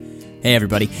Hey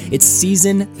everybody, it's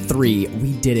season 3.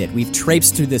 We did it. We've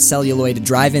traipsed through the celluloid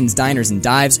drive-ins, diners, and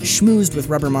dives, schmoozed with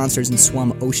rubber monsters and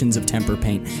swum oceans of temper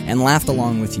paint, and laughed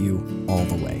along with you all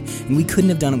the way. And we couldn't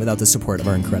have done it without the support of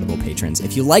our incredible patrons.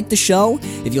 If you like the show,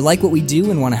 if you like what we do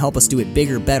and want to help us do it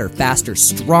bigger, better, faster,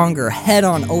 stronger, head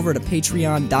on over to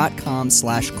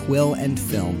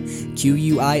patreon.com/quillandfilm,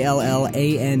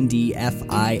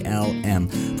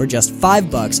 QUILLANDFILM. For just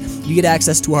 $5, you get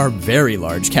access to our very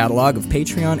large catalog of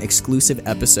Patreon exclusive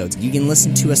episodes. You can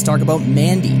listen to us talk about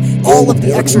Mandy, all of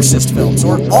the Exorcist films,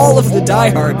 or all of the Die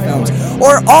Hard films,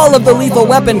 or all of the Lethal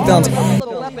Weapon films.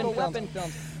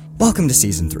 Welcome to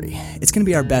Season 3. It's going to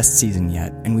be our best season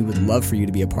yet, and we would love for you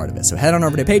to be a part of it. So head on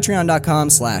over to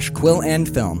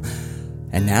patreon.com/quillandfilm.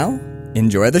 And now,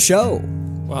 enjoy the show.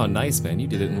 Wow, nice, man. You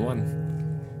did it in one.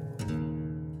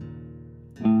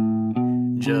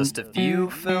 Just a few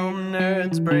film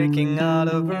nerds breaking out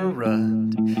of a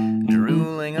rut,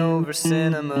 drooling over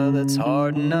cinema that's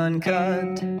hard and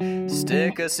uncut.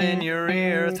 Stick us in your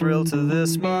ear, thrill to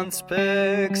this month's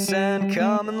picks, and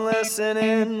come and listen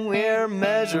in, we're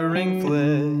Measuring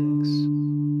Flicks.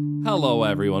 Hello,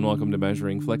 everyone. Welcome to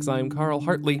Measuring Flicks. I'm Carl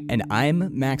Hartley. And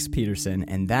I'm Max Peterson,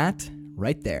 and that,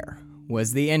 right there,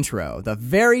 was the intro. The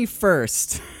very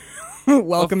first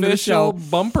welcome Official to the show.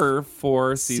 Bumper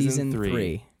for season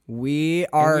 3. We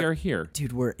And are we are here.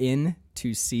 Dude, we're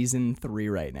into season 3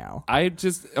 right now.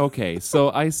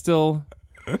 So I still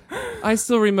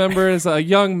remember as a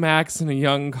young Max and a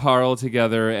young Carl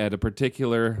together at a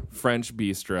particular French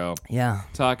bistro. Yeah.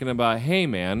 Talking about, hey,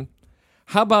 man,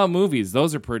 how about movies?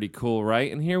 Those are pretty cool,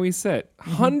 right? And here we sit,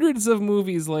 hundreds of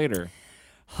movies later.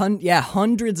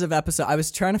 Hundreds of episodes. I was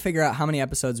trying to figure out how many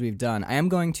episodes we've done. I am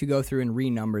going to go through and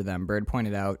renumber them. Bird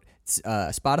pointed out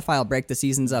Spotify will break the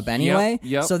seasons up anyway.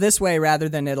 Yep. So this way, rather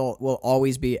than will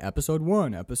always be episode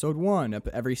one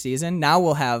every season, now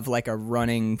we'll have like a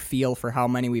running feel for how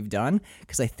many we've done.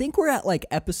 Because I think we're at like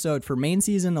episode, for main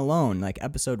season alone, like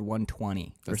episode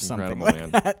 120 or something like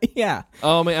man. that. Yeah.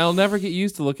 Oh, man, I'll never get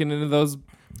used to looking into those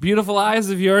beautiful eyes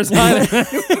of yours.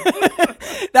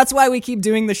 That's why we keep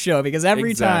doing the show, because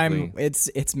every Exactly. time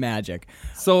it's magic.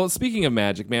 So speaking of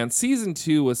magic, man, season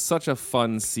 2 was such a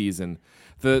fun season.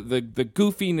 The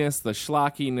goofiness, the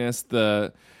schlockiness,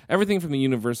 the everything from the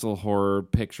Universal horror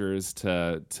pictures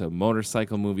to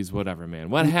motorcycle movies, whatever, man.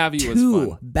 What have you was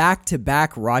fun.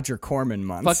 Back-to-back Roger Corman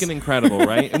months. Fucking incredible,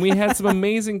 right? And we had some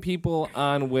amazing people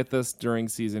on with us during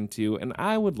season 2, and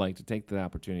I would like to take the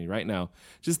opportunity right now,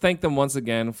 just thank them once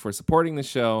again for supporting the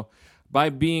show by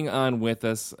being on with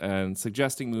us and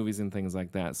suggesting movies and things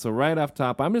like that. So right off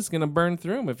top, I'm just going to burn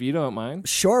through them if you don't mind.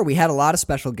 Sure, we had a lot of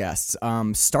special guests,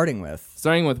 starting with,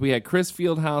 we had Chris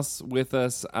Fieldhouse with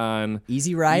us on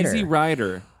Easy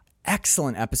Rider.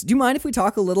 Excellent episode. Do you mind if we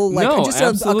talk a little, absolutely.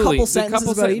 a couple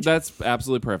sentences about each? That's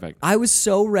absolutely perfect. I was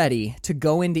so ready to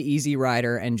go into Easy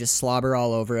Rider and just slobber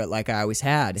all over it like I always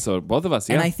had. So both of us,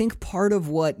 yeah. And I think part of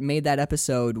what made that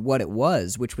episode what it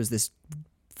was, which was this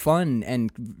fun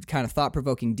and kind of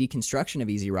thought-provoking deconstruction of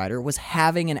Easy Rider, was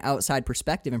having an outside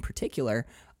perspective, in particular,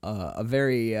 a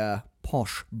very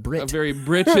posh Brit. A very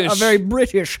British. a very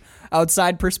British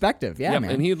outside perspective. Yeah, yep, man.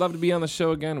 and he'd love to be on the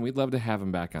show again. We'd love to have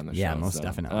him back on the show. Yeah, most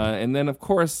definitely. And then, of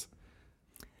course,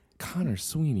 Connor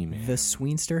Sweeney, man. The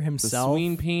Sweenster himself. The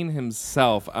Sweenpeen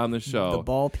himself on the show. The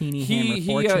ball-peeny hammer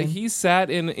fortune. He sat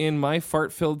in my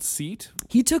fart-filled seat.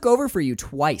 He took over for you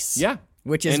twice. Yeah.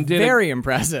 Which is very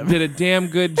impressive. Did a damn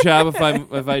good job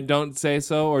if I don't say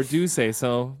so or do say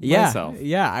so myself.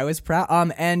 Yeah, I was proud.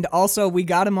 And also we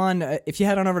got him on. If you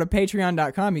head on over to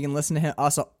patreon.com, you can listen to him.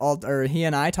 He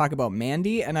and I talk about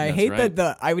Mandy. And I hate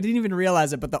that I didn't even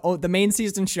realize it, but the main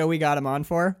season show we got him on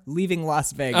for, Leaving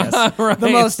Las Vegas, right. The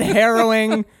most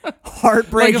harrowing,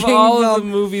 heartbreaking. Like of all of the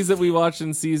movies that we watched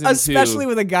in season 2, especially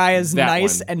with a guy as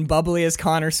nice one. and bubbly as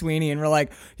Connor Sweeney, and we're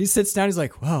like, he sits down, he's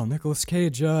like, "Wow, Nicolas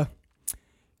Cage,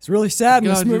 it's really sad in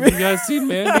this movie." Have you guys seen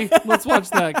Mandy? Let's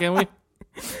watch that, can we?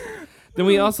 Then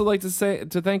we also like to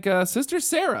thank Sister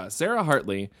Sarah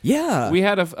Hartley. Yeah. We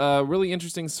had a really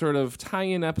interesting sort of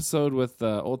tie-in episode with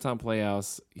Old Town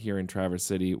Playhouse here in Traverse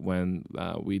City when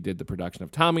we did the production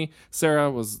of Tommy.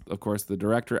 Sarah was, of course, the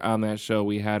director on that show.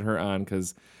 We had her on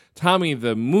because Tommy,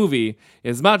 the movie,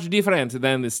 is much different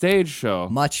than the stage show.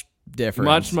 Much different.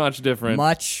 Much different.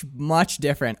 Much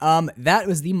different. That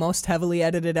was the most heavily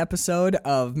edited episode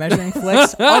of Measuring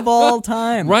Flicks of all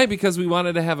time. Right, because we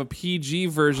wanted to have a PG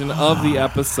version of the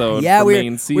episode Yeah, for we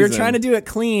main season. were trying to do it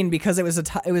clean because it was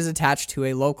attached to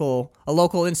a local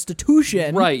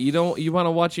institution. Right, you want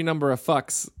to watch your number of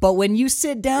fucks. But when you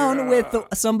sit down with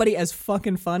somebody as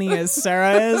fucking funny as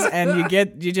Sarah is, and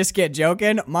you just get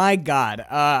joking, my God,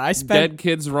 I spent Dead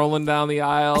kids rolling down the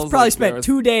aisles. probably like spent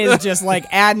 2 days just like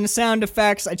adding sound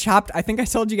effects. I think I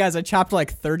told you guys I chopped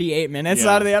like 38 minutes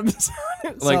out of the episode.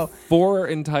 like 4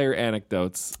 entire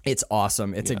anecdotes. It's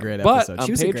awesome. It's a great But episode. on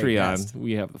She was a great guest. Patreon,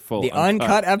 we have the full The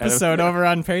uncut episode over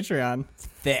on Patreon.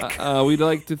 Thick. We'd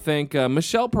like to thank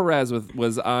Michelle Perez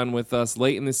was on with us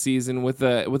late in the season with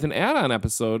an add-on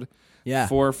episode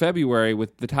for February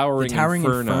with The Towering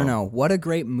Inferno. What a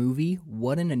great movie.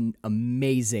 What an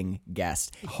amazing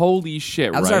guest. Holy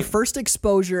shit, That was right? our first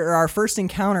exposure, or our first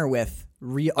encounter with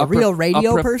a real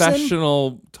radio a person.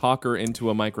 professional talker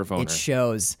into a microphone. It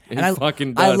shows. It And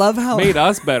fucking does. I love how made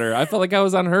us better. I felt like I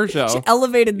was on her show. she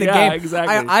elevated the Yeah, game.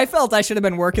 exactly. I felt I should have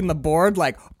been working the board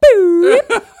like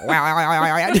boop,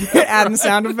 adding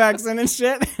sound effects in and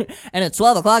shit. And it's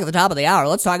 12 o'clock at the top of the hour.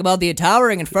 Let's talk about the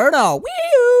Towering Inferno. Woo,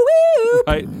 woo.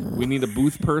 Right? We need a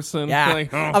booth person. Yeah,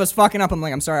 Like, I was fucking up. I'm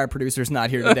like, I'm sorry, our producer's not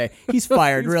here today. He's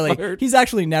fired. Really, fired. He's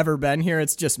actually never been here.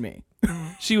 It's just me.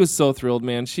 She was so thrilled,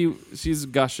 man. She's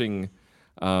gushing.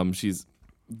 She's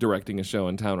directing a show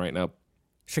in town right now.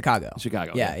 Chicago.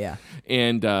 Yeah.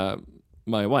 And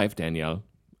my wife, Danielle,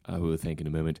 who we'll thank in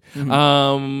a moment,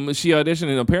 Mm-hmm. she auditioned,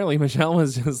 and apparently Michelle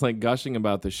was just like gushing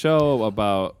about the show,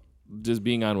 about just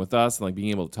being on with us and like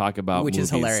being able to talk about Which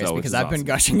is movies, hilarious so, which because is I've awesome. been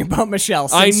gushing about Michelle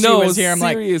since I know, she was here. I'm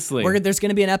seriously. like, there's going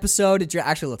to be an episode.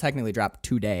 Actually, it'll technically drop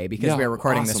today because Yeah, we're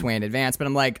recording this awesome. way in advance. But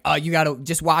I'm like, oh, you got to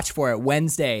just watch for it.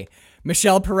 Wednesday,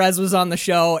 Michelle Perez was on the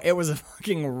show. It was a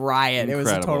fucking riot. It was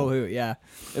a Incredible. total hoot. Yeah.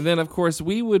 And then, of course,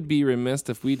 we would be remiss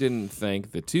if we didn't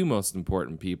thank the 2 most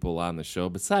important people on the show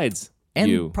besides And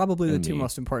you probably the and 2 me.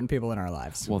 most important people in our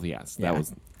lives. Well, yes, Yeah. that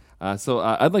was. So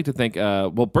I'd like to thank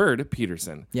Bird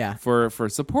Peterson for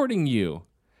supporting you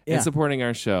Yeah. and supporting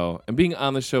our show and being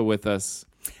on the show with us.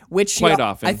 Which quite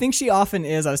often. I think she often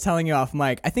is. I was telling you off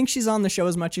mic. I think she's on the show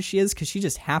as much as she is because she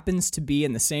just happens to be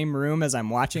in the same room as I'm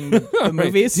watching the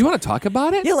movies. Do you want to talk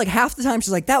about it? Yeah, like half the time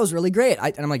she's like, that was really great.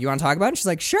 And I'm like, you want to talk about it? And she's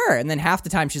like, sure. And then half the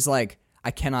time she's like, I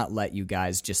cannot let you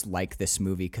guys just like this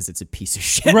movie because it's a piece of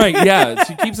shit. Right, yeah.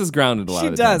 She keeps us grounded a lot She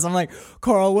of the does. time. I'm like,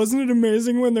 Carl, wasn't it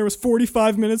amazing when there was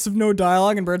 45 minutes of no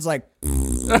dialogue? And Bird's like,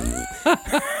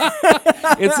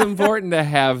 It's important to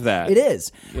have that. it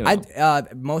is. You know. I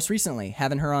most recently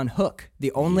having her on Hook,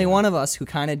 the only one of us who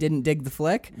kind of didn't dig the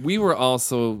flick. We were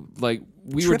also like,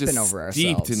 we were Tripping just over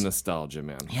steeped ourselves. in nostalgia,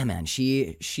 man. Yeah, man.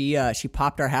 She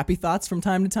popped our happy thoughts from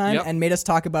time to time Yep. and made us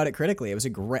talk about it critically. It was a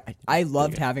great. I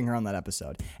loved having her on that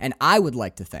episode, and I would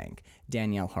like to thank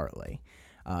Danielle Hartley,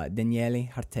 Daniele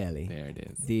Hartelli. There it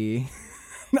is. The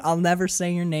I'll never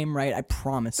say your name right. I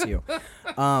promise you.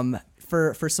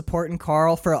 For supporting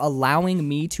Carl, for allowing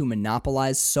me to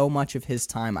monopolize so much of his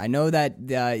time. I know that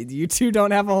you two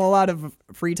don't have a whole lot of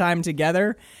free time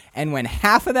together, and when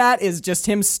half of that is just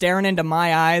him staring into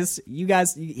my eyes, you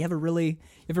guys, you have a really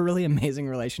amazing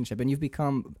relationship, and you've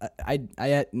become. I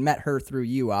had met her through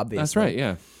you, obviously. That's right,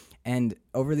 yeah. And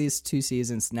over these 2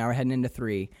 seasons, now we're heading into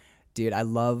 3. Dude, I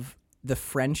love the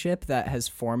friendship that has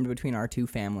formed between our 2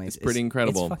 families. It's pretty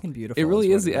incredible. It's fucking beautiful. It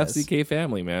really is what the it is. FCK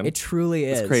family, man. It truly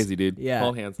is. It's crazy, dude. Yeah.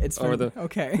 Hold hands. It's over been, the.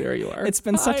 okay. There you are. It's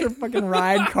been such Hi. a fucking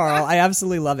ride, Carl. I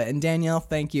absolutely love it. And Danielle,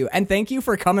 thank you. And thank you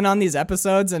for coming on these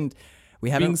episodes. And we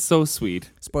haven't, being so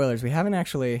sweet. spoilers, we haven't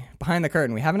actually, behind the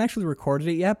curtain, we haven't actually recorded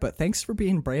it yet, but thanks for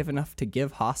being brave enough to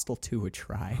give Hostel 2 a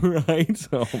try. Right?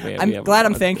 Oh, man. we I'm haven't glad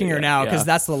I'm watched thanking it her yet. now because Yeah.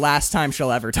 that's the last time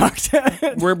she'll ever talk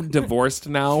to. We're divorced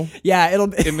now Yeah, it'll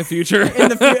be in the future.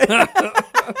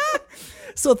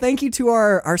 So thank you to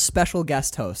our special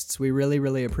guest hosts. We really,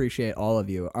 really appreciate all of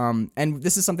you. And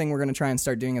this is something we're going to try and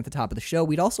start doing at the top of the show.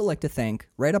 We'd also like to thank,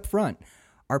 right up front,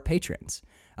 our patrons.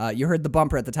 You heard the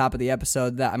bumper at the top of the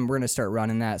episode. That we're going to start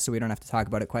running that so we don't have to talk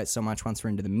about it quite so much once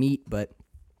we're into the meat. But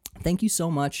thank you so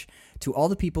much to all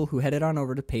the people who headed on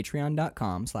over to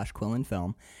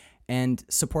patreon.com/QuillenFilm and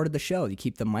supported the show. You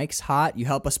keep the mics hot. You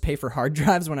help us pay for hard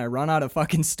drives when I run out of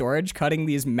fucking storage, cutting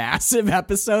these massive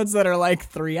episodes that are like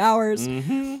 3 hours.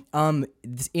 In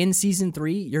season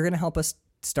 3, you're going to help us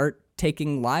start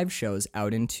taking live shows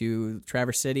out into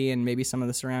Traverse City and maybe some of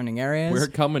the surrounding areas. We're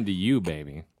coming to you,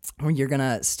 baby. you're going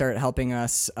to start helping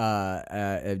us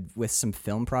with some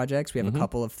film projects. We have a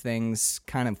couple of things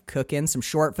kind of cooking, some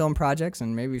short film projects,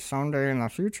 and maybe someday in the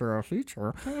future, a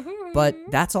feature. But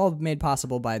that's all made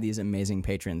possible by these amazing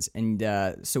patrons. And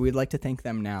so we'd like to thank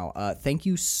them now. Thank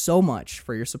you so much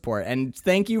for your support. And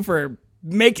thank you for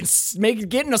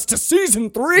getting us to season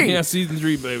 3. Yeah, season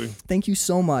 3, baby. Thank you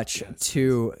so much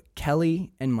to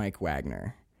Kelly and Mike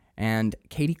Wagner and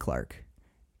Katie Clark,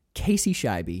 Casey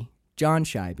Scheibe, John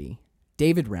Scheibe,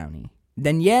 David Rowney,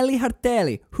 Daniele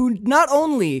Hartelli, who not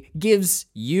only gives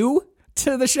you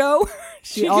to the show,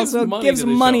 she also gives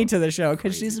money to the show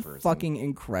because she's fucking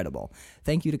incredible.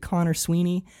 Thank you to Connor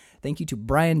Sweeney. Thank you to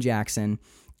Brian Jackson,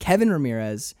 Kevin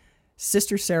Ramirez,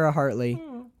 Sister Sarah Hartley,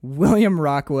 William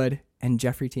Rockwood, and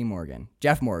Jeffrey T. Morgan.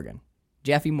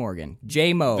 Jeffy Morgan.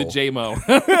 J-Mo. The J-Mo.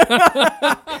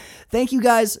 Thank you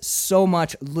guys so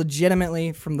much,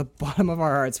 legitimately, from the bottom of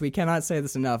our hearts. We cannot say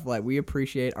this enough. Like, we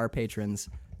appreciate our patrons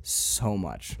so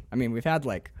much. I mean, we've had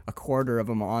like a quarter of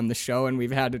them on the show, and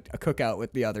we've had a cookout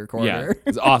with the other quarter. Yeah,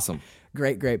 it's awesome.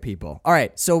 Great people. All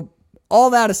right, so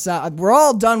all that aside, we're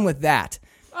all done with that.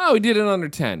 Oh, we did it in under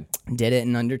 10. Did it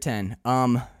in under 10.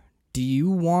 Do you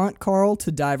want, Carl,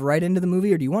 to dive right into the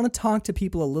movie, or do you want to talk to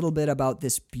people a little bit about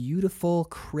this beautiful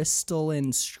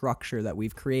crystalline structure that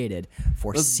we've created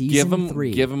for season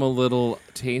 3? Give them a little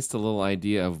taste, a little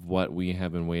idea of what we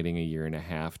have been waiting a year and a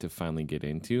half to finally get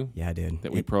into. Yeah, dude.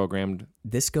 That we programmed.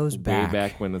 This goes way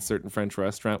back when a certain French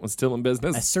restaurant was still in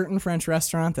business. A certain French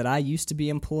restaurant that I used to be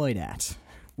employed at,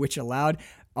 which allowed...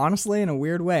 Honestly, in a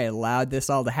weird way, allowed this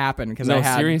all to happen because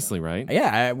seriously, right?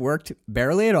 Yeah, I worked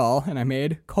barely at all, and I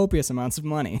made copious amounts of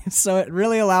money. So it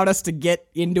really allowed us to get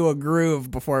into a groove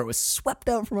before it was swept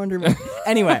out from under me.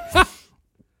 Anyway,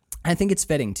 I think it's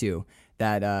fitting too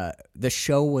that the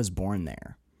show was born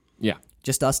there. Yeah,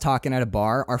 just us talking at a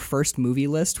bar. Our first movie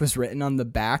list was written on the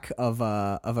back of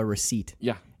a receipt.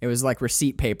 Yeah. It was like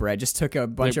receipt paper. I just took a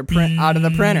bunch of print out of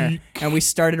the printer, and we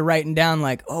started writing down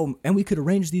like, oh, and we could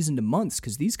arrange these into months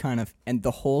because these kind of, and the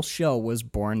whole show was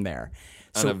born there.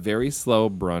 On a very slow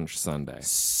brunch Sunday.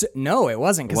 No, it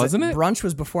wasn't. Wasn't it? Brunch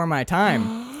was before my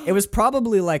time. It was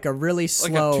probably like a really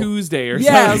slow... Like a Tuesday or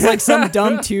something. Yeah, it was like some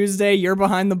dumb Tuesday. You're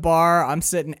behind the bar. I'm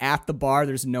sitting at the bar.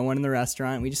 There's no one in the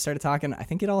restaurant. We just started talking. I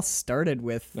think it all started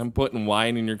with... I'm putting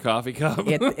wine in your coffee cup.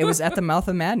 It was At the Mouth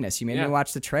of Madness. You made me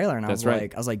watch the trailer, and I was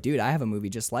right. like, dude, I have a movie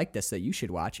just like this that you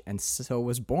should watch. And so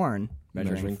was born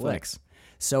Measuring Flicks.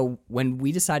 So when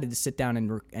we decided to sit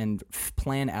down and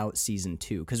plan out season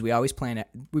 2, because we always plan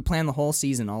the whole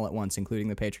season all at once, including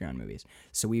the Patreon movies.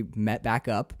 So we met back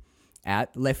up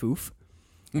at Le Fouf,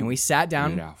 and we sat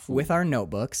down with our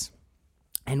notebooks,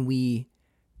 and we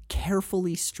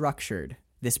carefully structured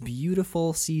this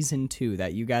beautiful season 2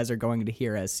 that you guys are going to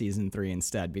hear as season 3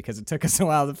 instead, because it took us a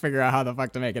while to figure out how the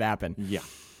fuck to make it happen. Yeah.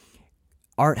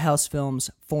 Art house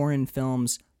films, foreign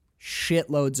films,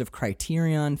 shitloads of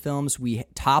Criterion films. We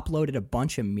top-loaded a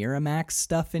bunch of Miramax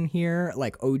stuff in here,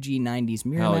 like OG 90s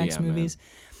Miramax movies. Man.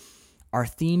 Our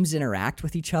themes interact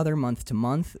with each other month to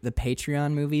month. The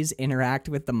Patreon movies interact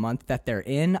with the month that they're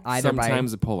in.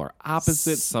 Sometimes the polar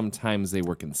opposites. Sometimes they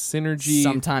work in synergy.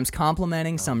 Sometimes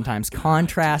complementing. Sometimes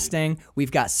contrasting. We've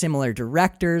got similar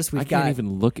directors. I can't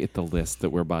even look at the list that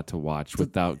we're about to watch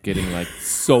without getting like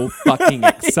so fucking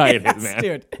excited, yes, man.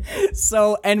 Dude.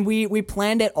 So, and we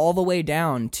planned it all the way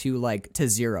down to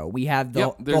 0. We have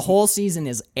the whole season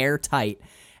is airtight.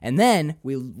 And then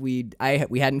we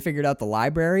hadn't figured out the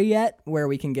library yet, where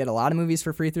we can get a lot of movies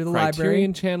for free through the library.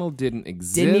 Criterion Channel didn't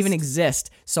exist. Didn't even exist.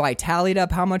 So I tallied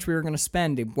up how much we were going to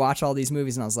spend to watch all these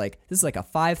movies, and I was like, this is like a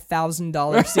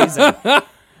 $5,000 season.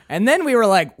 And then we were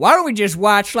like, why don't we just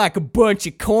watch like a bunch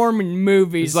of Corman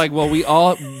movies? It's like, well,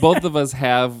 both of us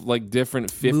have like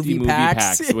different 50 movie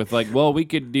packs with like, well, we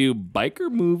could do biker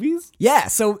movies. Yeah,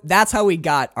 so that's how we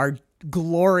got our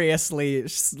gloriously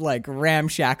like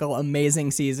ramshackle amazing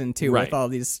season 2 with all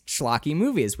these schlocky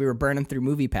movies. We were burning through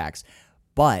movie packs,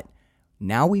 but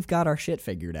now we've got our shit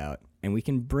figured out, and we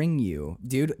can bring you,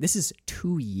 dude, this is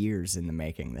 2 years in the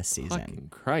making this season. Fucking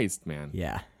Christ, man.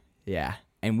 Yeah,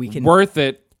 and we can worth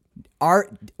it.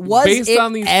 Based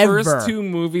on these first 2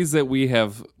 movies that we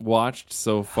have watched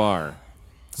so far.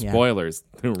 Spoilers,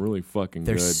 they're really fucking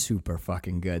good. They're super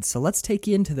fucking good. So let's take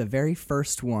you into the very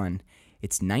first one.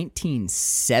 It's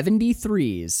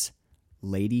 1973's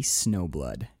Lady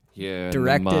Snowblood. Yeah,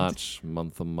 directed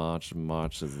month of March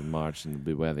is March, and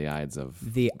beware the Ides of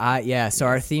So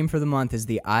our theme for the month is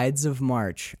the Ides of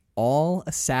March, all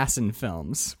assassin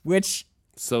films, which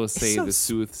So say so the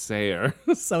soothsayer.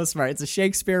 So smart. It's a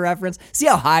Shakespeare reference. See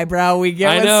how highbrow we get.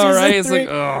 I with know, season right? It's 3? like,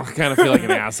 oh, I kind of feel like an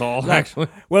asshole, actually.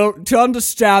 Well, to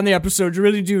understand the episode, you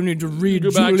really do need to read Go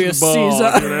back to Julius the ball,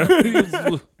 Caesar. you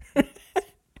know?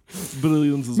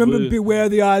 Billions is Remember, way. beware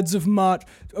the Ides of March.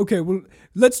 Okay, well,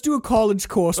 let's do a college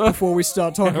course before we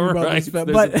start talking about Right, this.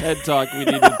 there's But a TED Talk we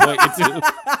need to point you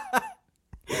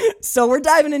to. so we're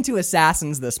diving into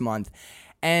Assassins this month,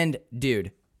 and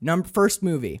dude, first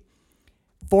movie,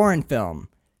 foreign film,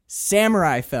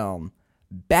 samurai film,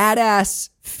 badass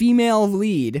female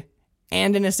lead,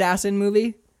 and an assassin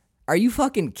movie. Are you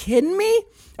fucking kidding me?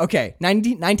 Okay,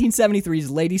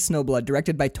 1973's Lady Snowblood,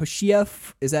 directed by Toshiya.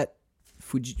 Is that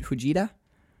Fujita?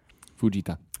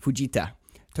 Fujita.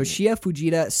 Toshiya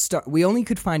Fujita. We only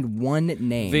could find one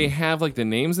name. They have like the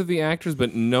names of the actors,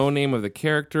 but no name of the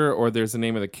character, or there's the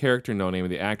name of the character, no name of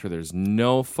the actor. There's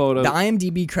no photo. The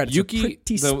IMDb credits are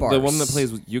pretty sparse. The woman that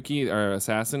plays with Yuki, our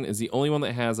assassin, is the only one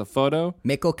that has a photo.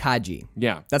 Miko Kaji.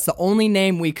 Yeah. That's the only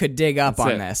name we could dig up That's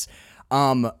on it. this.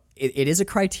 It is a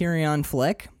Criterion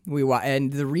flick.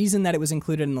 And the reason that it was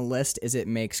included in the list is it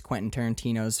makes Quentin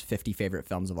Tarantino's 50 favorite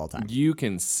films of all time. You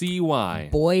can see why.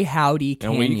 Boy, howdy,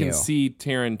 can And we you. can see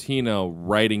Tarantino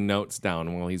writing notes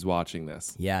down while he's watching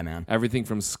this. Yeah, man. Everything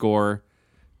from score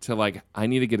to like, I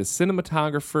need to get a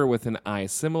cinematographer with an eye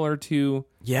similar to.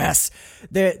 Yes.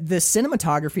 The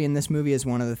cinematography in this movie is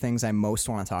one of the things I most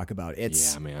want to talk about.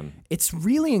 Yeah, man. It's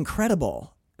really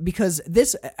incredible. Because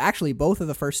both of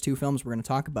the first two films we're going to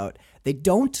talk about, they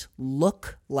don't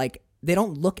look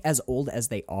as old as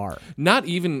they are. Not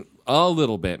even a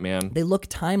little bit, man. They look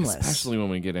timeless. Especially when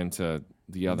we get into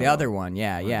the other The other one,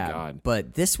 yeah. God.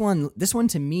 But this one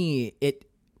to me,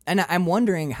 and I'm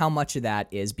wondering how much of that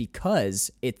is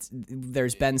because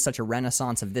there's been such a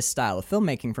renaissance of this style of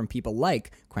filmmaking from people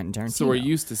like Quentin Tarantino. So we're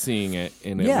used to seeing it,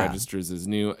 and it registers as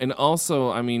new. And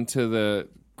also, I mean, to the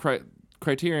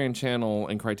Criterion Channel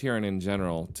and Criterion in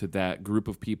general, to that group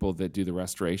of people that do the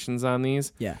restorations on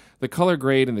these, the color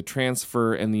grade and the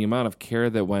transfer and the amount of care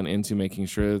that went into making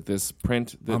sure that this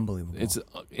print, Unbelievable. It's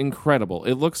incredible.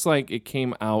 It looks like it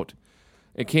came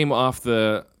off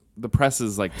the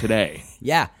presses like today.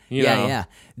 Yeah. You know?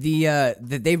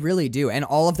 They really do, and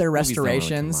all of their Movies don't really come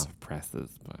restorations. off presses,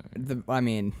 but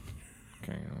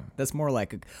okay. That's more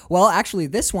like actually,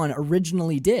 this one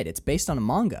originally did. It's based on a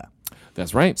manga.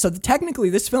 That's right. So technically,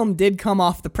 this film did come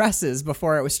off the presses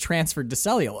before it was transferred to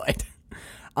celluloid.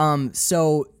 And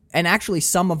actually,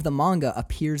 some of the manga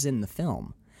appears in the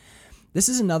film. This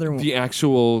is another one. The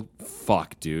actual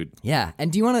fuck, dude. Yeah,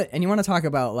 and you want to talk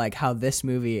about like how this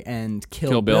movie and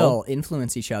Kill Bill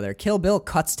influence each other? Kill Bill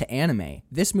cuts to anime.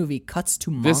 This movie cuts to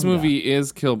manga. This movie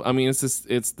is Kill. I mean, this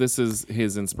is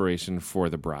his inspiration for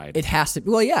The Bride. It has to.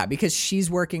 Well, yeah, because she's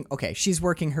working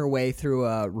her way through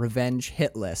a revenge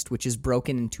hit list, which is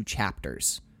broken into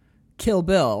chapters. Kill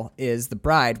Bill is the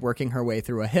bride working her way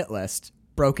through a hit list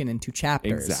broken into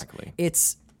chapters. Exactly. We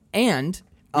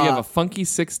We have a funky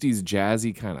 60s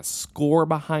jazzy kind of score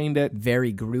behind it.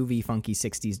 very groovy, funky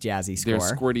 60s jazzy score. There's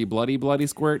squirty, bloody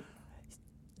squirt.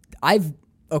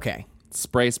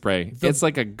 Spray. It's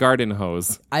like a garden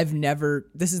hose.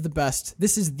 This is the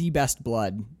best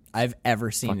blood I've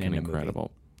ever seen Fucking in a movie.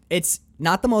 incredible. It's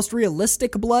not the most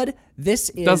realistic blood. This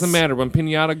is... Doesn't matter. When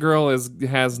Pinata Girl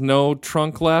has no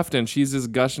trunk left and she's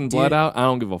just gushing blood out, I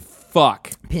don't give a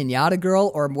fuck. Pinata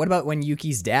Girl, or what about when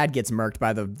Yuki's dad gets murked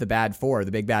by the bad four,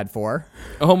 the big bad four?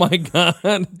 Oh my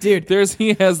god. Dude.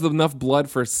 He has enough blood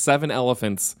for 7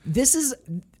 elephants. This is...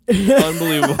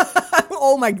 Unbelievable.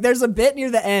 Oh my, there's a bit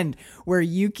near the end where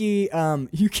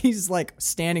Yuki's like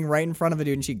standing right in front of a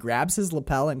dude and she grabs his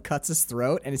lapel and cuts his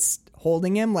throat and is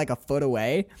holding him like a foot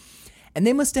away. And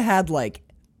they must have had like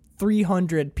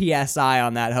 300 PSI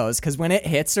on that hose, because when it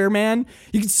hits her, man,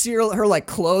 you can see her like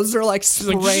clothes are like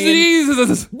spraying. Like,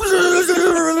 Jesus.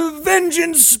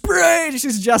 Vengeance spray.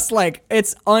 She's just like,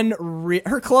 it's unreal.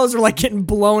 Her clothes are like getting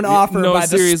blown off her by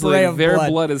the spray of their blood.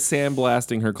 blood is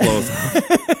sandblasting her clothes.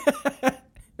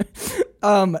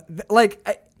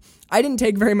 I didn't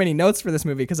take very many notes for this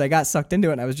movie because I got sucked into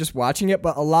it and I was just watching it,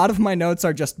 but a lot of my notes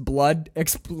are just blood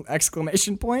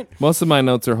exclamation point. Most of my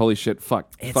notes are holy shit,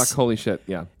 fuck, holy shit,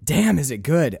 yeah. Damn, is it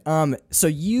good?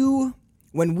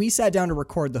 When we sat down to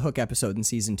record the Hook episode in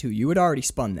season 2, you had already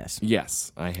spun this.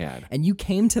 Yes, I had. And you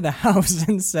came to the house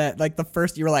and said, like,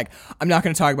 you were like, I'm not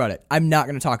going to talk about it. I'm not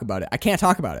going to talk about it. I can't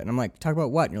talk about it. And I'm like, talk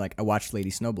about what? And you're like, I watched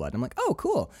Lady Snowblood. And I'm like, oh,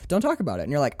 cool. Don't talk about it.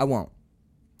 And you're like, I won't.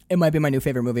 It might be my new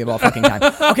favorite movie of all fucking time.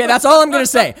 Okay, that's all I'm going to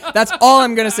say. That's all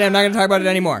I'm going to say. I'm not going to talk about it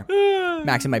anymore.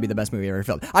 Max, it might be the best movie ever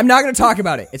filmed. I'm not going to talk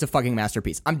about it. It's a fucking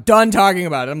masterpiece. I'm done talking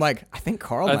about it. I'm like, I think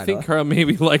Carl might I think have. Carl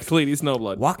maybe liked Lady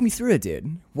Snowblood. Walk me through it,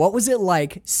 dude. What was it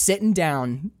like sitting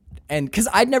down? And because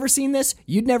I'd never seen this,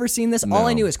 you'd never seen this. All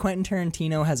I knew is Quentin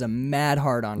Tarantino has a mad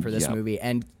hard-on for this movie,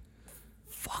 and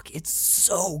fuck, it's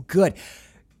so good.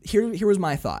 Here was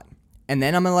my thought, and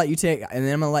then I'm gonna let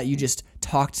you just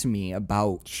talk to me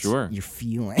about your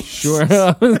feelings. Sure.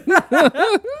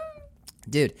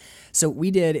 Dude. So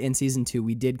we did in season 2.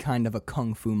 We did kind of a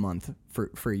kung fu month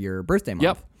for your birthday month.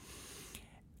 Yep.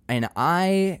 And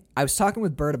I was talking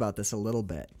with Bert about this a little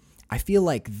bit. I feel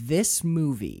like this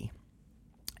movie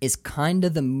is kind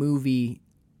of the movie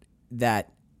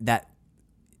that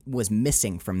was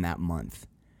missing from that month.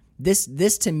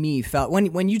 This to me felt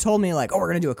when you told me like, oh, we're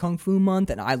gonna do a kung fu month,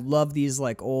 and I love these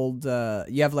like old.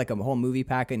 You have like a whole movie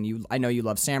pack, and I know you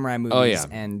love samurai movies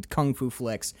and kung fu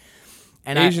flicks,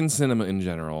 and Asian cinema in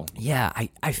general. Yeah,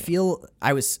 I feel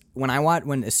as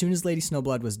soon as Lady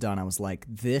Snowblood was done, I was like,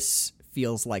 this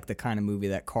feels like the kind of movie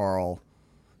that Carl.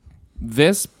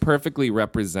 This perfectly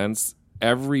represents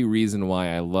every reason why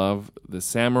I love the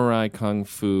samurai kung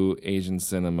fu Asian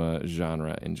cinema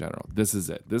genre in general. This is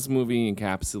it. This movie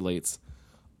encapsulates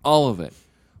all of it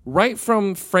right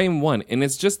from frame one, and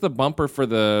it's just the bumper for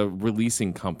the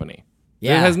releasing company.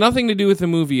 Yeah. It has nothing to do with the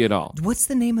movie at all. What's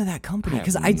the name of that company?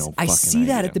 Because I see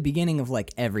that at the beginning of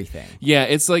like everything. Yeah,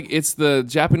 it's the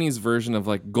Japanese version of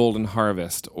like Golden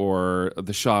Harvest or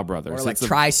the Shaw Brothers. Or like It's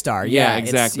TriStar. Yeah,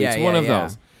 exactly. It's one of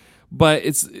those. But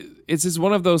it's just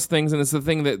one of those things, and it's the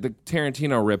thing that the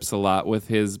Tarantino rips a lot with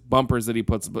his bumpers that he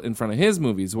puts in front of his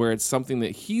movies, where it's something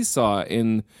that he saw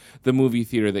in the movie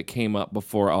theater that came up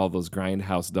before all those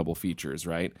Grindhouse double features,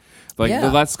 right? Like the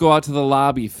Let's Go Out to the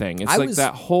Lobby thing. It's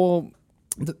that whole...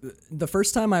 The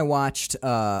first time I watched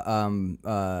Grindhouse,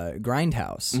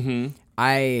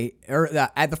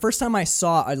 the first time I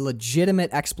saw a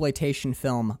legitimate exploitation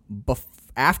film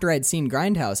after I'd seen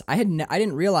Grindhouse, I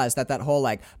didn't realize that whole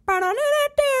like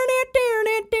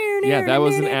that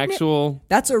was an actual.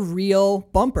 That's a real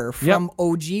bumper from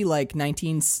OG like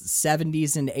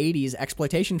 1970s and 80s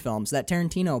exploitation films that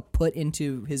Tarantino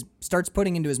starts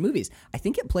putting into his movies. I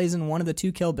think it plays in one of the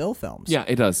 2 Kill Bill films. Yeah,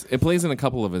 it does. It plays in a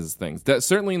couple of his things.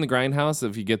 Certainly in the Grindhouse,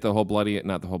 if you get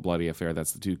not the whole bloody affair,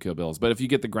 that's the 2 Kill Bills. But if you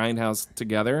get the Grindhouse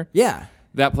together,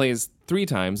 that plays 3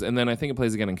 times, and then I think it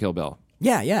plays again in Kill Bill.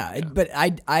 Yeah. But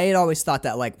I had always thought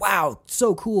that like, wow,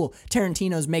 so cool.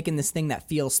 Tarantino's making this thing that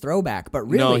feels throwback, but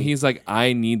really, no, he's like,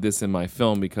 I need this in my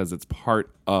film because it's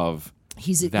part of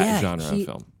that genre of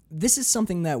film. This is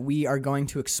something that we are going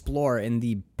to explore in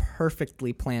the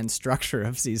perfectly planned structure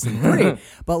of season 3.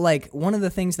 But like one of the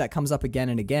things that comes up again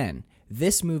and again,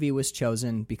 this movie was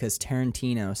chosen because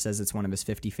Tarantino says it's one of his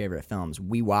 50 favorite films.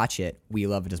 We watch it, we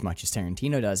love it as much as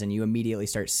Tarantino does, and you immediately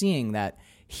start seeing that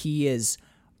he is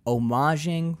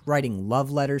homaging, writing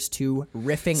love letters to,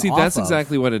 riffing off of. See, that's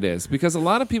exactly what it is. Because a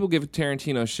lot of people give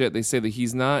Tarantino shit. They say that he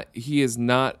is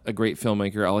not a great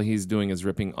filmmaker. All he's doing is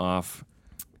ripping off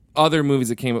other movies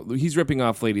that came up. He's ripping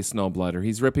off Lady Snowblood, or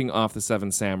he's ripping off The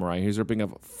Seven Samurai. He's ripping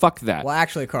off... Fuck that. Well,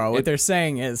 actually, Carl, what they're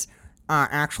saying is...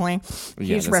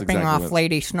 he's ripping exactly off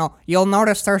Lady Snow. You'll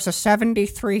notice there's a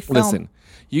 73 film. Listen,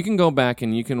 you can go back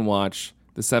and you can watch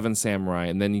The Seven Samurai,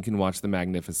 and then you can watch The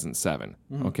Magnificent Seven,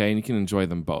 okay? And you can enjoy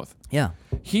them both. Yeah.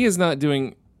 He is not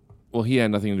doing... Well, he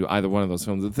had nothing to do with either one of those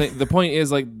films. The point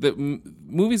is, like, the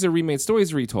movies are remade,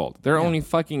 stories are retold. There are only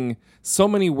fucking so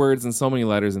many words and so many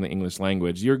letters in the English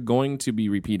language. You're going to be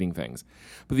repeating things.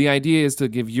 But the idea is to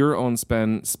give your own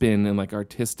spin and, like,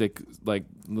 artistic, like,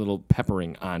 little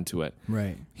peppering onto it.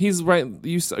 Right. He's right.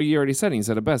 You already said it. You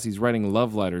said it best. He's writing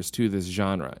love letters to this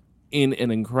genre in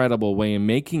an incredible way and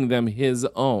making them his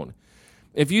own.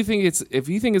 If you think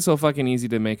it's so fucking easy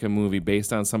to make a movie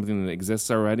based on something that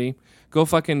exists already, go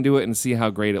fucking do it and see how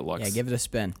great it looks. Yeah, give it a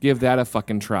spin. Give that a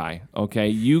fucking try, okay?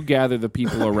 You gather the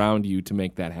people around you to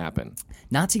make that happen.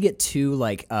 Not to get too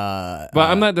like but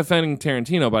I'm not defending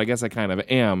Tarantino, but I guess I kind of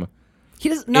am. He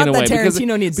does not that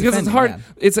Tarantino needs because defending,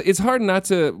 it's hard. It's hard not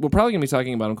to. We're probably gonna be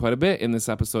talking about him quite a bit in this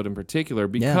episode in particular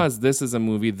because this is a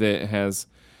movie that has.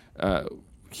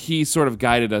 He sort of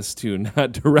guided us to,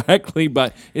 not directly,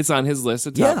 but it's on his list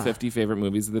of top 50 favorite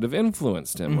movies that have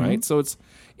influenced him, right? So it's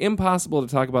impossible to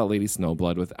talk about Lady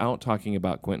Snowblood without talking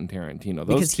about Quentin Tarantino.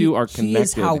 Those two are connected he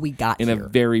is how we got in here. A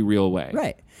very real way.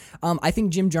 Right. I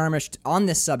think Jim Jarmusch, on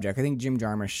this subject, Jim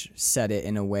Jarmusch said it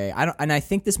in a way, and I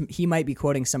think he might be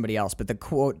quoting somebody else, but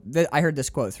I heard this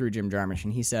quote through Jim Jarmusch,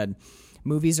 and he said,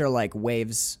 movies are like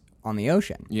waves on the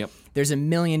ocean. Yep. There's a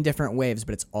million different waves,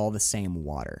 but it's all the same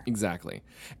water. Exactly.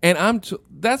 And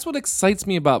that's what excites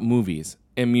me about movies.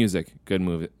 And music, good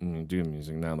movie. Do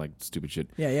music, not like stupid shit.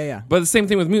 Yeah. But the same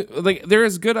thing with music. Like, there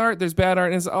is good art, there's bad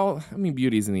art, and it's all, I mean,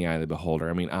 beauty's in the eye of the beholder.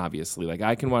 I mean, obviously. Like,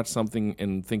 I can watch something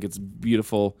and think it's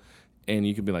beautiful, and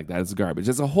you can be like, that is garbage.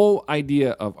 It's a whole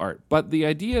idea of art. But the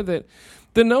idea that,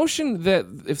 the notion that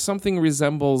if something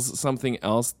resembles something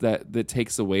else that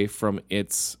takes away from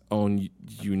its own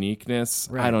uniqueness,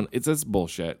 Right. it's just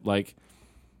bullshit. Like,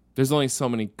 there's only so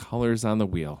many colors on the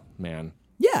wheel, man.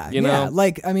 Yeah, You yeah. know?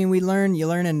 Like, I mean, you learn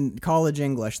in college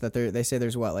English that they say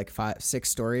there's what, like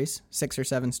 6 or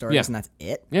 7 stories, Yeah. and that's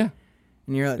it. Yeah.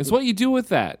 And you're like, It's what you do with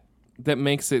that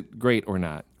makes it great or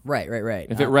not. right.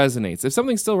 If it resonates. If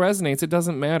something still resonates, it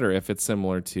doesn't matter if it's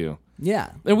similar to.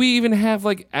 Yeah, And we even have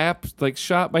like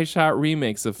shot-by-shot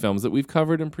remakes of films that we've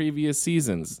covered in previous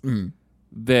seasons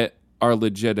that are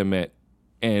legitimate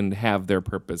and have their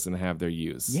purpose and have their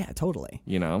use. yeah, totally.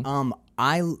 You know?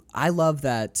 I love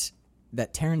that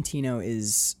Tarantino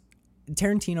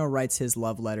writes his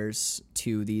love letters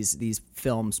to these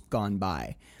films gone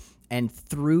by, and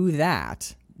through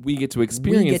that we get to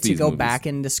experience we get to these go movies. back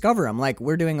and discover them. Like,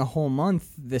 we're doing a whole month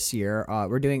this year.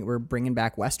 We're bringing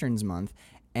back Westerns month,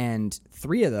 and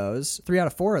 3 out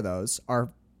of 4 of those are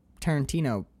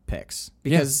Tarantino picks,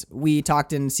 because we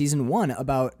talked in season 1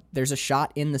 about there's a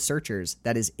shot in The Searchers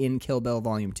that is in Kill Bill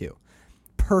Volume 2.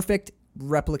 Perfect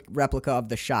replica of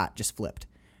the shot, just flipped,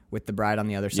 with the bride on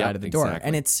the other side of the door. exactly.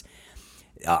 And it's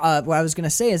what I was going to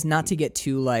say is not to get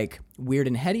too like weird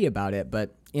and heady about it,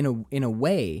 but in a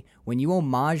way, when you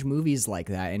homage movies like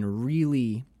that and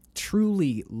really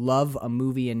truly love a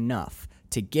movie enough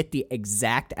to get the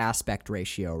exact aspect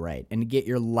ratio right and get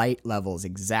your light levels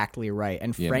exactly right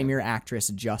and frame your actress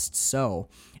just so,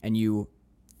 and you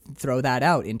throw that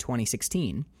out in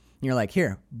 2016, and you're like,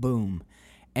 here, boom.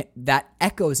 And that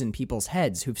echoes in people's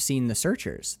heads who've seen The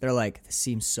Searchers. They're like, this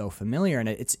seems so familiar, and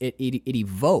it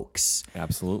evokes.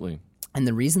 Absolutely. And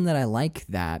the reason that I like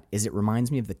that is it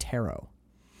reminds me of the tarot.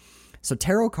 So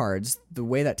tarot cards, the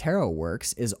way that tarot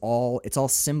works is it's all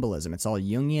symbolism. It's all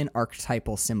Jungian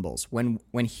archetypal symbols. When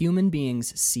human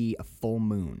beings see a full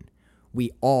moon, we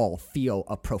all feel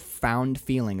a profound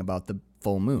feeling about the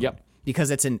full moon. Yep. Because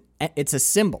it's a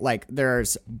symbol. Like,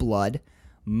 there's blood,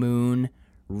 moon,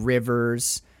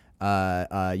 rivers,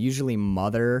 usually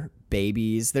mother,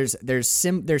 babies. There's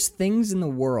things in the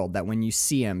world that when you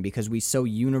see them, because we so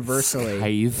universally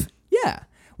Hive. yeah.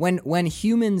 When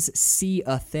humans see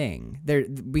a thing,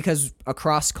 because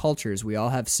across cultures we all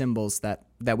have symbols that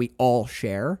we all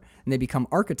share, and they become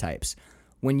archetypes.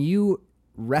 When you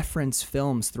reference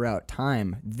films throughout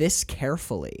time this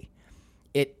carefully,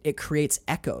 it creates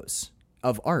echoes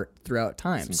of art throughout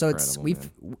time. So it's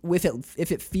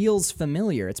if it feels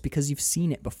familiar, it's because you've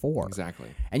seen it before. Exactly.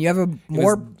 And you have a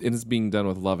more It is being done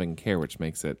with love and care, which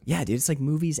makes it. yeah, dude, it's like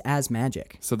movies as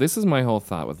magic. So this is my whole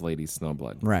thought with Lady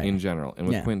Snowblood, Right. in general, and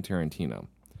with Yeah. Quentin Tarantino.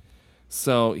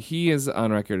 So he is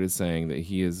on record as saying that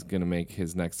he is going to make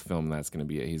his next film. That's going to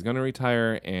be it. He's going to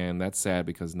retire, and that's sad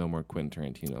because no more Quentin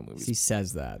Tarantino movies. He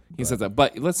says that. He says that,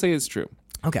 but let's say it's true.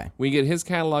 Okay. We get his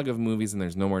catalog of movies, and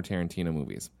there's no more Tarantino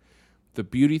movies. The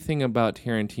beauty thing about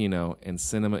Tarantino and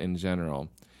cinema in general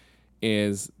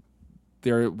is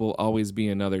there will always be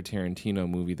another Tarantino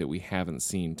movie that we haven't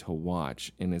seen to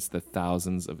watch, and it's the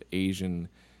thousands of Asian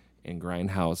and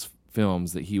grindhouse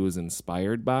films that he was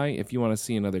inspired by. If you want to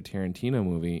see another Tarantino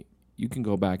movie, you can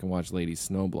go back and watch Lady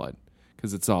Snowblood,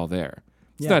 because it's all there.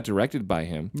 It's not directed by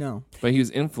him, No. but he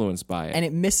was influenced by it. And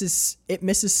it misses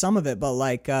some of it, but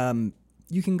like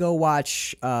you can go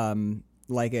watch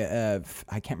like I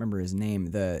can't remember his name.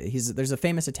 There's a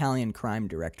famous Italian crime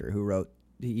director who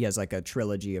he has like a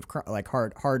trilogy of like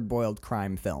hard-boiled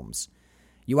crime films.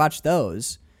 You watch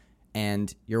those,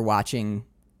 and you're watching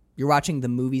the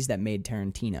movies that made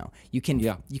Tarantino. You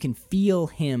can feel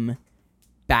him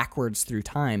backwards through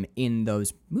time in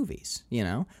those movies, you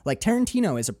know? Like,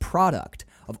 Tarantino is a product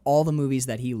of all the movies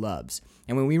that he loves.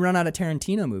 And when we run out of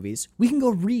Tarantino movies, we can go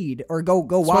read or go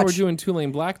That's watch. why we're doing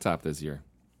Two-Lane Blacktop this year.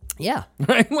 Yeah.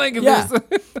 Right? Like, Yeah.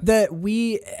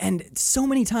 there's- And so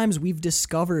many times we've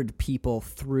discovered people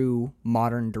through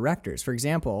modern directors. For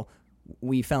example,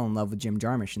 we fell in love with Jim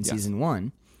Jarmusch in season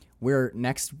 1. We're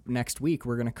next week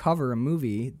we're going to cover a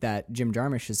movie that Jim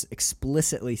Jarmusch has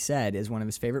explicitly said is one of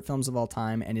his favorite films of all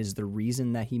time and is the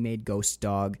reason that he made Ghost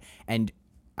Dog. And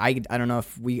I don't know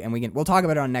if we'll talk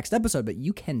about it on next episode, but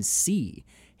you can see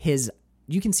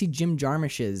Jim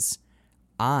Jarmusch's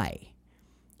eye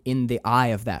in the eye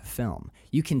of that film.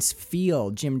 You can feel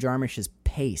Jim Jarmusch's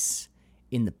pace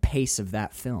in the pace of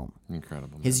that film.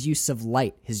 Incredible. Man. His use of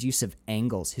light, his use of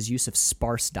angles, his use of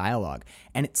sparse dialogue.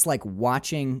 And it's like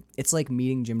meeting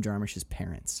Jim Jarmusch's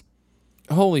parents.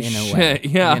 Holy in a shit! way,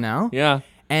 Yeah, you know? yeah.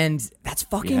 And that's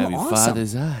fucking You have your awesome.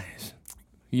 father's eyes.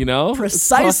 You know,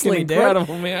 Precisely, it's fucking dude.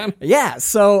 incredible, man. Yeah,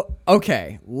 so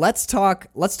okay, let's talk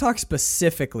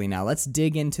specifically now. Let's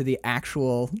dig into the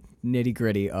actual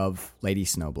nitty-gritty of Lady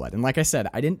Snowblood. And like I said,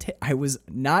 I was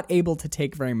not able to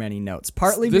take very many notes,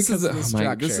 partly because of the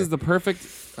structure. This is the perfect.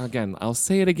 Again, I'll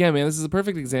say it again, man. This is a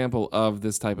perfect example of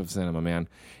this type of cinema, man.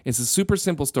 It's a super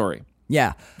simple story.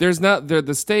 Yeah.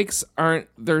 The stakes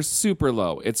they're super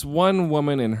low. It's one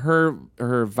woman and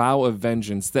her vow of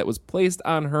vengeance that was placed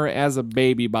on her as a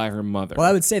baby by her mother. Well,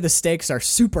 I would say the stakes are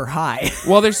super high.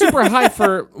 Well, they're super high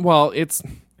it's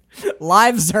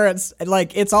Lives are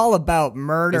it's all about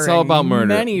murder. It's all about murder.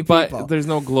 Many people. But there's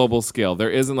no global scale. There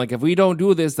isn't like, if we don't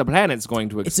do this, the planet's going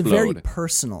to explode. It's a very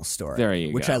personal story, There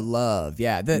you which go. I love.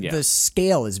 Yeah, the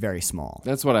scale is very small.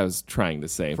 That's what I was trying to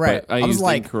say. Right. But I was used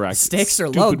like, incorrect stakes are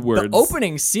stupid low. words. The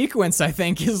opening sequence, I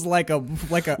think, is like a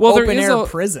there open is air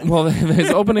prison. Well,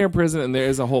 there's open air prison, and there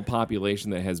is a whole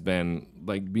population that has been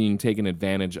like being taken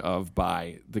advantage of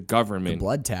by the government.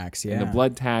 Blood tax, yeah. And the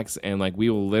blood tax, and like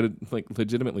we will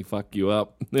legitimately fuck you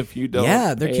up if you don't.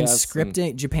 Yeah, they're pay us.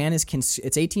 conscripting. Japan is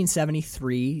it's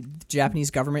 1873. The Japanese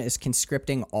government is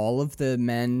conscripting all of the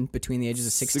men between the ages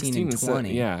of 16 and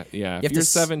 20. Yeah. have If to you're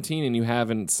 17 and you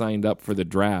haven't signed up for the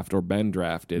draft or been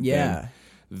drafted, Yeah. then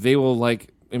they will like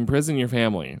imprison your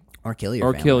family Or kill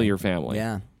your family. kill your family.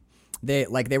 Yeah. They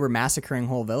were massacring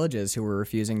whole villages who were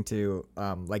refusing to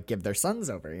give their sons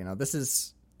over. You know, this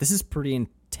is pretty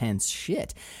intense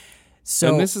shit.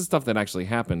 So And this is stuff that actually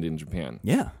happened in Japan.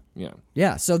 yeah. Yeah.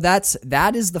 Yeah, so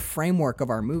that is the framework of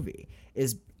our movie,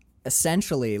 is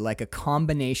essentially like a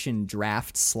combination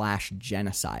draft /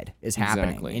 genocide is happening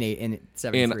Exactly. in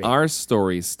 73. And our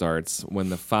story starts when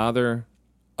the father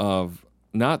of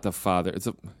not the father,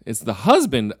 it's the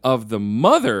husband of the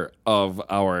mother of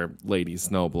our Lady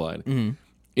Snowblood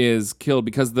is killed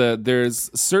because there's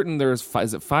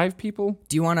 5 people?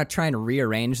 Do you want to try and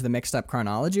rearrange the mixed up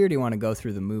chronology, or do you want to go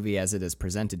through the movie as it is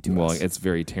presented to Well, us? it's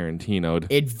very Tarantino'd.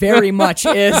 It very much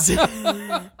is.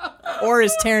 Or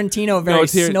is Tarantino very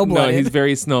snow-blooded? No, he's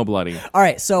very snow-bloody. All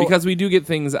right, so Because we do get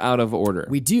things out of order.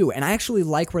 we do, and I actually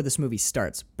like where this movie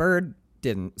starts. Bird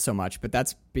didn't so much, but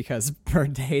that's because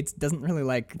Bird doesn't really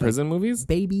like Prison movies?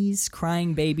 babies,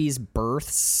 crying babies,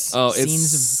 births, Oh,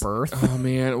 scenes of birth. Oh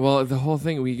man! Well, the whole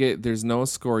thing there's no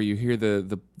score. You hear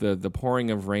the pouring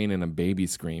of rain and a baby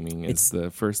screaming. It's the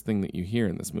first thing that you hear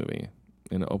in this movie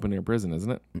in an open air prison,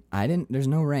 isn't it? There's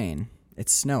no rain.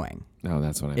 It's snowing. No,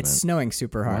 that's what I meant. It's snowing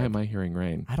super hard. Why am I hearing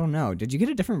rain? I don't know. Did you get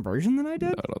a different version than I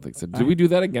did? I don't think so. Did we do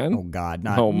that again? Oh God,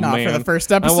 not Oh, for man. the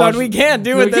first episode. We can't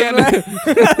do it this way.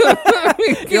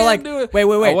 You're like, wait.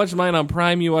 I watched mine on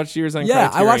Prime. You watched yours on Yeah,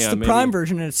 Criterion. I watched the maybe. Prime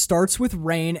version, and it starts with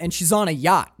rain, and she's on a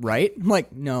yacht, right? I'm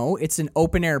like, no, it's an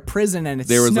open air prison, and it's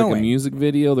There was snowing. like a music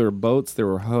video. There were boats. There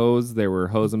were hose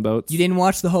and boats. You didn't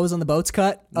watch the hose on the boats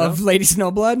cut of Lady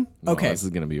Snowblood? No, Okay. this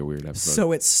is gonna be a weird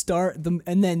episode. So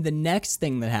and then the next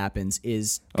thing that happens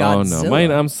is Oh Godzilla.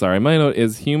 no! I'm sorry. My note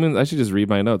is humans. I should just read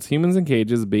my notes. Humans in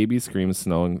cages. Baby screams.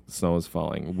 Snow is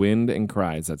falling. Wind and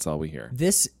cries. That's all we hear.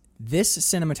 This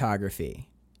cinematography.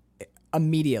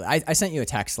 Immediately, I sent you a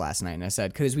text last night, and I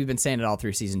said, because we've been saying it all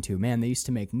through season 2. Man, they used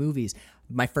to make movies.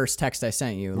 My first text I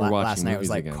sent you We're watching last night was movies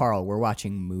like, again. Carl, we're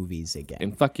watching movies again.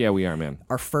 And fuck yeah, we are, man.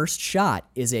 Our first shot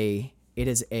is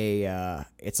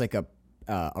it's like a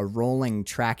rolling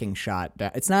tracking shot.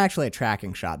 It's not actually a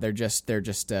tracking shot. They've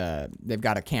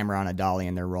got a camera on a dolly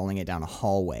and they're rolling it down a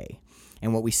hallway.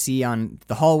 And what we see on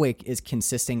the hallway is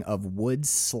consisting of wood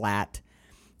slat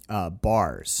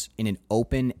bars in an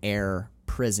open air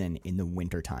prison in the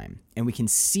wintertime. And we can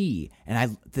see,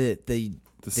 and the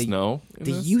snow in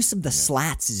the this? use of the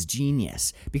slats is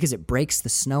genius because it breaks the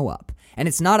snow up. And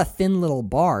it's not a thin little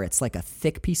bar, it's like a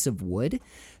thick piece of wood.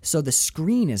 So the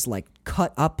screen is like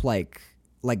cut up like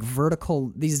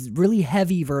vertical, these really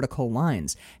heavy vertical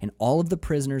lines, and all of the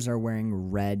prisoners are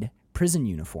wearing red prison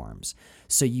uniforms.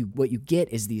 So what you get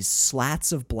is these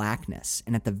slats of blackness,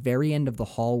 and at the very end of the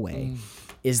hallway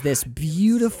is this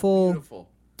beautiful.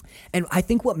 And I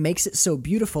think what makes it so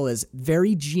beautiful is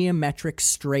very geometric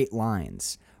straight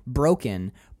lines,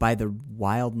 broken by the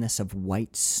wildness of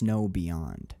white snow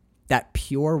beyond. That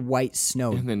pure white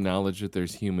snow. And the knowledge that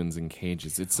there's humans in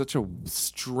cages. It's such a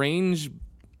strange.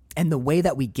 And the way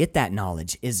that we get that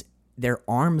knowledge is their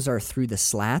arms are through the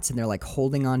slats, and they're like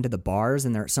holding onto the bars,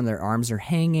 and some of their arms are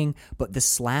hanging, but the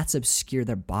slats obscure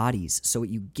their bodies. So what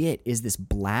you get is this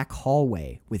black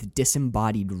hallway with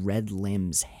disembodied red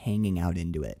limbs hanging out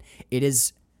into it. It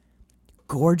is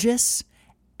gorgeous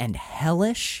and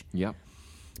hellish. Yep.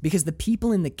 because the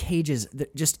people in the cages,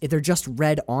 they're just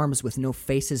red arms with no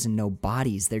faces and no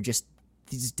bodies. They're just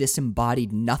these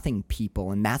disembodied nothing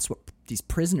people, and that's what these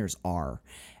prisoners are.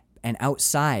 And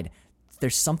outside,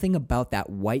 there's something about that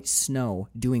white snow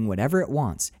doing whatever it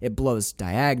wants. It blows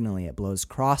diagonally, it blows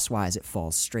crosswise, it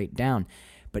falls straight down.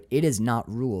 But it is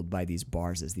not ruled by these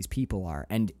bars as these people are.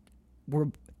 And we're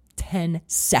 10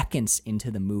 seconds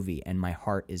into the movie, and my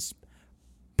heart is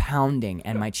pounding,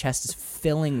 and my chest is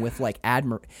filling with like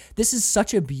This is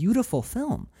such a beautiful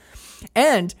film.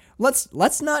 And let's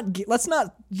not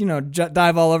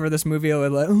dive all over this movie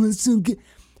like, oh, it's so good.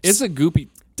 It's a goopy.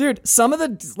 Dude, some of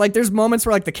the like, there's moments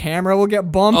where like the camera will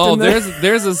get bumped. Oh, and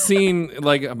there's a scene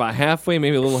like about halfway,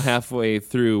 maybe a little halfway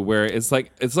through, where it's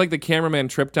like the cameraman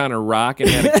tripped on a rock and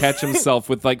had to catch himself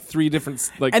with like 3 different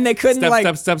like, and they couldn't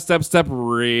step,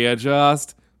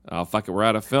 readjust. Oh fuck it, we're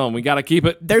out of film. We got to keep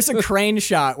it. There's a crane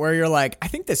shot where you're like, I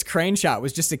think this crane shot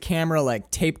was just a camera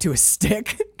like taped to a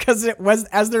stick, because it was,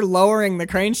 as they're lowering the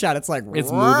crane shot, it's like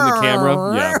it's moving the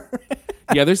camera.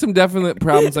 Yeah, there's some definite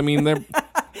problems. I mean, they're.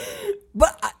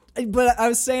 But I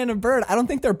was saying to Bird, I don't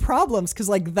think they're problems, because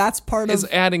like that's part of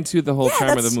adding to the whole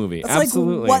charm of the movie. That's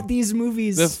Absolutely, like what these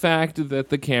movies. The fact that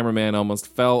the cameraman almost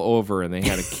fell over and they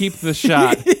had to keep the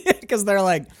shot because they're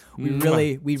like, we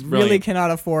really brilliant.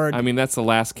 cannot afford. I mean, that's the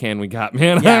last can we got,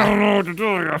 man. Yeah. I don't know what to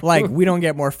do. Like, we don't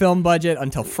get more film budget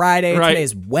until Friday. Right.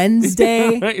 Today's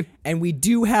Wednesday, Right. And we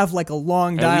do have like a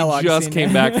long And dialogue. we just scene.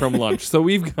 came back from lunch, so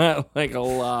we've got like a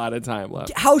lot of time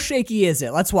left. How shaky is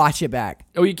it? Let's watch it back.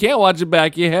 Oh, you can't watch it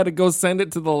back. You had to go send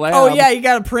it to the lab. Oh yeah, you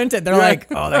gotta print it. They're Right. like,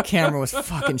 oh, that camera was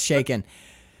fucking shaking.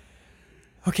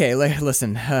 Okay,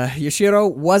 listen,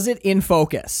 Yoshiro, was it in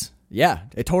focus? Yeah,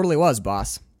 it totally was,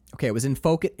 boss. Okay, it was in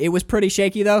focus. It was pretty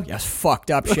shaky though. Yes, fucked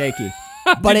up shaky.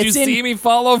 But Did it's you see me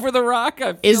fall over the rock?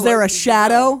 Is there a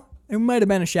shadow? It might have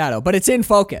been a shadow, but it's in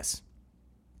focus.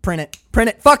 Print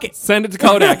it. Fuck it. Send it to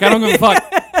Kodak. I don't give a fuck.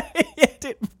 Yeah,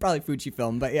 dude, probably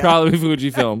Fujifilm, but yeah. Probably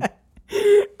Fujifilm.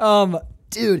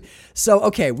 Dude. So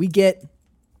okay, we get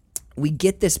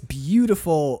this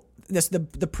beautiful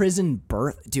the prison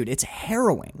birth. Dude, it's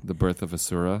harrowing. The birth of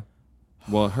Asura.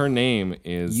 Well, her name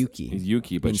is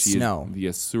Yuki, but in she snow. is the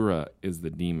Asura is the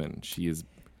demon. She is.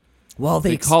 Well,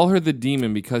 They call her the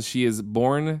demon because she is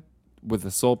born with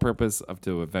the sole purpose of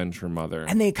to avenge her mother.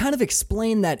 and they kind of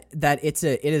explain that it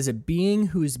is a being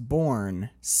who's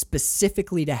born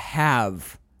specifically to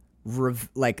have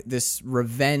this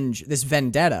revenge, this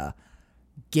vendetta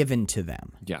given to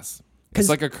them. Yes. It's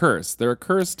like a curse. They're a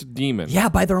cursed demon. Yeah,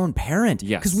 by their own parent.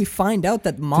 Yes. Because we find out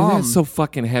that Dude, mom. that's so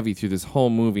fucking heavy through this whole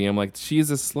movie. I'm like, she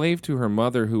is a slave to her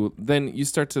mother, who then you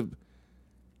start to.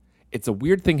 It's a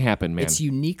weird thing happened, man. It's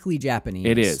uniquely Japanese.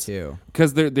 It is too.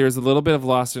 Because there's a little bit of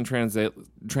lost in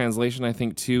translation, I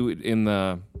think, too, in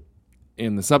the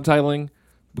subtitling,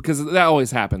 because that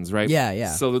always happens, right?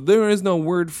 Yeah. So there is no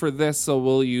word for this, so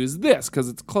we'll use this because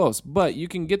it's close. But you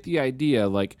can get the idea.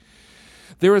 Like,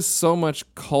 there is so much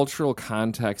cultural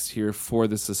context here for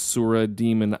this Asura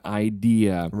demon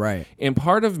idea, Right. And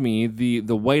part of me, the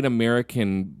white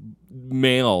American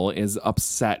male, is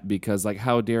upset because, like,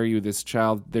 how dare you, this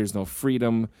child, there's no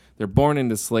freedom, they're born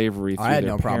into slavery through I had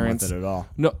their no problem parents. with it at all.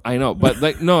 No, I know, but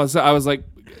like, no, so I was like,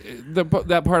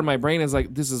 that part of my brain is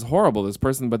like, this is horrible, this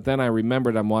person, but then I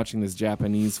remembered I'm watching this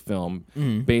Japanese film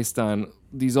based on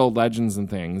these old legends and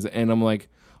things, and I'm like,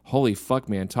 holy fuck,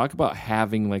 man, talk about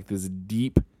having like this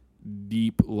deep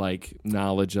like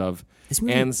knowledge of This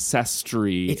movie,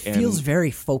 ancestry. It feels very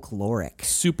folkloric.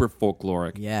 super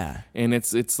folkloric. Yeah. And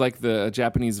it's like the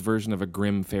Japanese version of a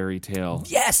grim fairy tale.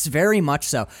 Yes, very much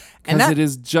so. And Because it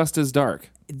is just as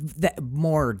dark that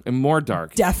more and more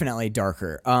dark. definitely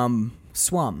darker.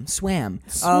 Swam. Swam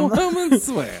and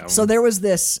swam. So there was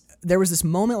this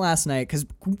moment last night, because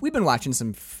we've been watching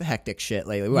some hectic shit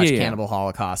lately. We watched Yeah. Cannibal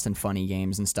Holocaust and funny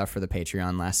games and stuff for the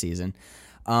Patreon last season.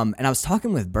 And I was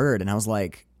talking with Bird, and I was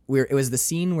like, it was the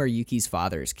scene where Yuki's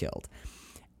father is killed.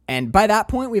 And by that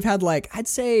point, we've had I'd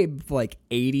say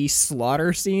 80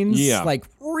 slaughter scenes. Yeah. Like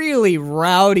really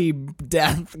rowdy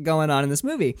death going on in this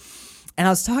movie. And I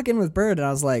was talking with Bird, and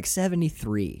I was like,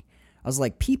 73. I was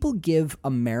like, people give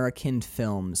American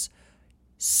films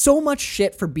so much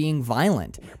shit for being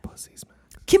violent. We're pussies, man.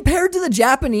 Compared to the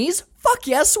Japanese, fuck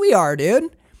yes we are,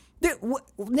 dude.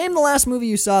 Name the last movie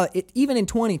you saw, even in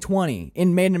 2020,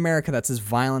 made in America, that's as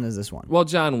violent as this one. Well,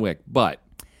 John Wick, but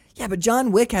Yeah, but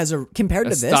John Wick has compared a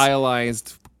to this,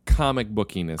 stylized comic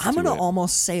bookiness. I'm going to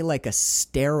almost say like a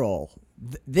sterile.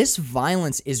 This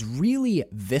violence is really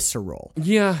visceral.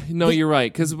 Yeah, no, you're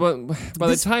right. Because by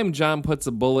the time John puts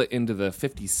a bullet into the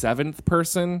 57th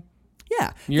person,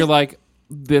 Yeah. you're like,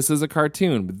 this is a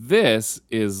cartoon. But this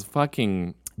is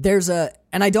fucking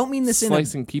and I don't mean this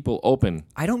slicing people open.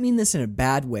 I don't mean this in a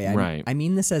bad way. Right. I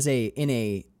mean this in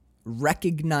a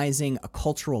recognizing a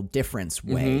cultural difference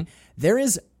way. Mm-hmm. There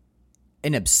is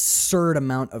an absurd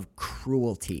amount of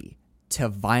cruelty to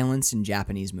violence in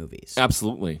Japanese movies.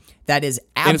 Absolutely. That is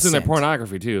absent. And it's in their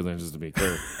pornography, too, then just to be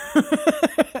clear.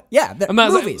 Yeah, I'm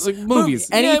not movies. like movies.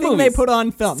 Yeah, Anything movies. they put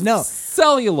on film. No.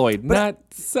 Celluloid, not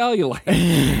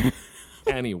cellulite.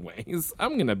 Anyways,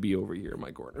 I'm going to be over here in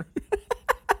my corner.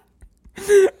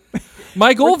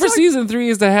 My goal for season 3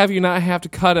 is to have you not have to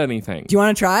cut anything. Do you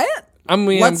want to try it? I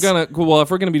mean, if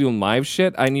we're going to be doing live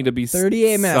shit, I need to be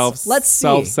 38 minutes. Let's see.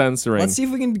 Self-censoring. Let's see if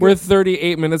we can We're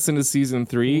 38 minutes into season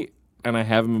 3, and I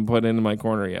haven't been put into my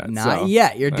corner yet. Not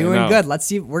yet. You're doing good. Let's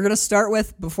see. We're going to start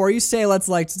with, before you say let's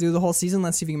do the whole season,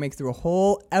 let's see if you can make through a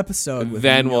whole episode with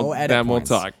no edit points.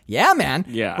 We'll talk. Yeah, man.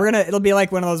 Yeah. It'll be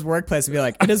like one of those workplaces. It'll be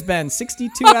like, it has been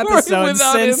 62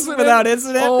 episodes without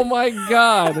incident. Oh my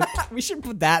God. We should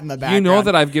put that in the background. You know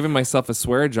that I've given myself a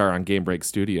swear jar on Game Break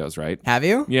Studios, right? Have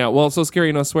you? Yeah, well, So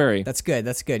Scary No Sweary. That's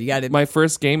good. You got it. My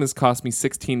first game has cost me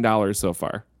 $16 so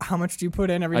far. How much do you put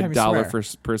in every time you swear?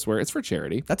 $1 per swear. It's for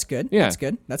charity. That's good. Yeah.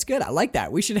 That's good. I like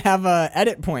that. We should have a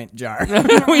edit point jar.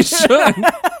 We should.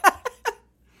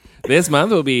 This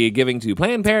month we'll be giving to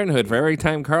Planned Parenthood for every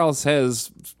time Carl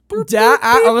says.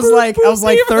 I was like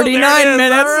 39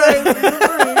 minutes.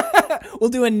 We'll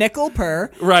do a nickel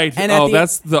per. Right. And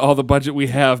that's all the budget we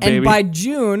have, baby. And by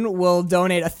June we'll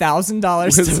donate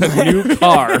 $1,000 to a new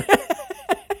car.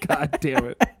 God damn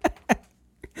it.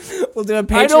 We'll do a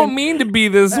Patreon. I don't mean to be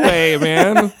this way,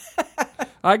 man.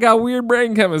 I got weird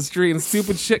brain chemistry and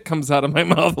stupid shit comes out of my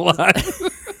mouth a lot.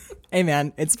 Hey,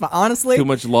 man, it's honestly too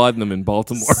much laudanum in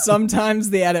Baltimore. Sometimes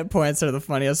the edit points are the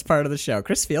funniest part of the show.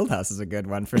 Chris Fieldhouse is a good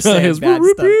one for saying bad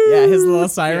stuff. Yeah, his little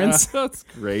sirens. Yeah, that's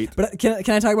great. But can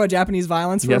I talk about Japanese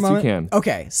violence for a moment? Yes, you can.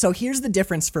 Okay, so here's the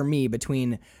difference for me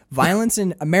between violence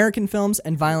in American films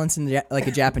and violence in like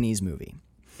a Japanese movie.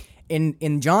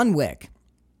 In John Wick,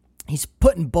 he's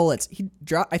putting bullets.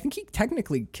 I think he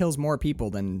technically kills more people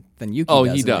than Yuki does. Oh,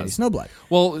 he in does. Lady Snowblood.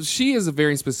 Well, she is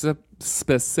very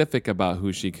specific about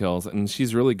who she kills, and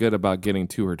she's really good about getting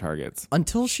to her targets.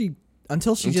 Until she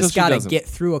just got to get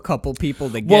through a couple people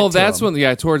to get Well, to that's them.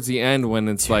 when, towards the end when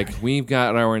it's like, we've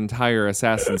got our entire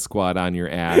assassin squad on your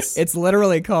ass. It's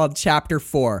literally called Chapter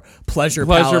 4, Pleasure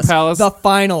Palace. The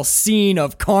final scene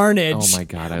of carnage. Oh my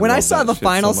God, when I saw the shit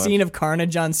final so much. scene of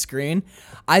carnage on screen,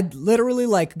 I literally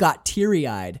got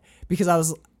teary-eyed because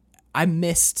I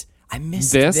missed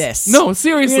this. No,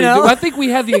 seriously. You know? I think we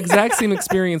had the exact same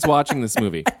experience watching this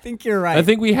movie. I think you're right. I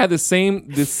think we had the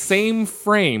same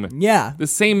frame. Yeah. The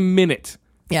same minute.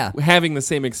 Yeah. Having the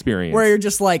same experience. Where you're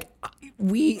just like,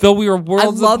 though we were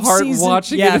worlds apart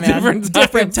watching it at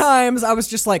different times. I was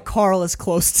just like, Carl is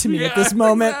close to me at this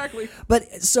moment. Exactly.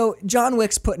 But so John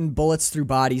Wick's putting bullets through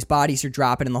bodies are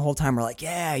dropping, and the whole time we're like,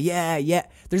 yeah.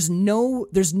 There's no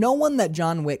one that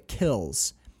John Wick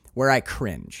kills where I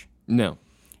cringe. No.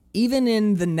 Even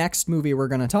in the next movie we're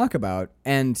going to talk about,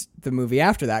 and the movie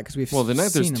after that,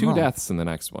 because there's 2 deaths in the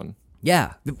next one.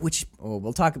 Yeah, which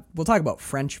we'll talk about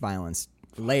French violence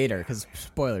later, because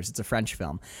spoilers, it's a French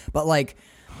film. But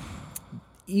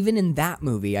even in that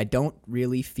movie, I don't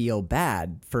really feel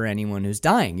bad for anyone who's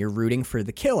dying. You're rooting for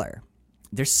the killer.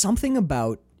 There's something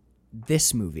about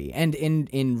this movie, and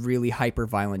in really hyper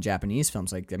violent Japanese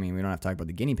films, we don't have to talk about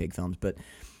the guinea pig films, but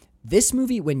this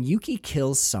movie, when Yuki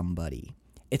kills somebody,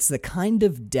 it's the kind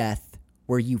of death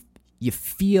where you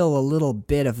feel a little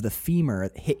bit of the femur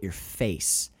hit your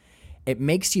face. It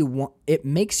makes you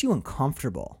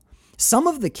uncomfortable. Some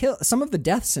of the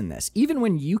deaths in this, even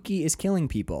when Yuki is killing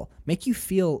people, make you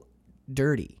feel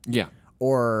dirty. Yeah.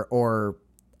 Or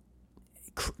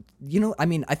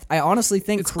I honestly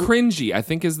think it's cringy. I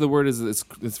think is the word.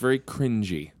 It's very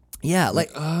cringy. Yeah,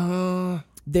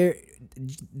 there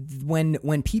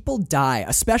when people die,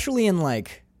 especially in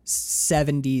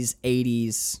 70s,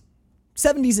 80s.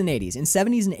 70s and 80s. In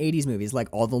 70s and 80s movies, like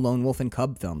all the Lone Wolf and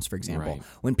Cub films, for example, right.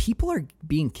 When people are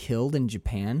being killed in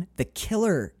Japan, the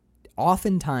killer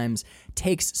oftentimes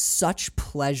takes such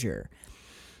pleasure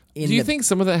in Do you think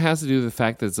some of that has to do with the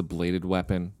fact that it's a bladed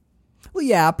weapon? Well,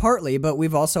 yeah, partly, but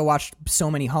we've also watched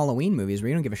so many Halloween movies where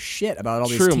you don't give a shit about all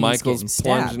these teens Michael's getting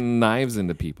stabbed. plunging knives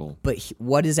into people. But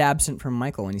what is absent from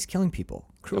Michael when he's killing people?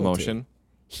 Cruelty. Emotion.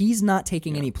 He's not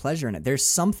taking any pleasure in it. There's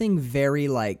something very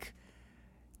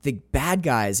the bad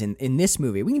guys in this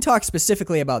movie. We can talk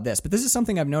specifically about this, but this is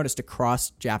something I've noticed across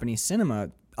Japanese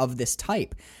cinema of this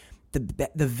type.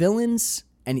 The villains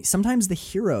and sometimes the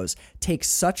heroes take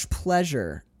such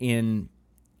pleasure in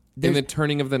In the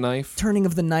turning of the knife?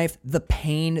 The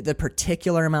pain, the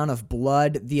particular amount of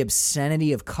blood, the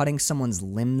obscenity of cutting someone's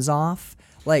limbs off.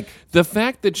 Like, the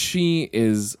fact that she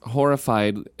is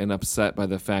horrified and upset by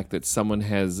the fact that someone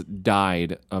has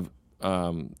died of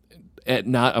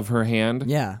not of her hand.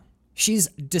 Yeah. She's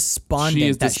despondent. She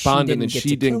is despondent that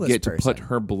she didn't get to person. put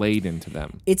her blade into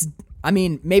them.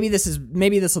 Maybe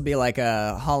this will be like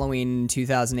a Halloween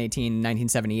 2018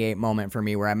 1978 moment for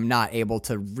me where I'm not able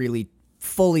to really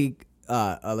fully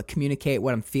communicate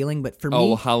what I'm feeling, but for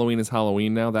me, Halloween is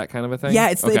Halloween now, that kind of a thing. Yeah,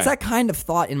 it's that kind of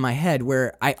thought in my head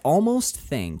where I almost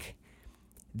think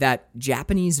that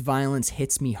Japanese violence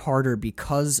hits me harder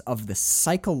because of the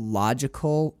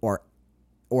psychological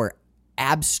or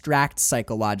abstract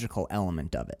psychological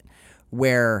element of it,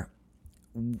 where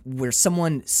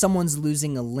someone's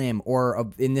losing a limb,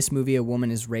 or in this movie a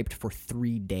woman is raped for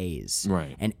 3 days,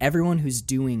 right? And everyone who's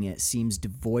doing it seems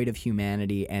devoid of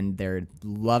humanity, and they're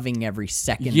loving every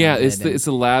second. Yeah, of it. it's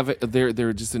a lavish.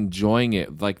 They're just enjoying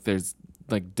it like there's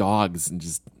like dogs and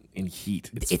just in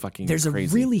heat. It's fucking there's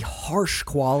crazy. a really harsh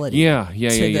quality.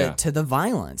 To the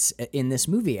violence in this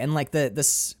movie, and like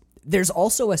this. There's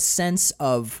also a sense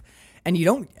of, and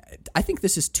I think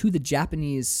this is to the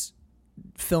Japanese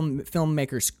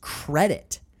filmmakers'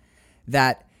 credit,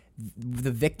 that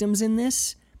the victims in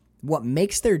this, what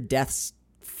makes their deaths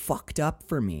fucked up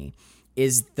for me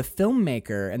is the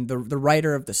filmmaker and the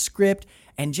writer of the script,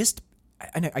 and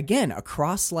again,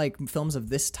 across like films of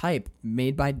this type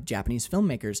made by Japanese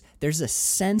filmmakers, there's a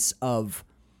sense of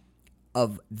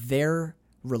their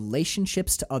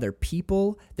relationships to other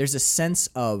people. There's a sense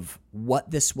of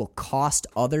what this will cost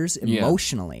others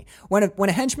emotionally. When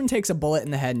a henchman takes a bullet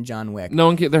in the head in John Wick,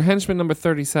 they're henchman number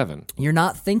 37. You're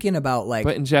not thinking about like.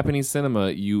 But in Japanese cinema,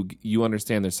 you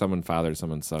understand there's someone's father,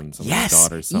 someone's son, someone's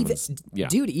daughter, someone's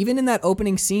Dude, even in that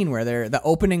opening scene where the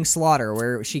opening slaughter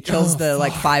where she kills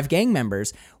like 5 gang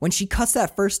members, when she cuts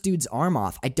that first dude's arm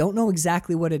off, I don't know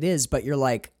exactly what it is, but you're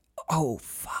like, oh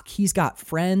fuck, he's got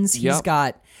friends.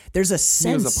 There's a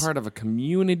sense. He was a part of a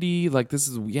community. Like this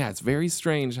is, it's very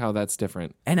strange how that's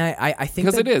different. And I think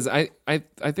because it is. I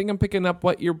think I'm picking up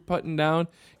what you're putting down.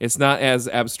 It's not as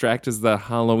abstract as the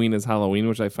Halloween is Halloween,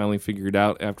 which I finally figured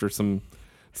out after some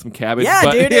cabbage. Yeah,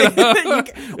 but, dude.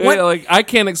 Like I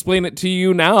can't explain it to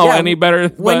you now any better.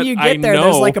 When you get there,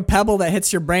 there's like a pebble that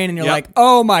hits your brain, and you're like,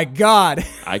 "Oh my god!"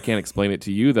 I can't explain it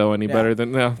to you though any better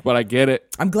than but I get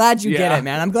it. I'm glad you get it,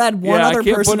 man. I'm glad one other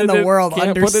person in the world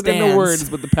understands. Can't put it into words,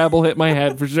 but the pebble hit my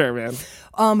head for sure, man.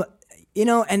 And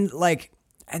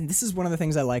this is one of the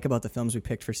things I like about the films we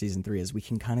picked for season 3 is we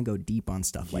can kind of go deep on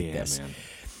stuff like this. Man.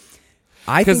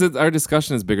 Because our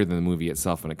discussion is bigger than the movie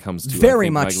itself when it comes to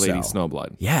very much like Lady so.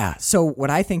 Snowblood. Yeah. So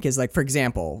what I think is like, for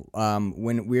example,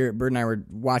 when Bird and I were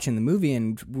watching the movie,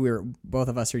 and both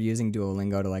of us are using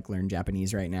Duolingo to like learn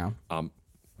Japanese right now.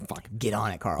 Fuck. Get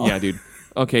on it, Carl. Yeah, dude.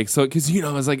 Okay, so because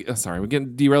I was like, sorry, we're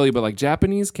getting derailed, but like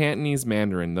Japanese, Cantonese,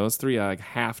 Mandarin, those 3 I like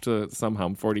have to somehow.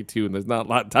 I'm 42 and there's not a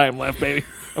lot of time left, baby.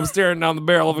 I'm staring down the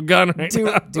barrel of a gun right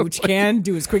now. Do what you can.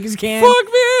 Do as quick as you can. Fuck,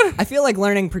 man. I feel like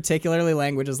learning particularly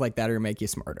languages like that are make you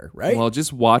smarter, right? Well,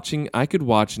 just I could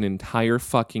watch an entire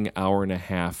fucking hour and a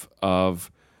half of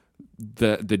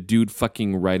the dude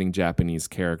fucking writing Japanese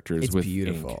characters with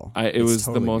beautiful. ink. It was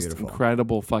totally the most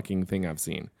incredible fucking thing I've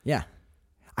seen. Yeah.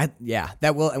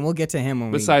 We'll get to him when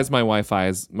besides my wife's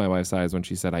eyes when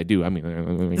she said I do. I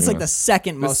mean, it's like the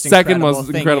second most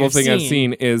incredible thing I've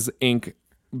seen is ink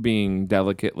being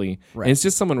delicately. Right. And it's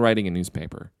just someone writing a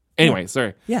newspaper. Anyway,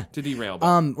 sorry. Yeah. To derail.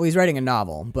 Well, he's writing a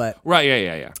novel, but right.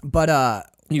 Yeah. But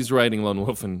he's writing Lone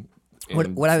Wolf and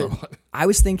I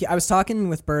was talking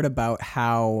with Bert about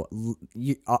how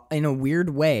in a weird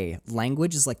way,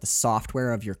 language is like the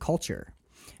software of your culture.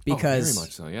 Because very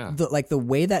much so, yeah. The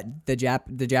way that the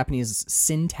Japanese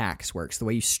syntax works, the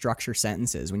way you structure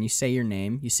sentences, when you say your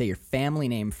name, you say your family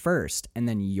name first and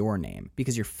then your name,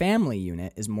 because your family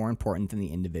unit is more important than the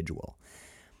individual.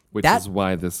 Which is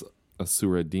why this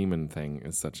Asura demon thing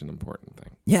is such an important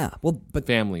thing. Yeah, well, but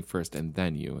family first and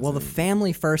then you. Well, the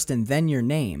family first and then your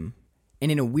name.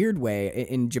 And in a weird way,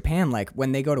 in Japan, like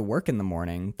when they go to work in the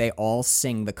morning, they all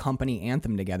sing the company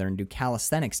anthem together and do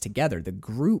calisthenics together. The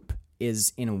group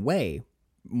is in a way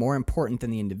more important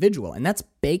than the individual, and that's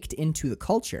baked into the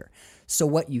culture. So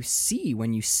what you see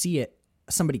when you see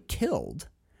somebody killed,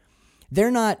 they're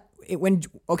not when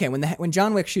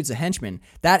John Wick shoots a henchman,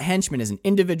 that henchman is an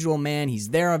individual man. He's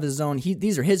there of his own.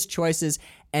 These are his choices,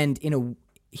 and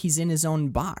he's in his own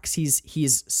box.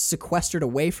 He's sequestered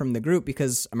away from the group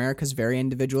because America's very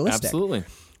individualistic. Absolutely.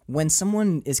 When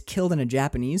someone is killed in a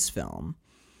Japanese film,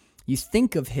 you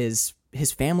think of his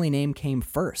his family name came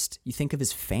first. You think of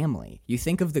his family. You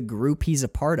think of the group he's a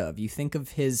part of. You think of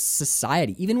his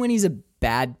society. Even when he's a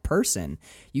bad person,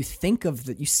 you think of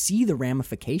you see the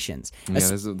ramifications.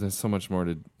 Yeah, there's so much more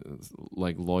to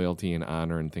like loyalty and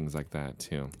honor and things like that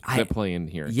too that play in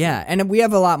here. Yeah, and we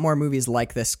have a lot more movies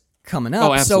like this coming up.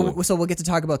 Oh, absolutely. So we'll get to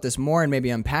talk about this more and maybe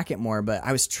unpack it more. But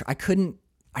I couldn't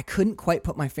quite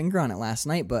put my finger on it last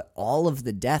night, but all of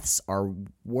the deaths are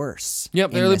worse.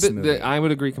 Yep, movie. I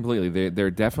would agree completely.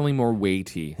 They're definitely more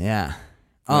weighty. Yeah.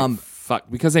 Fuck,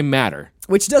 because they matter.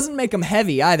 Which doesn't make them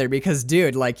heavy either, because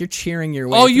dude, like you're cheering your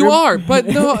way. Oh, you through. are, but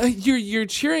no, you're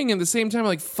cheering at the same time.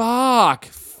 Like fuck.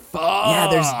 Yeah,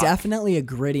 there's definitely a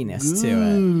grittiness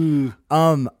to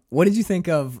it. What did you think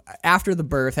of after the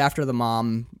birth, after the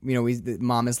mom? You know, the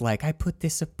mom is like, "I put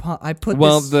this upon.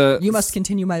 You must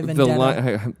continue my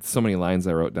vendetta." So many lines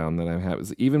I wrote down that I have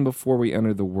is even before we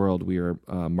enter the world, we are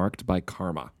marked by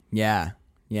karma. Yeah.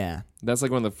 That's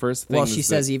like one of the first things. Well, she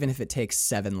says even if it takes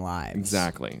 7 lives.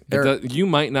 Exactly. You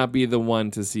might not be the one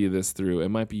to see this through. It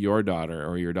might be your daughter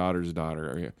or your daughter's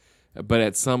daughter, but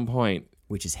at some point,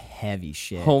 which is heavy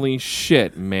shit. Holy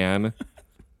shit, man.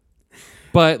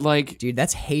 But like, dude,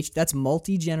 that's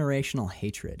multi-generational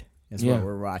hatred is what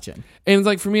we're watching. And it's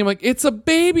like, for me, I'm like, it's a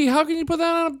baby. How can you put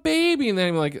that on a baby? And then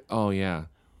I'm like, oh yeah,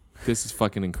 this is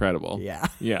fucking incredible. Yeah,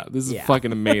 this is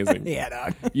fucking amazing. Yeah,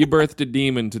 dog. You birthed a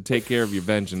demon to take care of your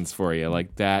vengeance for you.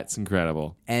 Like, that's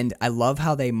incredible. And I love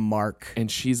how they mark. And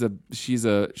she's a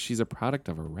product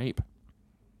of a rape.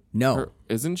 No,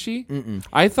 isn't she? Mm-mm.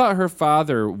 I thought her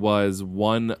father was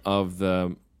one of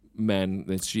the men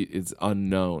that she is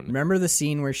unknown. Remember the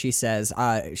scene where she says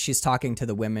she's talking to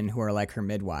the women who are like her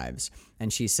midwives,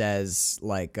 and she says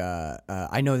like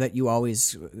I know that you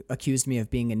always accused me of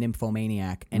being a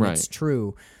nymphomaniac, and it's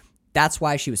true. That's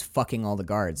why she was fucking all the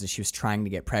guards, is she was trying to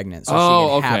get pregnant so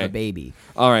she could have a baby.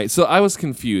 All right, so I was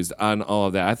confused on all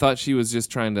of that. I thought she was just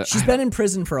trying to. She's been in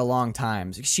prison for a long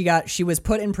time. She was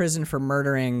put in prison for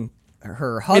murdering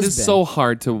her husband. It is so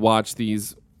hard to watch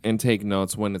these and take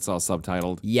notes when it's all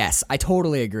subtitled. Yes, I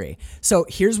totally agree. So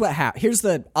here's what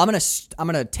happened. I'm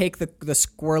gonna take the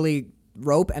squirrely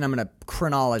rope and I'm gonna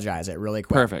chronologize it really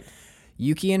quick. Perfect.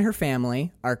 Yuki and her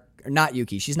family are not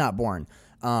Yuki. She's not born.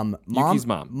 Yuki's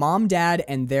mom, dad,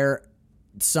 and their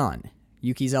son,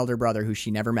 Yuki's elder brother, who she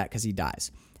never met because he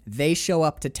dies. They show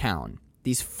up to town.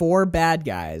 These 4 bad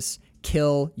guys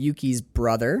kill Yuki's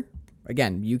brother.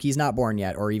 Again, Yuki's not born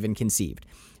yet or even conceived.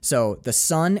 So the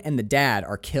son and the dad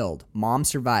are killed. Mom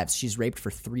survives. She's raped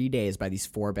for 3 days by these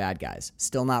 4 bad guys.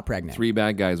 Still not pregnant. 3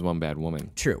 bad guys, 1 bad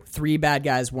woman. True. 3 bad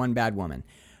guys, 1 bad woman.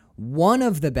 One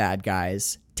of the bad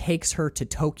guys takes her to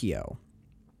Tokyo.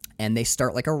 And they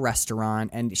start like a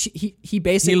restaurant, and he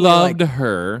basically loved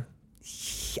her.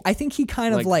 I think he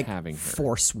kind of like having her.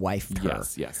 Force wifed her.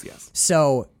 Yes.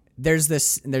 So there's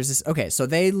this. Okay, so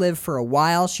they live for a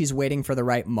while. She's waiting for the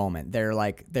right moment.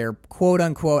 They're quote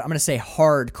unquote. I'm gonna say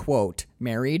hard quote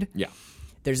married. Yeah.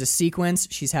 There's a sequence.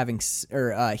 He's having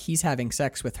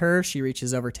sex with her. She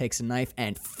reaches over, takes a knife,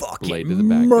 and fucking blade to the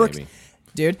back, baby.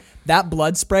 Dude, that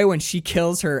blood spray when she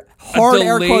kills her hard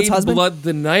air quotes husband. Blood,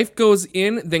 the knife goes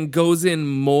in, then goes in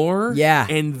more. Yeah.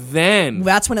 And then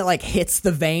that's when it like hits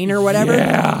the vein or whatever.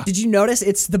 Yeah. Did you notice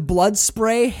it's the blood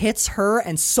spray hits her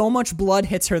and so much blood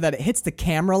hits her that it hits the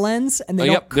camera lens and they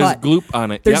don't cut. There's gloop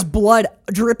on it. There's blood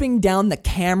dripping down the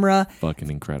camera. Fucking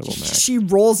incredible, man. She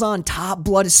rolls on top.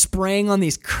 Blood is spraying on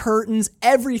these curtains.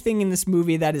 Everything in this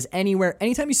movie that is anywhere.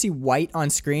 Anytime you see white on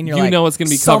screen, you know it's going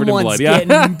to be covered in blood. Yeah.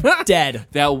 Getting dead.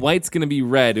 That white's going to be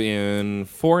red in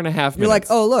 4.5 minutes. You're like,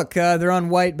 oh, look, they're on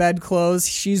white bedclothes.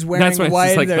 She's wearing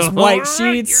white. Like, there's white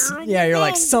sheets. Yeah, you're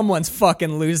like, someone's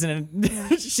fucking losing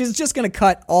it. She's just going to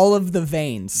cut all of the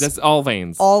veins. That's all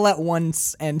veins. All at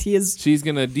once. And she's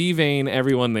going to devein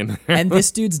everyone in there. And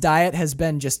this dude's diet has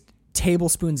been just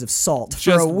tablespoons of salt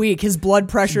for a week. His blood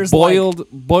pressure's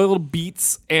boiled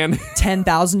beets and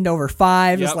 10,000 over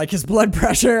 5 is like his blood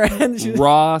pressure. And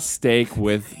raw steak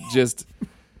with just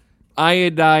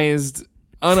iodized,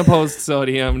 unopposed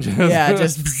sodium.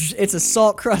 It's a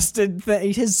salt crusted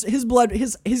thing. His blood,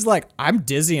 he's like, I'm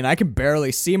dizzy and I can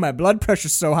barely see. My blood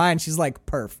pressure's so high, and she's like,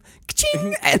 perf.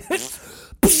 And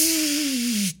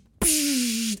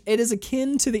it is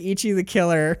akin to the Ichi the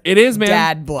Killer. It is, man.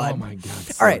 Dad blood. Oh my god.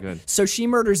 All right, good. So she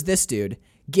murders this dude,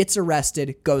 gets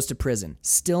arrested, goes to prison,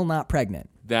 still not pregnant.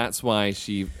 That's why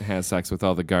she has sex with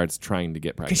all the guards trying to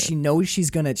get pregnant. Because she knows she's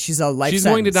a life sentence. She's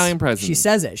going to die in prison. She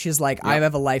says it. She's like, I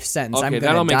have a life sentence. Okay, I'm going to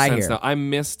die that'll make sense here. now. I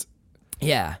missed.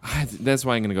 Yeah. That's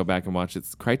why I'm going to go back and watch it.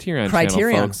 It's Criterion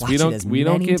Channel, folks. Watch we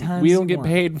don't get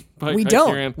paid by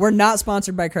Criterion. We're not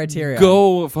sponsored by Criterion.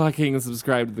 Go fucking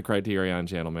subscribe to the Criterion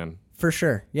Channel, man. For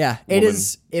sure. Yeah. It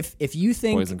is if you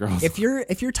think boys and girls. if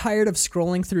you're tired of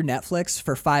scrolling through Netflix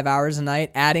for 5 hours a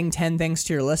night, adding 10 things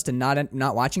to your list and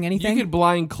not watching anything. You could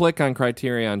blind click on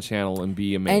Criterion Channel and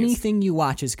be amazed. Anything you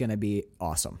watch is going to be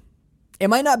awesome. It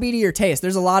might not be to your taste.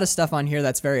 There's a lot of stuff on here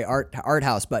that's very art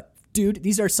house, but dude,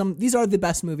 these are the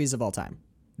best movies of all time.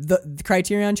 The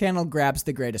Criterion Channel grabs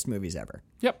the greatest movies ever.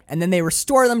 Yep. And then they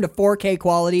restore them to 4K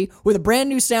quality with a brand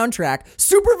new soundtrack,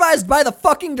 supervised by the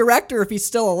fucking director if he's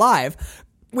still alive,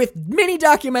 with mini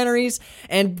documentaries,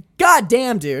 and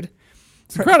goddamn, dude.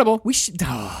 It's incredible. We should.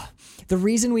 The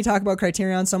reason we talk about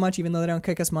Criterion so much, even though they don't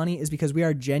kick us money, is because we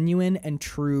are genuine and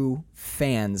true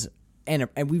fans. And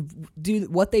we do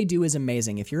what they do is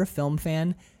amazing. If you're a film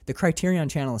fan, the Criterion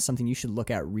Channel is something you should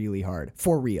look at really hard.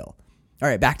 For real. All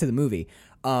right, back to the movie.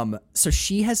 So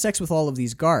she has sex with all of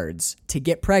these guards to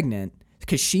get pregnant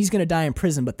because she's going to die in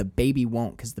prison, but the baby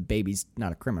won't because the baby's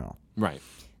not a criminal. Right.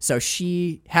 So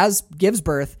she gives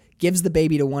birth, gives the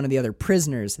baby to one of the other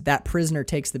prisoners. That prisoner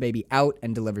takes the baby out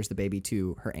and delivers the baby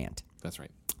to her aunt. That's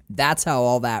right. That's how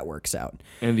all that works out.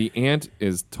 And the aunt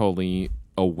is totally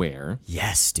aware.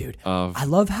 Yes, dude. I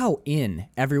love how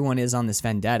everyone is on this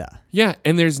vendetta. Yeah,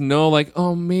 and there's no like,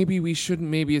 oh, maybe we shouldn't.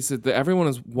 Maybe it's that everyone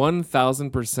is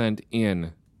 1,000%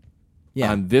 in.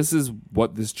 Yeah. And this is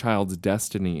what this child's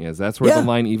destiny is. That's where the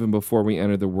line, even before we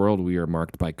enter the world, we are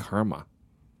marked by karma.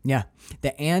 Yeah.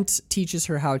 The aunt teaches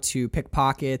her how to pick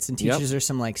pockets and teaches her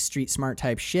some like street smart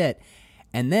type shit.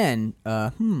 And then,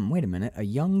 wait a minute, a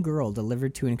young girl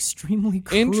delivered to an extremely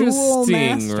cruel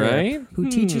master right? who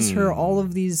teaches her all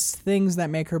of these things that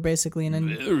make her basically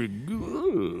Very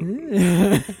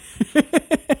good.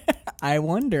 I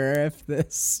wonder if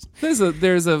this... There's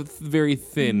a very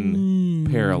thin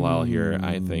parallel here,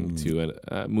 I think, to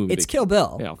a movie. It's Kill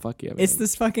Bill. Yeah, fuck yeah. Man. It's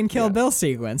this fucking Kill Bill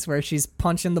sequence where she's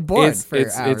punching the board for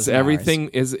hours It's and everything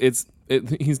hours.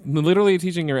 He's literally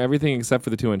teaching her everything except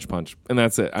for the 2-inch punch, and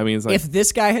that's it. I mean, it's like, if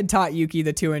this guy had taught Yuki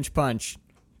the 2-inch punch,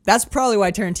 that's probably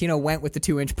why Tarantino went with the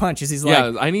 2-inch punch. Is he's like,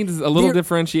 yeah, I need a little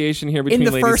differentiation here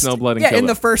between Lady Snowblood and Kill Bill. In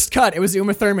the first cut, it was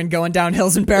Uma Thurman going down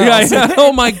hills and barrels. Yeah.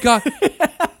 Oh my god.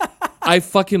 I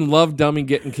fucking love Dummy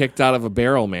getting kicked out of a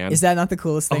barrel, man. Is that not the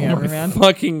coolest thing ever, man?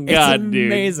 Fucking god, it's dude.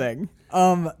 Amazing.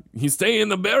 You stay in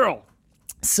the barrel.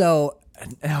 So,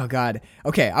 oh god.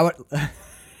 Okay, I would.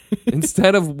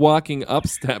 Instead of walking up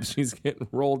steps, she's getting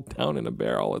rolled down in a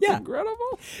barrel. It's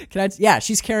incredible.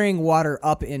 She's carrying water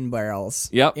up in barrels.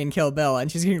 Yep. In Kill Bill, and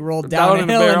she's getting rolled down a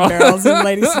hill in barrels in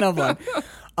Lady Snowblood.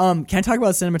 Can I talk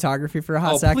about cinematography for a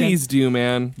hot second? Please do,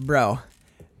 man. Bro,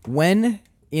 when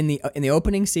in the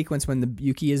opening sequence when the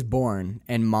Yuki is born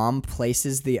and mom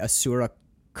places the Asura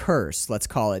curse, let's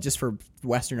call it, just for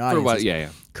Western audiences. For what? Yeah.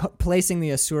 Placing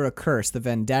the Asura curse, the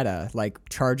vendetta, like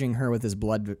charging her with his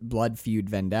blood feud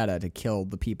vendetta to kill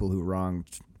the people who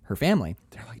wronged her family.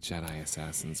 They're like Jedi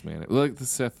assassins, man. Like the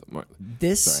Sith. Sorry,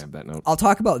 I have that note. I'll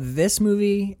talk about this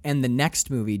movie and the next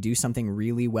movie do something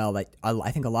really well that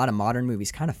I think a lot of modern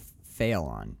movies kind of fail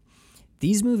on.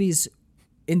 These movies,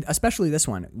 especially this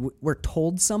one, we're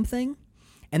told something,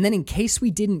 and then in case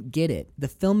we didn't get it, the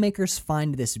filmmakers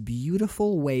find this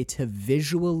beautiful way to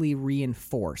visually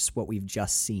reinforce what we've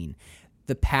just seen.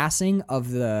 The passing of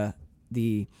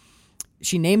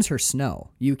she names her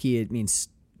Snow. Yuki, it means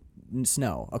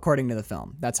snow, according to the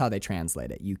film. That's how they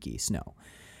translate it, Yuki, snow.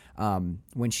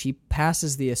 When she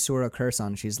passes the Asura curse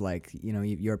on, she's like,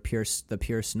 the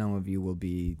pure snow of you will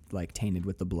be like tainted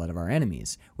with the blood of our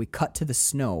enemies. We cut to the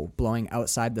snow blowing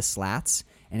outside the slats,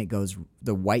 and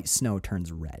the white snow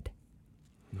turns red.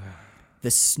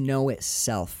 The snow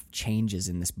itself changes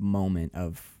in this moment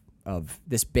of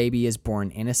this baby is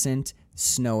born innocent.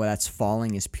 Snow that's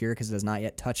falling is pure because it has not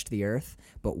yet touched the earth,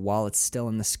 but while it's still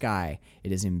in the sky,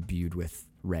 it is imbued with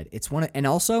red. And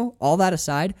also, all that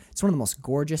aside, it's one of the most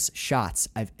gorgeous shots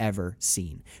I've ever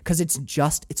seen because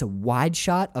it's a wide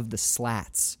shot of the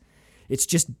slats. It's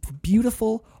just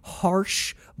beautiful,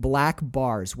 harsh black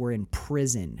bars. We're in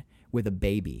prison with a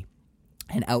baby,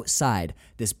 and outside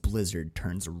this blizzard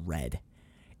turns red.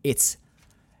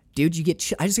 Dude,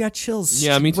 I just got chills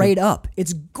straight up.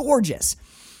 It's gorgeous.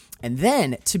 And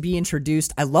then to be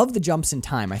introduced, I love the jumps in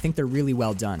time. I think they're really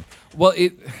well done. Well,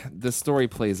 the story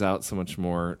plays out so much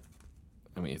more.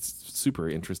 I mean, it's super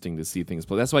interesting to see things,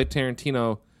 but that's why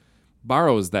Tarantino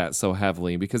borrows that so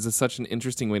heavily because it's such an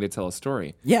interesting way to tell a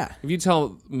story. Yeah. If you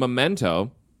tell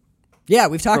Memento, yeah,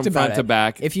 we've talked from about front it. to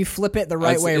back. If you flip it the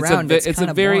right way around, it's kind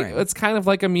of boring. It's kind of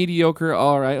like a mediocre.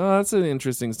 All right, well, that's an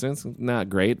interesting sense. Not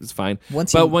great. It's fine.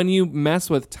 But when you mess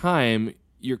with time,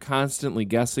 you're constantly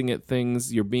guessing at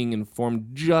things. You're being informed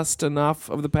just enough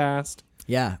of the past.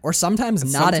 Yeah, or sometimes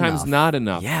not enough. Sometimes not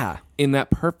enough. Yeah. In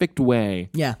that perfect way.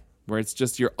 Yeah. where it's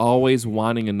just you're always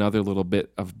wanting another little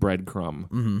bit of breadcrumb.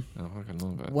 Mm-hmm. Oh, I fucking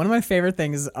love it. One of my favorite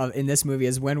things in this movie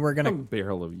is when we're A gonna.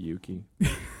 barrel of Yuki.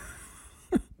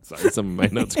 Sorry, some of my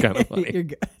notes are kind of funny. You're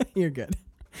good. You're good.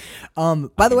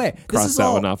 By the way, this Cross is that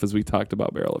all one off as we talked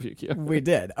about barrel of Yuki. we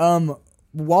did.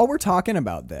 While we're talking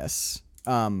about this,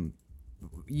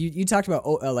 you talked about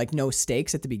like no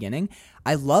stakes at the beginning.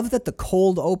 I love that the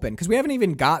cold open, because we haven't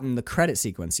even gotten the credit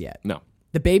sequence yet. No.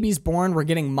 The baby's born. We're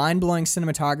getting mind-blowing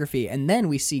cinematography, and then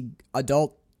we see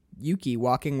adult Yuki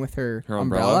walking with her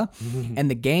umbrella, and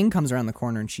the gang comes around the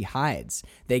corner and she hides.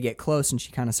 They get close and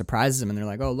she kind of surprises them, and they're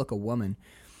like, "Oh, look, a woman!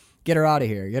 Get her out of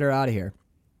here! Get her out of here!"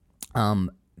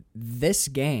 This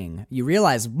gang, you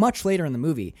realize much later in the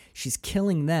movie, she's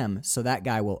killing them so that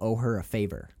guy will owe her a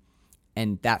favor.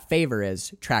 And that favor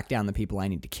is track down the people I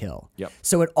need to kill. Yep.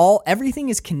 So everything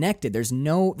is connected. There's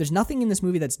nothing in this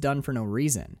movie that's done for no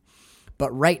reason.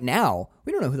 But right now,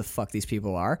 we don't know who the fuck these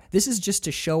people are. This is just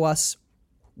to show us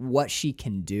what she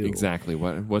can do. Exactly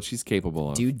what she's capable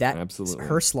of. Dude, that absolutely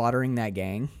her slaughtering that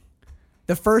gang.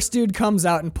 The first dude comes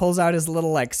out and pulls out his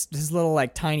little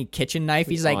tiny kitchen knife.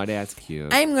 He's like, "Oh, that's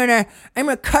cute. I'm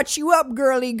gonna cut you up,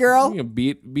 girly girl." I'm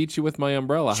gonna beat you with my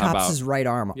umbrella. How Chops about his right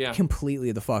arm Yeah.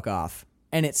 completely the fuck off,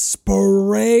 and it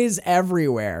sprays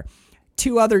everywhere.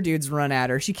 Two other dudes run at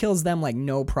her. She kills them like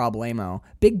no problemo.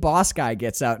 Big boss guy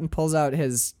gets out and pulls out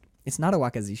his. It's not a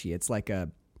wakizashi. It's like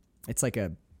a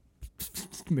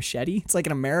machete. It's like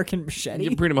an American machete.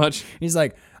 Yeah, pretty much. He's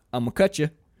like, "I'm gonna cut you.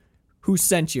 Who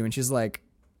sent you?" And she's like,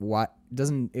 "What?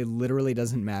 It literally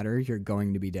doesn't matter. You're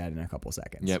going to be dead in a couple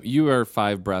seconds." Yep, you are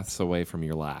 5 breaths away from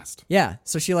your last. Yeah.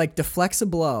 So she like deflects a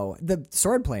blow. The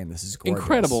swordplay in this is gorgeous.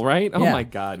 Incredible, right? Oh Yeah. my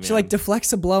god, man. She like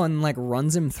deflects a blow and like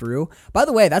runs him through. By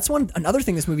the way, that's another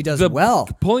thing this movie does well.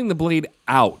 Pulling the blade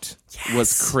out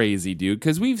was crazy, dude.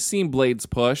 Because we've seen blades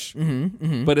push,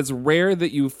 but it's rare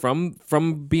that you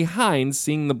from behind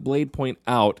seeing the blade point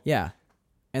out, Yeah.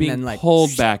 And being then like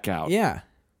pulled back out. Yeah.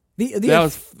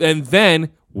 And then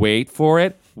wait for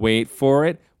it,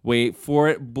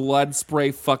 blood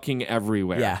spray fucking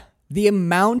everywhere. Yeah. The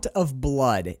amount of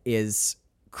blood is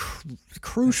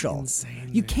crucial. insane,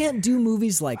 You can't do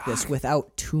movies like this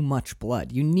without too much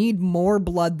blood. You need more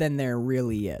blood than there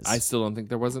really is. I still don't think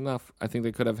there was enough. I think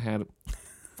they could have had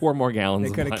 4 more gallons. They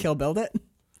of could have blood. Kill Billed it. You know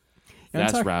what I'm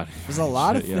That's talking- rowdy. There's a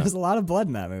lot of Shit, yeah. there's a lot of blood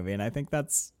in that movie, and I think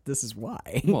this is why.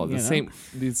 Well, you know?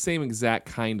 the same exact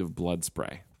kind of blood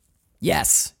spray.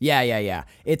 Yes. Yeah.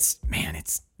 It's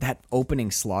that opening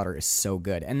slaughter is so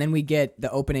good. And then we get the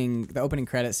opening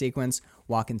credit sequence,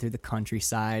 walking through the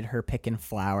countryside, her picking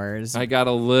flowers. I got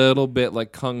a little bit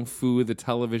like Kung Fu, the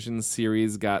television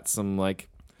series, got some like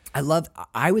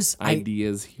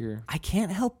ideas here. I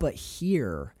can't help but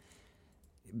hear,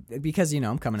 because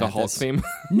I'm coming The at Hulk this. theme.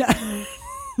 No,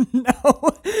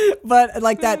 but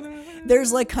like that,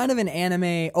 there's like kind of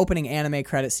an opening anime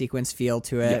credit sequence feel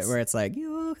to it, Yes. where it's like,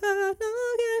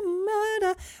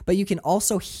 but you can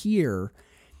also hear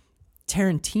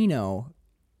Tarantino,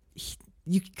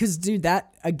 because dude,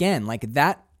 that again, like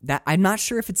that I'm not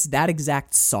sure if it's that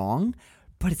exact song,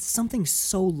 but it's something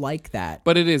so like that.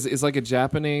 But it's like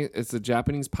it's a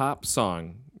Japanese pop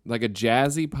song. Like a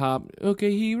jazzy pop.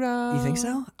 Okay, hero. You think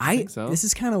so? I think so. This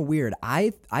is kind of weird.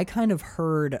 I kind of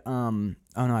heard.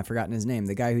 Oh no, I've forgotten his name.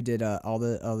 The guy who did all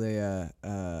the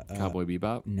Cowboy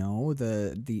Bebop. No,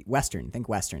 the Western. Think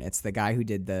Western. It's the guy who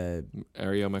did the.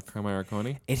 Ario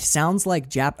Morricone. It sounds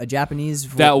like a Japanese.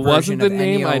 That version wasn't the of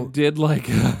name. Ennio, I did like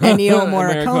Ennio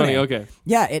Morricone. Okay.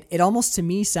 Yeah, it almost to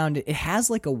me sounded. It has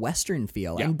like a Western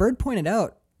feel. Yeah. And Bird pointed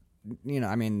out.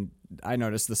 I mean, I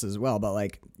noticed this as well, but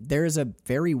like there is a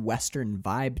very Western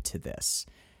vibe to this.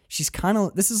 She's kind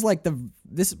of, this is like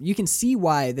you can see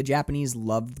why the Japanese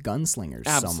loved gunslingers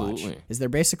so much. Is they're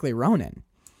basically Ronin,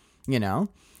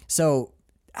 So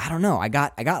I don't know. I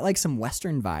got like some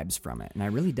Western vibes from it, and I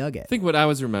really dug it. I think what I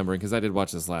was remembering, because I did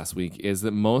watch this last week, is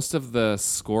that most of the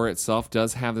score itself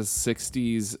does have this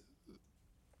 60s,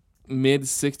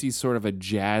 mid-60s sort of a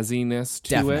jazziness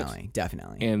to it.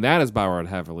 Definitely. And that is borrowed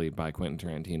heavily by Quentin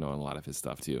Tarantino and a lot of his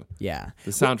stuff, too. Yeah.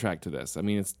 The soundtrack to this, I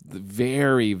mean, it's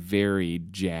very, very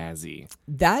jazzy.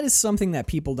 That is something that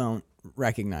people don't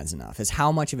recognize enough, is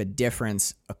how much of a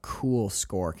difference a cool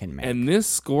score can make. And this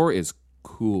score is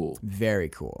cool. Very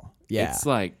cool. Yeah. It's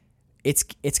like... It's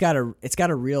got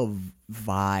a real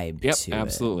vibe to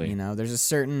absolutely. it. There's a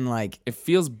certain like... It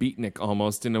feels beatnik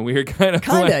almost in a weird kind of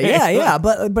Kinda, way. yeah.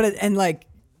 But like,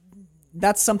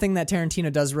 that's something that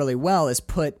Tarantino does really well, is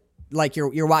put... Like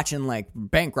you're watching like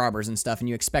bank robbers and stuff, and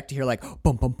you expect to hear like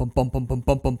bum bum bum bum bum bum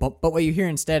bum bum bum, but what you hear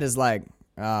instead is like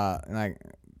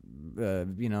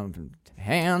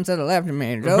hands to the left of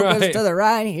me, jokers Right. to the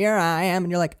right, here I am.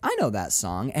 And you're like, I know that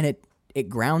song. And it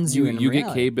grounds you in You get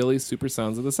reality. K. Billy's Super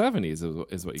Sounds of the 70s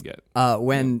is what you get.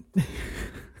 When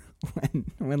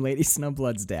Lady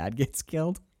Snowblood's dad gets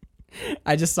killed,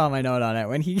 I just saw my note on it.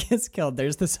 When he gets killed,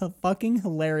 there's this fucking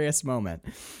hilarious moment.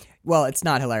 Well, it's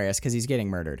not hilarious because he's getting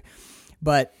murdered,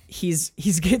 but he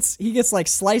gets like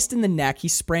sliced in the neck.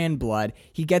 He's spraying blood.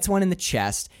 He gets one in the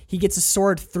chest. He gets a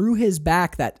sword through his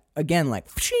back that, again, like,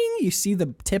 you see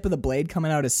the tip of the blade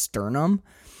coming out his sternum.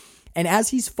 And as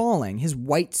he's falling, his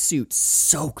white suit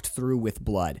soaked through with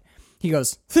blood. He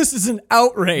goes, "This is an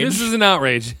outrage." This is an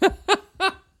outrage.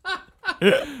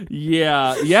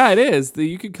 Yeah, it is.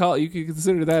 You could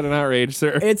consider that an outrage,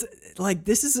 sir. It's like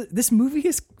this movie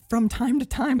is from time to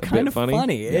time kind of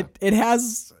funny. Yeah. It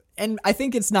has, and I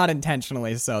think it's not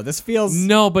intentionally so. This feels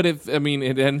No, but it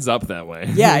ends up that way.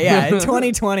 yeah. In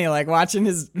 2020, like watching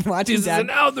This is dad, an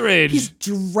outrage. he's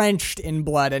drenched in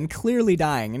blood and clearly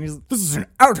dying, and this is an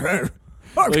outrage.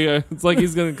 It's like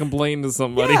he's going to complain to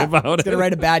somebody about He's it. gonna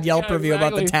write a bad Yelp Yeah, review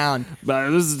about the exactly. town. But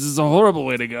this is just a horrible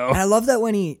way to go. And I love that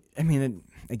when I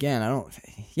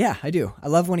do. I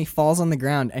love when he falls on the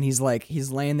ground and he's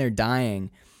laying there dying.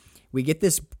 We get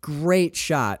this great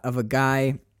shot of a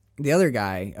guy, the other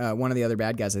guy, one of the other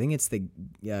bad guys. I think it's the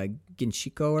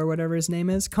Ginshiko or whatever his name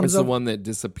is. Comes It's the up, one that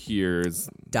disappears.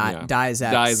 dies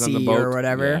at Dies sea on the boat. or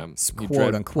whatever. Yeah. Quote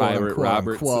Dread unquote, Pirate unquote,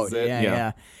 Roberts unquote. is it?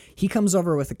 Yeah. He comes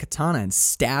over with a katana and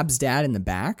stabs Dad in the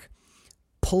back,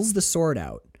 pulls the sword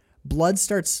out. Blood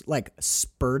starts like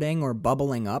spurting or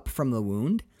bubbling up from the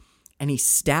wound, and he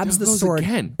stabs the There it goes sword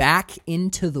again. back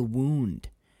into the wound.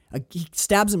 He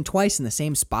stabs him twice in the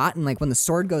same spot, and like when the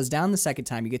sword goes down the second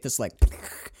time, you get this like,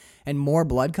 and more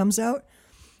blood comes out,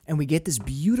 and we get this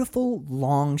beautiful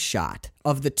long shot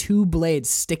of the two blades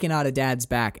sticking out of Dad's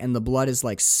back, and the blood is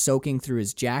like soaking through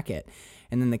his jacket,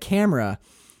 and then the camera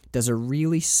does a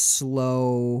really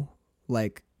slow,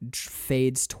 like,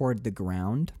 fades toward the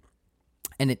ground.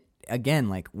 And it, again,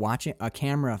 like watching a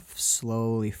camera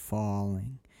slowly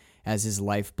falling as his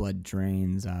lifeblood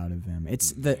drains out of him.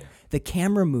 It's the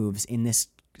camera moves in this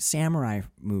samurai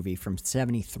movie from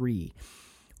 73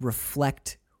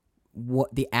 reflect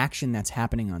what the action that's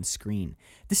happening on screen.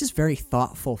 This is very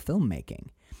thoughtful filmmaking.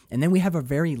 And then we have a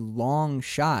very long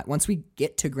shot. Once we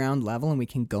get to ground level and we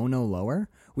can go no lower,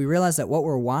 we realize that what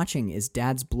we're watching is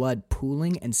Dad's blood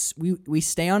pooling, and we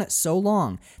stay on it so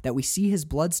long that we see his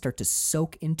blood start to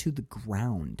soak into the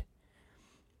ground.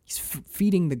 He's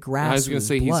feeding the grass. I was going to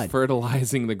say blood. he's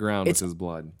fertilizing the ground with his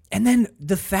blood. And then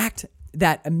the fact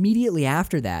that immediately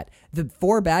after that, the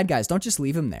four bad guys don't just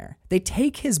leave him there. They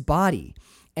take his body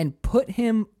and put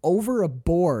him over a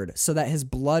board so that his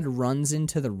blood runs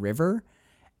into the river,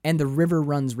 and the river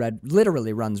runs red,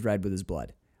 literally runs red with his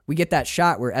blood. We get that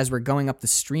shot where as we're going up the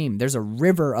stream, there's a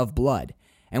river of blood,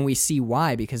 and we see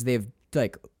why, because they've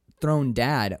like thrown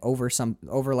Dad over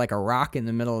like a rock in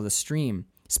the middle of the stream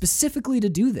specifically to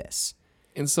do this.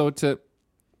 And so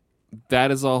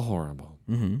that is all horrible.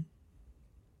 Mm-hmm.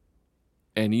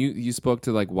 And you spoke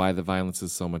to like why the violence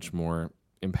is so much more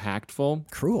impactful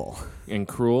Cruel. and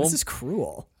cruel. This is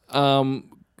cruel.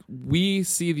 We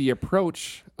see the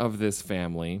approach of this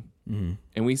family, and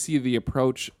we see the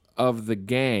approach of the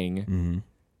gang,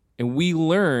 and we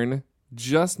learn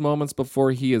just moments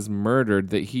before he is murdered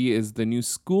that he is the new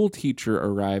school teacher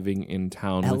arriving in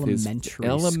town with his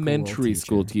elementary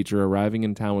school teacher arriving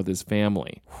in town with his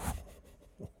family.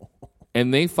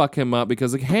 And they fuck him up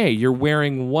because, like, hey, you're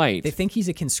wearing white. They think he's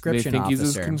a conscription They think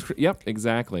officer. he's yep,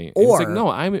 exactly. Or- it's like, no,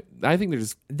 I think they're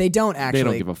just They don't actually. they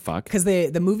don't give a fuck. Because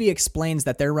the movie explains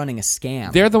that they're running a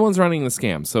scam. They're the ones running the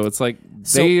scam. So it's like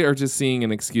they are just seeing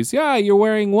an excuse. Yeah, you're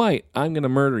wearing white. I'm going to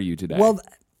murder you today. Well,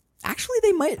 actually,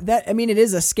 they might. It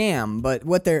is a scam. But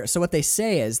what they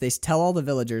say is they tell all the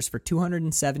villagers for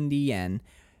 270 yen,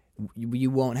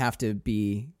 you won't have to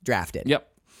be drafted. yep.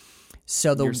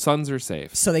 So Your sons are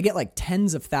safe. So they get like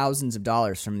tens of thousands of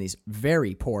dollars from these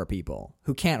very poor people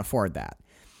who can't afford that.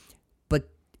 But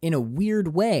in a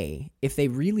weird way, if they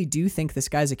really do think this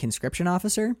guy's a conscription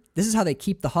officer, this is how they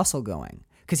keep the hustle going.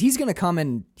 Because he's going to come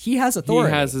and he has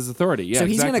authority. He has his authority. Yeah, So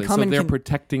he's exactly. gonna come so and they're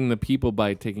protecting the people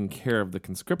by taking care of the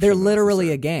conscription. They're literally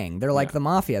officer. a gang. They're like the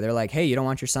mafia. They're like, hey, you don't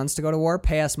want your sons to go to war?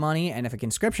 Pay us money, and if a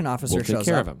conscription officer We'll take shows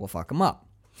care up, of him. we'll fuck him up.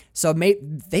 So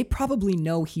they probably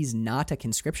know he's not a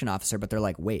conscription officer, but they're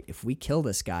like, wait, if we kill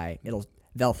this guy, they'll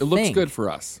It looks good for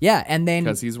us. Yeah, and then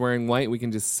Because he's wearing white, we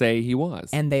can just say he was.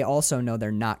 and they also know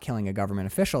they're not killing a government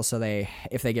official, so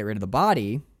if they get rid of the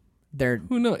body, They're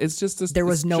Who knows? It's just there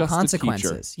was it's no just a teacher.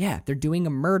 consequences. Yeah, they're doing a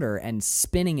murder and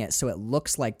spinning it so it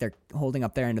looks like they're holding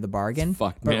up their end of the bargain.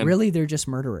 Fucked, but man. really, they're just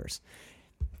murderers.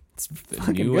 It's The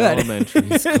fucking new good.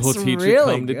 elementary school It's teacher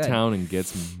really come to good. town and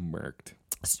gets murked.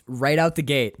 Right out the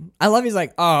gate. I love he's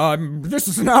like, this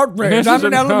is an outrage. This I'm is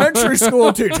an an- elementary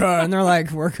school teacher. And they're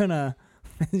like, we're gonna,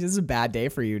 this is a bad day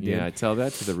for you, dude. Yeah, I tell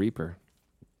that to the Reaper.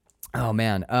 Oh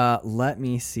man, let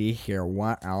me see here.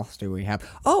 What else do we have?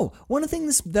 Oh, one of the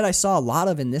things that I saw a lot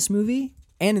of in this movie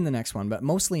and in the next one, but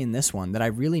mostly in this one that I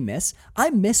really miss.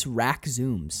 I miss rack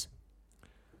zooms.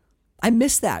 I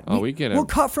miss that. Oh, we get it. We'll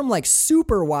cut from like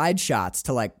super wide shots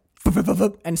to like,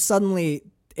 and suddenly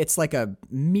it's like a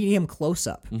medium close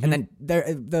up. Mm-hmm. And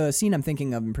then the scene I'm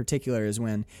thinking of in particular is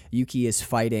when Yuki is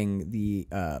fighting the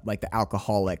like the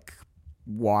alcoholic,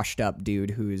 washed up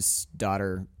dude whose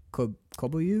daughter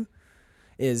Kobuyu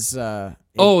is the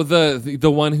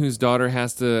one whose daughter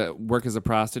has to work as a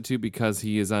prostitute because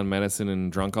he is on medicine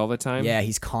and drunk all the time. yeah,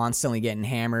 he's constantly getting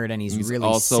hammered and he's really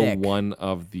also sick. one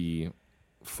of the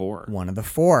 4. One of the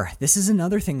 4. This is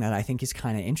another thing that I think is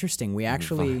kind of interesting. We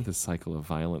actually The cycle of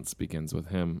violence begins with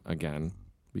him again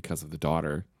because of the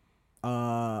daughter.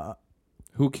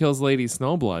 Who kills Lady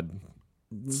Snowblood?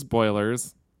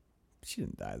 Spoilers. she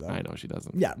didn't die though. I know she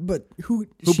doesn't. Yeah, but who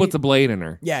Puts a blade in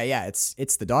her? Yeah,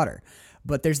 it's the daughter.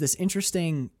 But there's this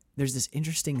interesting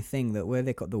thing that what do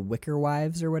they call the Wicker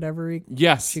Wives or whatever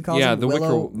Yes. she calls yeah, them? the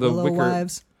Willow Wicker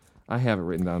Wives. I have it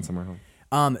written down somewhere.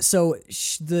 So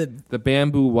the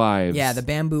Bamboo Wives. yeah, the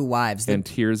Bamboo Wives. and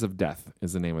Tears of Death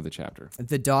is the name of the chapter.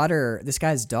 The daughter, this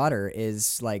guy's daughter,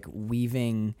 is like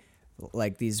weaving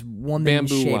like these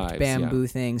woman-shaped wives, bamboo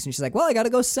things, and she's like, "Well, I got to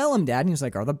go sell them, Dad." And he's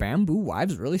like, "Are the bamboo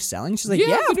wives really selling?" She's like, Yeah,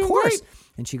 "Yeah, they're of doing course." great.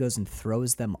 And she goes and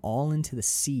throws them all into the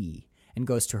sea and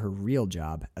goes to her real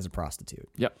job as a prostitute.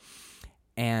 Yep.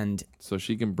 And So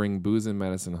she can bring booze and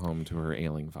medicine home to her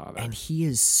ailing father. he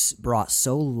is brought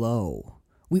so low.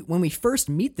 When we first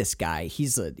meet this guy,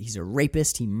 he's a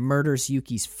rapist. He murders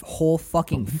Yuki's whole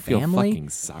fucking feel family. fucking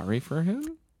sorry for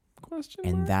him? Question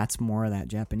And mark? that's more of that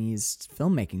Japanese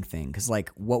filmmaking thing. Because, like,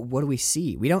 what do we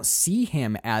see? We don't see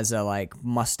him as a, like,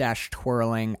 mustache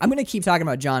twirling. I'm going to keep talking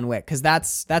about John Wick because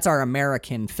that's our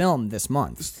American film this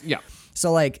month. Yeah.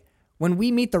 So, like, when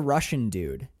we meet the Russian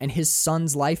dude and his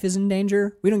son's life is in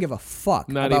danger, we don't give a fuck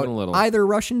Not about even a little. either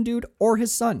Russian dude or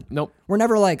his son. Nope. We're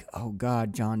never like, oh,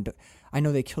 God, John, I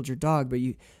know they killed your dog, but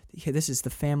this is the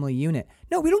family unit.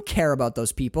 No, we don't care about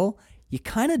those people. You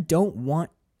kind of don't want...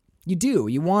 You do.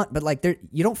 You want, but like,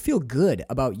 you don't feel good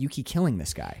about Yuki killing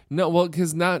this guy. No, well,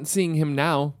 because not seeing him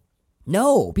now,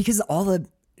 No, because all the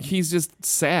he's just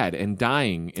sad and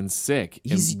dying and sick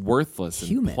He's and worthless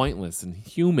human. and pointless and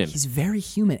human. he's very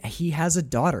human. He has a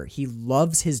daughter. He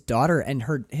loves his daughter, and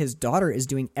his daughter is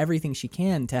doing everything she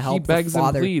can to help He begs the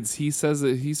father. and pleads. He says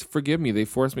that he's forgive me. They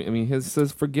force me. I mean, he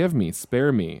says forgive me,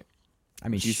 spare me. I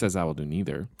mean, She says I will do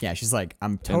neither. yeah, she's like,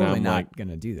 I'm totally I'm not like,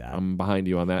 gonna do that. I'm behind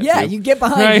you on that. Yeah, too. you get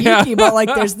behind Yeah. Yuki, but like,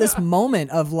 there's this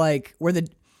moment of like where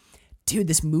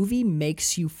this movie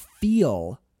makes you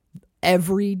feel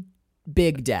every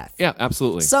big death. Yeah,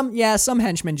 absolutely. Some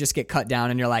henchmen just get cut down,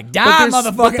 and you're like, But "Die, but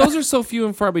motherfucker!" those are so few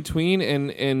and far between,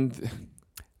 and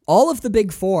All of the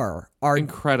big 4 are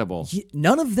incredible.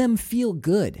 none of them feel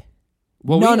good.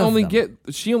 Well, none we of only them.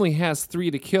 she only has 3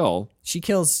 to kill. She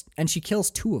kills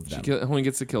 2 of them. Only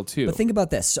gets to kill 2. But think about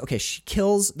this. Okay, she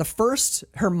kills the first.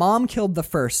 Her mom killed the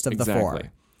first of the 4, Exactly.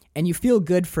 and you feel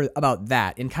good about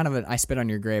that in kind of an "I spit on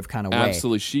your grave" kind of way.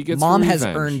 Absolutely, she gets Mom has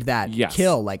revenge. earned that Yes.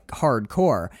 kill like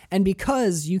hardcore, and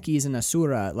because Yuki is an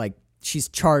Asura, like she's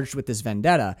charged with this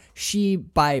vendetta. She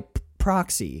by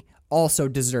proxy also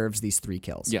deserves these 3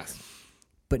 kills. Yes.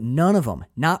 But none of them,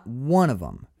 not one of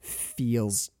them,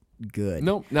 feels good.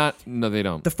 No, they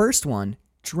don't. The first one,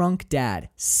 drunk dad,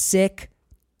 sick,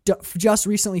 just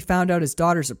recently found out his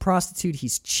daughter's a prostitute.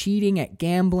 He's cheating at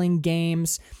gambling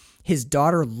games. His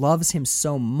daughter loves him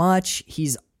so much.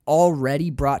 He's already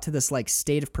brought to this like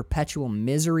state of perpetual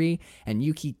misery, and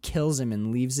Yuki kills him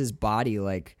and leaves his body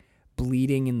like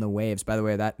bleeding in the waves. By the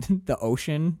way, that the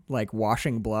ocean like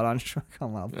washing blood on shore.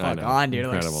 Come on, I fuck know. on, dude. It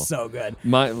Incredible. looks so good.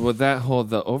 With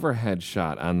the overhead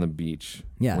shot on the beach,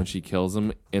 Yeah. when she kills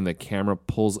him and the camera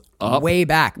pulls up Way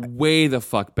back. way the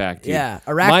fuck back, dude. Yeah,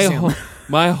 Iraq zoom.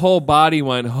 my whole body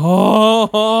went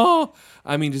oh.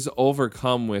 I mean, just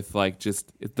overcome with like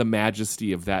just the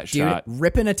majesty of that Dude, shot.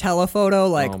 ripping a telephoto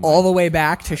like Oh my all the way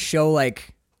back to show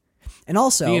like, and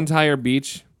also The entire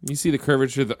beach. You see the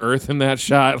curvature of the earth in that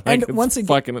shot. Like, And it's once again,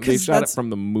 fucking, they 'cause shot it that's- from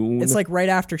the moon. it's like right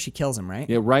after she kills him, right?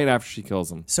 yeah, right after she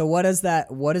kills him. So what does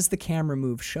the camera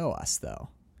move show us though?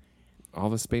 all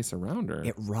the space around her.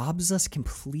 It robs us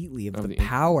completely of the the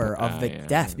power of the yeah,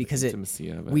 death the because intimacy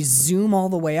of it. we zoom all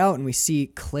the way out and we see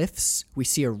cliffs, we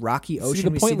see a rocky ocean,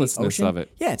 the we see the pointlessness ocean. of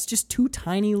it. Yeah, it's just two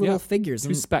tiny little figures. Two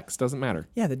And specks, doesn't matter.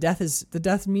 yeah, the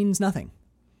death means nothing.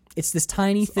 It's this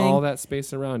tiny thing. All that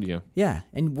space around you. Yeah,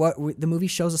 and the movie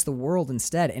shows us the world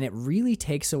instead, and it really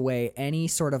takes away any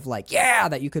sort of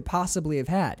that you could possibly have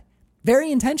had.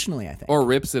 Very intentionally, I think. Or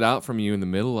rips it out from you in the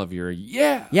middle of your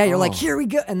Yeah, you're like, here we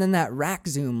go. And then that rack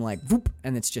zoom, whoop,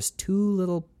 and it's just two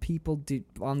little people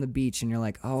on the beach, and you're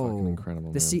like, oh, Fucking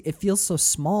incredible, man. it feels so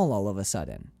small all of a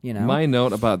sudden, you know? My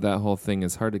note about that whole thing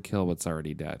is hard to kill what's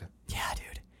already dead. Yeah,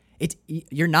 dude.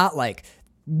 You're not like,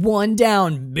 one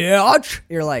down, bitch.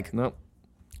 You're like, Nope.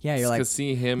 yeah, you're like, Because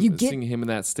seeing him in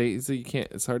that state, so you can't.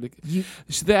 It's hard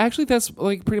to. Actually, that's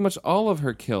like pretty much all of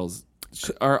her kills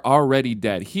are already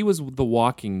dead. He was the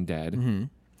Walking Dead. Mm-hmm.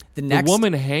 The The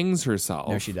woman hangs herself.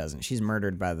 No, she doesn't. She's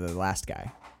murdered by the last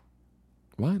guy.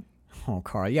 What? Oh,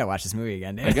 Carl, you gotta watch this movie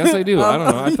again, dude. I guess I do. I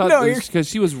don't know. I thought No, because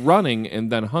she was running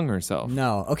and then hung herself.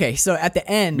 No. Okay, so at the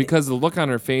end, Because the look on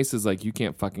her face is like, you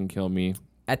can't fucking kill me.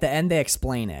 at the end they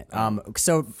explain it.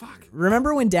 So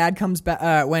remember when Dad comes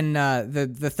back? When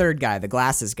the third guy, the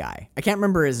glasses guy, I can't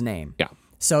remember his name. Yeah.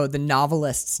 So the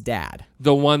novelist's dad.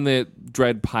 The one that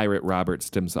Dread Pirate Roberts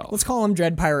himself. Let's call him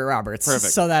Dread Pirate Roberts,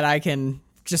 Perfect. so that I can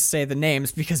just say the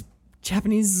names because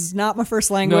Japanese is not my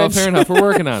first language. No, fair enough. We're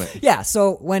working on it. Yeah,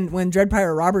 so when Dread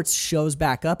Pirate Roberts shows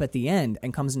back up at the end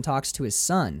and comes and talks to his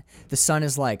son, the son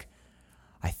is like,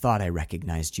 I thought I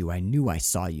recognized you. I knew I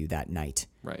saw you that night.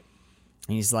 Right.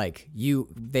 And he's like,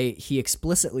 he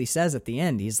explicitly says at the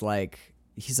end, he's like,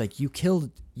 you killed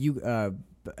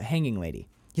hanging lady.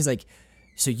 He's like,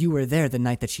 so you were there the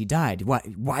night that she died.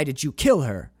 Why did you kill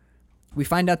her? We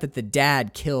find out that the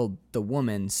dad killed the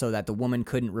woman so that the woman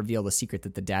couldn't reveal the secret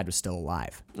that the dad was still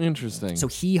alive. Interesting. So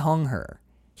he hung her.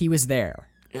 He was there.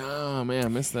 Oh man, I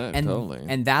missed that And, totally.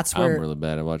 and that's where I'm really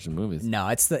bad at watching movies. no,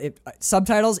 it's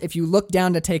subtitles. If you look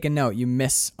down to take a note, you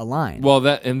miss a line. Well,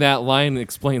 that line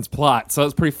explains plot, so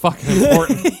it's pretty fucking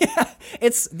important.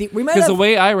 We might Because the have,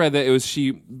 way I read that, it was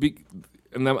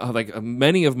and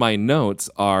many of my notes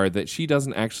are that she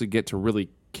doesn't actually get to really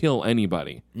kill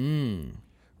anybody.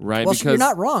 Right? well, because you're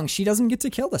not wrong. She doesn't get to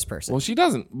kill this person. Well, she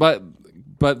doesn't, but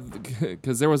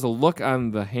because there was a look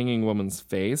on the hanging woman's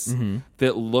face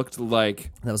that looked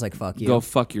like, that was like, fuck you. go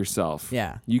fuck yourself.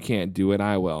 Yeah. You can't do it,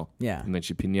 I will. Yeah. And then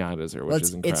she pinatas her, which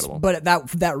is incredible. But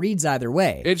that reads either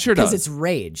way. It sure does. Because it's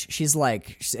rage. She's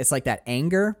like, it's like that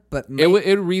anger, but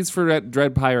It reads for that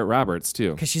Dread Pirate Roberts,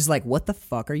 too. because she's like, what the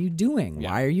fuck are you doing?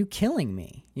 Why are you killing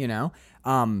me? You know?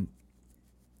 And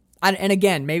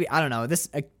again, maybe, I don't know, this,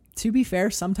 to be fair,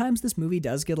 sometimes this movie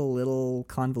does get a little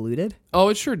convoluted. Oh,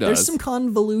 it sure does. There's some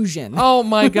convolution. Oh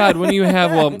my God! When you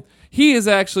have he is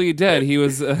actually dead. He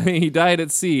was he died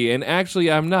at sea, and actually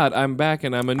I'm not. I'm back,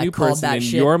 and I'm a new called person, that and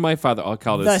shit. you're my father. I'll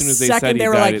call it The as soon as they second said he they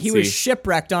were died like, at he sea. was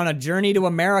shipwrecked on a journey to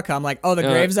America, I'm like, oh, the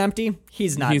grave's empty?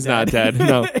 He's not He's dead. not dead.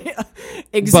 No.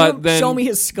 Exhume, then, show me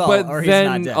his skull, but or he's then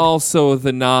not dead. also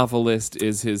the novelist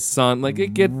is his son. Like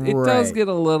it does Right. get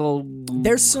a little.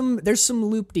 There's some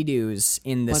loop-de-doos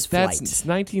in this But that's flight.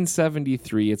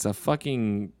 1973. It's a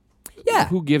fucking. Yeah.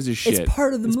 Who gives a shit? It's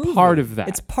part of the movie. It's part of that.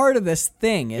 It's part of this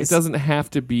thing. It doesn't have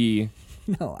to be.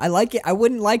 No, I like it. I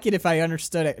wouldn't like it if I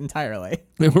understood it entirely.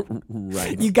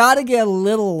 Right. You got to get a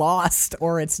little lost,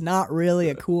 or it's not really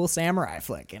a cool samurai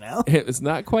flick, you know? It's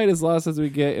not quite as lost as we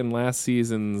get in last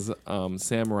season's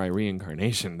Samurai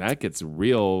Reincarnation. That gets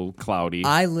real cloudy.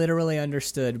 I literally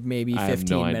understood maybe I have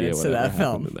 15 no idea minutes of whatever that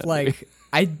film. happened in that Like,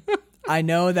 I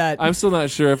know that. I'm still not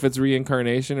sure if it's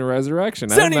Reincarnation or Resurrection.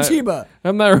 Sonny Chiba.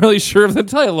 I'm not really sure of the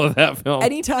title of that film.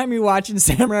 Anytime you're watching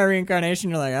Samurai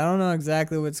Reincarnation, you're like, I don't know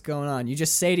exactly what's going on. You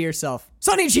just say to yourself,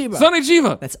 Sonny Chiba. Sonny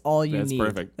Chiba. That's all you That's need.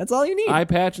 perfect. That's all you need. Eye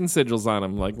patch and sigils on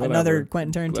him. Like whatever. Another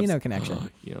Quentin Tarantino connection.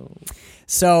 You know.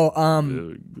 So,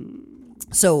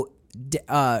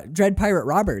 Dread Pirate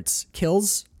Roberts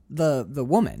kills the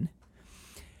woman.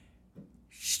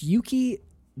 Yuki,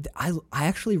 I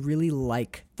actually really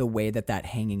like the way that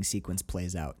hanging sequence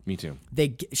plays out. Me too.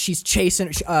 She's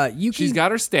chasing Yuki. She's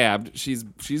got her stabbed. She's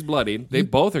bloodied. They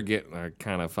both are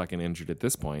kind of fucking injured at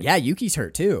this point. Yeah, Yuki's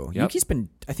hurt too. Yep.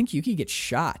 I think Yuki gets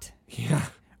shot. Yeah.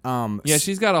 Yeah,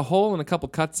 she's got a hole and a couple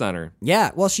cuts on her.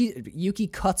 Yeah, well, Yuki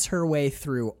cuts her way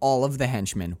through all of the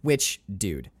henchmen, which,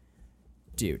 dude,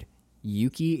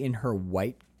 Yuki in her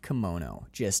white kimono,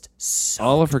 just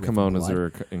All of her soaked with kimonos blood.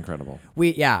 are incredible.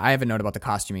 I have a note about the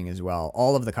costuming as well.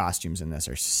 All of the costumes in this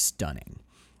are stunning.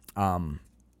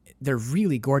 They're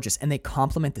really gorgeous, and they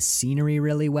complement the scenery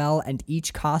really well, and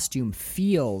each costume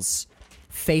feels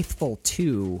faithful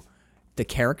to the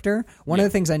character. One of the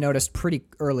things I noticed pretty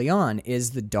early on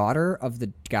is the daughter of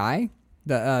the guy,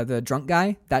 the drunk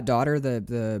guy. That daughter,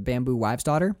 the bamboo wives'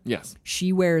 daughter. Yes.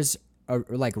 She wears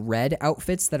like red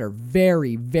outfits that are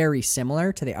very, very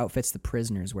similar to the outfits the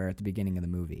prisoners wear at the beginning of the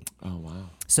movie. Oh,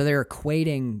 wow. So they're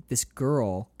equating this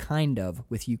girl kind of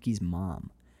with Yuki's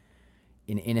mom.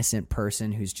 An innocent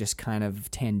person who's just kind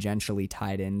of tangentially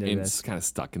tied into And this. it's kind of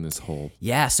stuck in this whole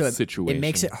So situation. it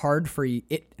makes it hard for you.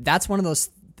 That's one of those,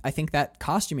 I think that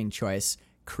costuming choice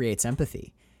creates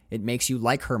empathy. It makes you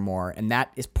like her more, and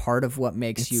that is part of what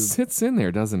makes It you... sits in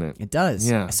there, doesn't it? It does.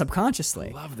 Yeah. Subconsciously.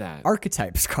 Love that.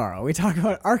 Archetypes, Carl. We talk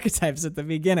about archetypes at the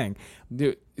beginning.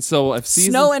 Dude, so if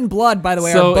season... Snow and blood, by the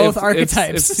way, are both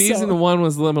archetypes. If season 1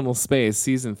 was liminal space,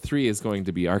 season 3 is going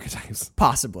to be archetypes.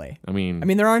 Possibly. I mean,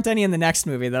 there aren't any in the next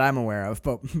movie that I'm aware of,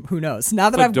 but who knows? Now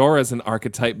that Fedora's an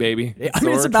archetype, baby.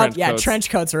 it's about... trench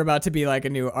coats are about to be like a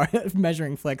new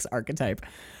Measuring Flicks archetype.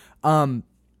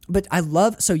 But I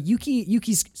love... So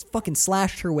Yuki's fucking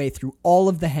slashed her way through all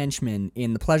of the henchmen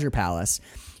in the Pleasure Palace.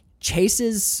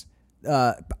 Chases...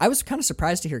 I was kind of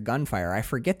surprised to hear gunfire. I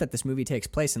forget that this movie takes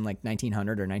place in like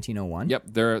 1900 or 1901.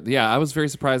 Yep. I was very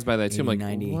surprised by that too. I'm like,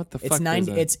 what the fuck is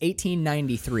that? It's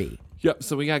 1893. Yep.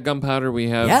 So we got gunpowder. We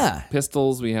have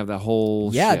pistols. We have that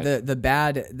whole shit.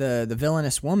 The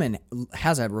villainous woman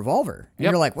has a revolver. And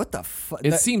you're like, what the fuck?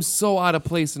 It seems so out of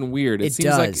place and weird. It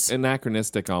seems like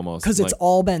anachronistic almost. Because it's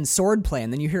all been swordplay,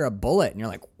 and then you hear a bullet, and you're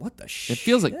like, what the shit? It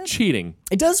feels like cheating.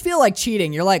 It does feel like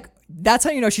cheating. You're like, that's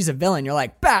how you know she's a villain. You're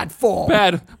like, bad form.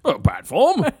 Bad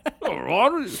form?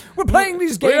 We're playing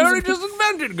these games. We already just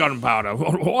invented gunpowder.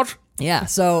 What? Yeah,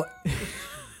 so...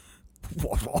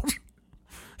 What?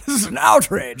 This is an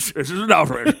outrage.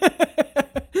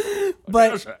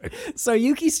 But so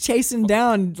Yuki's chasing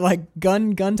down like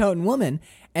gun-toting woman,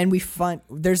 and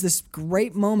there's this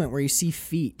great moment where you see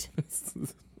feet.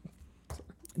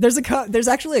 There's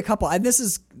actually a couple. This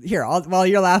is here. While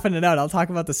you're laughing it out, I'll talk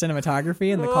about the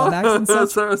cinematography and the callbacks and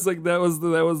stuff. So I was like, that was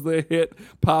the hit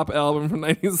pop album from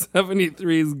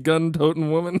 1973's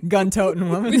Gun-Toting Woman. Gun-Toting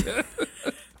Woman.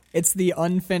 It's the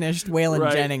unfinished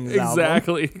Waylon Jennings album.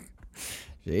 Exactly.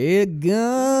 She a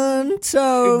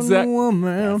gun-toting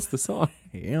woman. That's the song.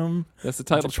 That's the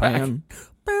title track.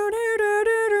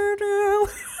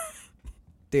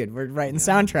 Dude, we're writing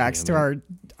soundtracks to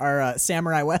our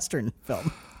samurai western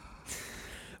film.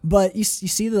 But you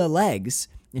see the legs,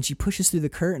 and she pushes through the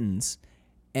curtains,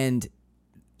 and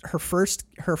her first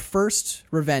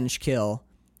revenge kill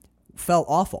felt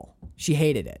awful. She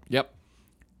hated it. Yep.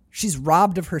 She's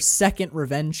robbed of her second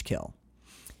revenge kill.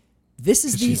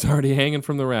 She's already hanging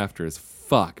from the rafters.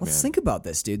 Fuck, man. Let's think about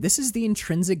this, dude. This is the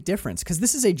intrinsic difference, because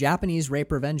this is a Japanese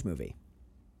rape revenge movie.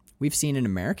 We've seen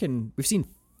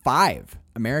 5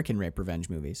 American rape revenge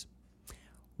movies.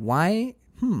 Why?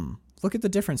 Look at the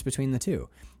difference between the two.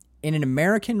 In an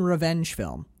American revenge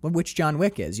film, which John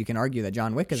Wick is, you can argue that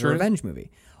John Wick is a revenge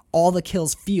movie. All the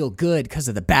kills feel good because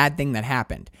of the bad thing that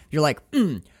happened. You're like,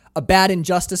 a bad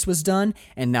injustice was done,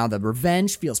 and now the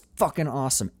revenge feels fucking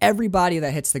awesome. Everybody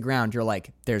that hits the ground, you're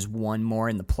like, there's one more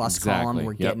in the plus column.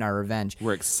 We're getting our revenge.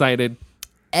 We're excited.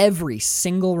 Every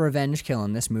single revenge kill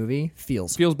in this movie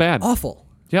feels bad. Awful.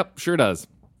 Yep, sure does.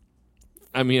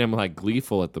 I mean, I'm like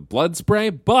gleeful at the blood spray,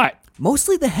 but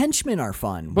mostly the henchmen are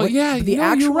fun. But the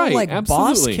actual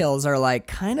boss kills are like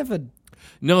kind of a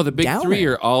the big downer. 3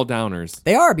 are all downers.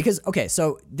 They are because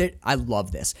I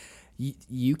love this.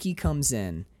 Yuki comes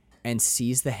in and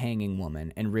sees the hanging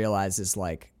woman and realizes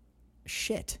like,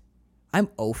 shit, I'm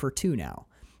 0 for 2 now.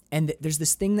 And there's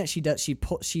this thing that she does.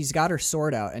 She's got her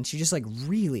sword out, and she just like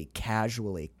really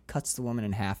casually cuts the woman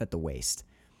in half at the waist.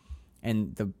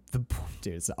 And the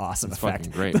dude, it's an awesome effect.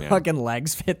 Fucking great, the man. fucking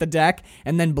legs hit the deck,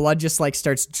 and then blood just like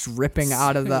starts dripping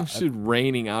out of the. Shit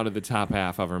raining out of the top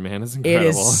half of her, man. It's incredible. It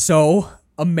is so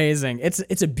amazing.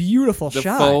 It's a beautiful shot.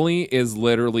 The Foley is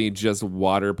literally just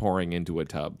water pouring into a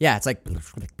tub. Yeah, it's like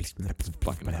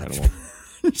Fucking incredible.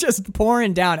 Just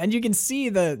pouring down, and you can see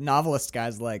the novelist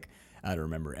guy's like, I don't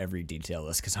remember every detail of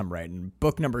this because I'm writing.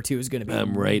 Book number 2 is going to be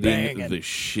I'm writing banging. the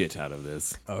shit out of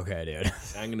this. Okay, dude.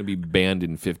 I'm going to be banned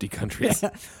in 50 countries.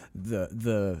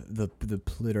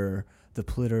 The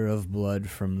plitter of blood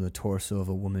from the torso of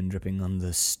a woman dripping on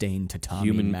the stained tatami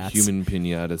mats. Human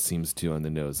pinata seems too on the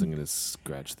nose. I'm going to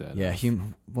scratch that. Yeah,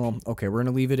 well, okay, we're going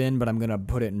to leave it in, but I'm going to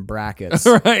put it in brackets.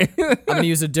 Right. I'm going to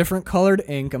use a different colored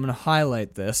ink. I'm going to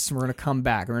highlight this. We're going to come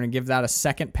back. We're going to give that a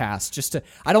second pass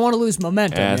I don't want to lose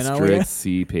momentum, Asterisk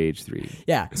C page 3.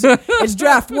 Yeah. It's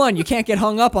draft 1. You can't get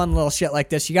hung up on little shit like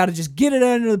this. You got to just get it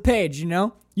under the page,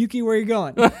 Yuki, where are you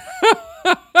going?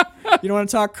 You don't want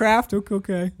to talk craft?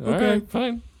 Okay. All right,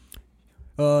 fine.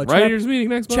 Writers meeting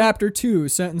next month. Chapter 2,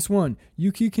 sentence 1.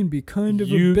 Yuki can be kind of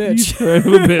a Yuki's bitch. kind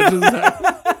of a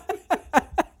bitch.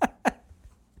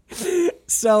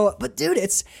 So, but dude,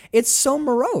 it's so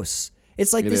morose.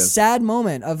 It's like this sad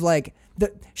moment of like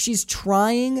she's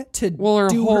trying to her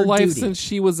do whole her life duty. since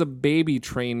she was a baby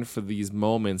trained for these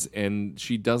moments, and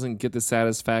she doesn't get the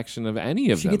satisfaction of any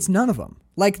of them. She gets none of them.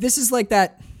 Like, this is like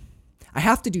that. I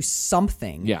have to do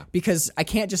something. Yeah. Because I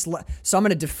can't just so I'm going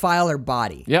to defile her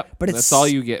body. Yep. But that's all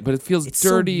you get. But it feels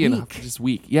dirty so and just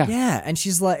weak. Yeah. Yeah. And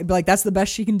she's like, that's the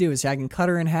best she can do is I can cut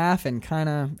her in half and kind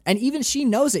of, and even she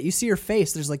knows it. You see her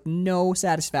face. There's like no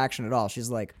satisfaction at all. She's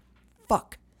like,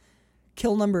 fuck.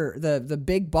 Kill the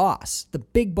big boss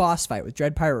fight with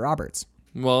Dread Pirate Roberts.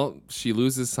 Well, she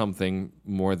loses something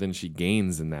more than she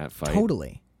gains in that fight.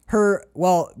 Totally.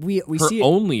 We see her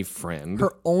only friend.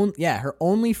 Her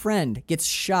only friend gets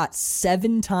shot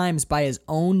 7 times by his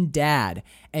own dad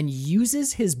and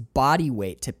uses his body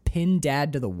weight to pin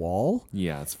dad to the wall.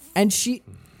 Yeah, and she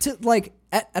to like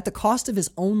at the cost of his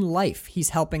own life, he's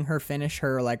helping her finish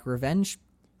her like revenge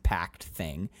pact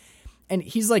thing. And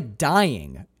he's like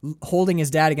dying, holding his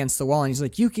dad against the wall, and he's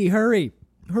like, "Yuki, hurry,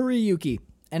 Yuki."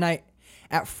 And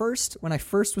at first, when I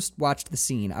first watched the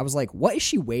scene, I was like, "What is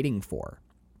she waiting for?"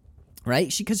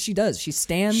 Right? Because she does. She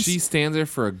stands there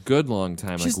for a good long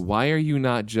time. Like, why are you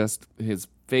not just his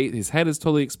face? His head is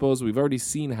totally exposed. We've already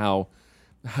seen how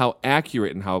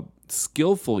accurate and how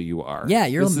skillful you are. Yeah,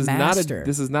 you're this a is master.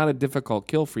 This is not a difficult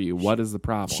kill for you. What is the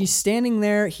problem? She's standing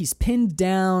there. He's pinned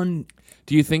down.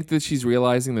 Do you think that she's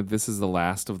realizing that this is the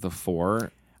last of the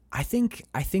 4? I think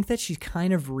that she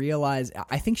kind of realized.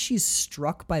 I think she's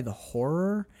struck by the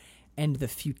horror and the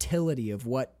futility of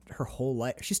what her whole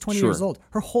life. She's 20 years old.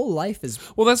 Her whole life is.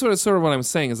 Well, that's sort of what I'm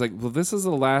saying. Is like, well, this is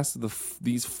the last of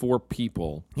these 4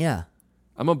 people. Yeah.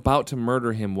 I'm about to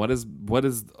murder him. What is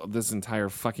this entire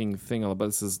fucking thing all about?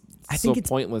 This is so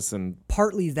pointless and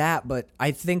partly that, but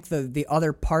I think the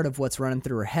other part of what's running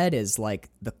through her head is like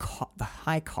the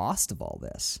high cost of all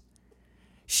this.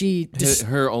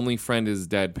 Her only friend is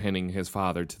dead, pinning his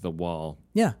father to the wall.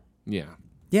 Yeah. Yeah.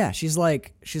 Yeah. She's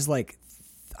like,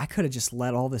 I could have just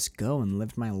let all this go and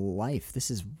lived my life. This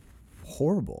is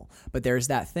horrible. But there's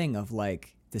that thing of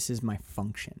like, this is my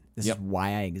function. This is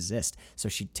why I exist. So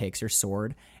she takes her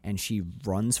sword and she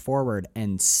runs forward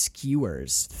and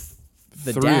skewers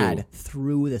the dad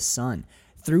through the sun,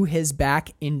 through his back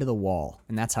into the wall.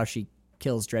 And that's how she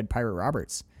kills Dread Pirate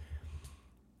Roberts.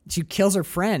 She kills her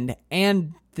friend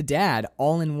and the dad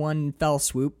all in one fell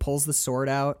swoop, pulls the sword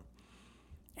out.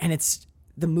 And it's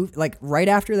the move, like right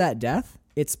after that death,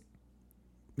 it's,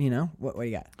 what do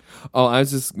you got? Oh, I was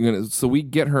just gonna. So we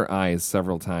get her eyes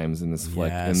several times in this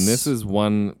flick, and this is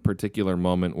one particular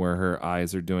moment where her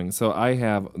eyes are doing. So I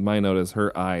have my note is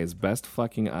her eyes, best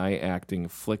fucking eye acting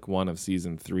flick 1 of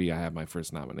season 3. I have my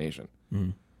first nomination.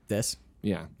 Mm-hmm. This,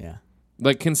 yeah,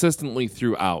 like consistently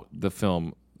throughout the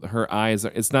film, her eyes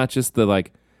are. It's not just the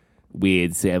like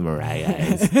weird samurai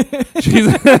eyes. Too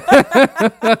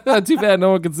bad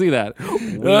no one can see that.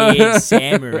 Weird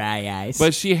samurai eyes.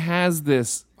 But she has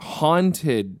this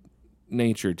haunted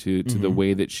nature to the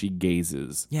way that she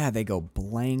gazes. Yeah, they go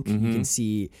blank. You can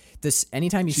see this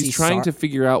anytime you see. She's trying to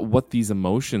figure out what these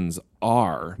emotions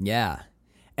are. Yeah,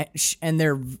 and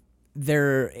they're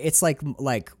it's like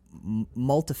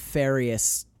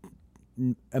multifarious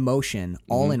emotion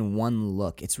all in one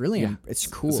look. It's really it's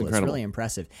cool. It's really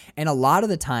impressive. And a lot of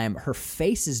the time her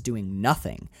face is doing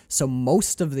nothing. So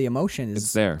most of the emotion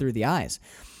is through the eyes.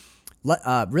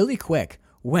 Really quick,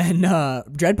 when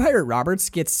Dread Pirate Roberts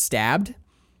gets stabbed,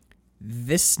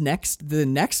 the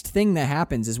next thing that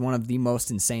happens is one of the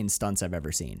most insane stunts I've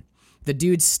ever seen. The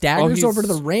dude staggers over to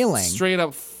the railing. Straight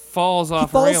up falls off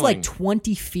He falls railing. like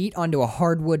 20 feet onto a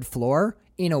hardwood floor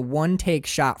in a one-take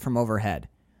shot from overhead.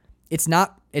 It's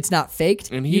not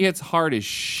faked. And he hits hard as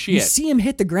shit. You see him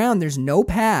hit the ground. There's no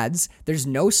pads. There's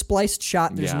no spliced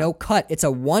shot. There's no cut. It's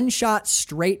a one shot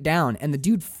straight down. And the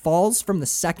dude falls from the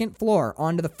second floor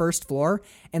onto the first floor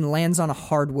and lands on a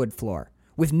hardwood floor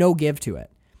with no give to it.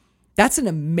 That's an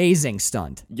amazing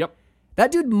stunt. Yep. That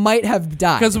dude might have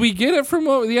died. Because we get it from,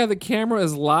 the camera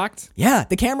is locked. Yeah,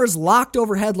 the camera's locked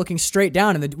overhead looking straight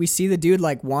down, and we see the dude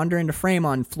like wander into frame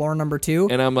on floor number 2.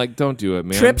 And I'm like, don't do it,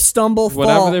 man. Trip, stumble, fall.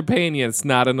 Whatever they're paying you, it's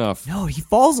not enough. No, he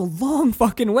falls a long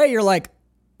fucking way. You're like,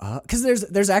 because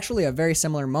there's actually a very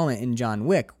similar moment in John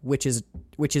Wick, which is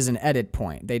an edit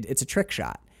point. It's a trick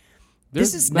shot.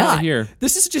 This is not here.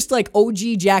 This is just like OG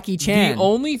Jackie Chan. The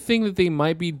only thing that they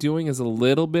might be doing is a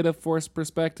little bit of forced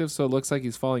perspective, so it looks like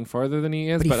he's falling farther than he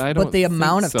is. But I don't. But the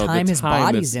amount of so. time his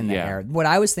body's in the air. What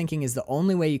I was thinking is the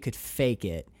only way you could fake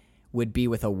it would be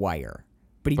with a wire.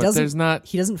 But there's not.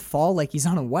 he doesn't fall like he's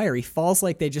on a wire. He falls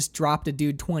like they just dropped a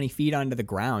dude 20 feet onto the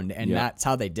ground, and that's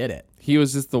how they did it. He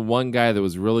was just the one guy that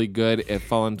was really good at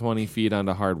falling 20 feet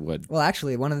onto hardwood. Well,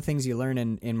 actually, one of the things you learn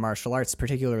in martial arts,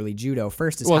 particularly judo,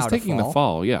 first is how to fall. Well, it's taking the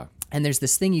fall, yeah. And there's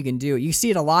this thing you can do. You see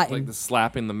it a lot. Like the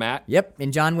slapping the mat? Yep.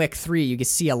 In John Wick 3, you can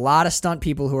see a lot of stunt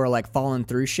people who are like falling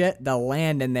through shit. They'll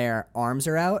land and their arms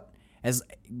are out. As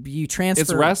you transfer,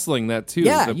 it's wrestling that too.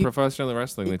 Yeah, professional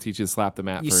wrestling, they teach you to slap the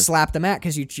mat. You first. slap the mat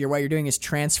because what you're doing is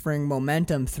transferring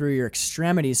momentum through your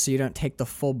extremities, so you don't take the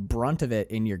full brunt of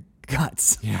it in your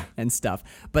guts and stuff.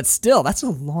 But still, that's a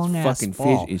long ass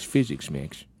fall. It's physics,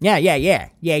 Max. Yeah.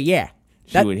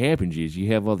 So what happens is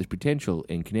you have all this potential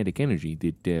and kinetic energy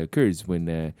that occurs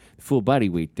when full body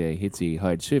weight hits a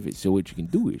hard surface. So what you can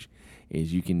do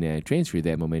is you can transfer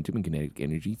that momentum and kinetic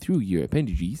energy through your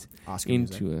appendages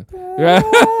into a... well,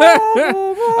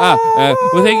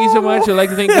 thank you so much. I'd like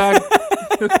to thank God.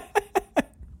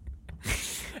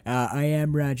 I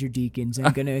am Roger Deakins.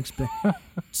 I'm going to explain.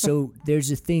 So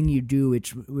there's a thing you do.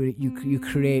 It's you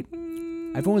create...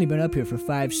 I've only been up here for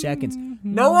 5 seconds.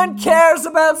 No one cares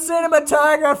about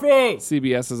cinematography!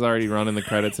 CBS is already running the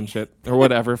credits and shit. Or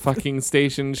whatever fucking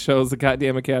station shows the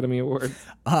goddamn Academy Award.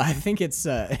 I think it's...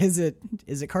 is it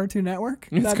Cartoon Network?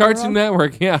 It's Cartoon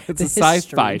Network, yeah. It's a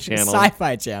sci-fi channel.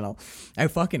 Sci-fi channel. I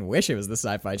fucking wish it was the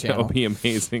sci-fi channel. That would be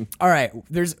amazing. All right,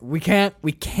 we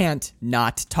can't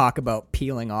not talk about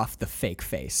peeling off the fake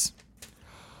face.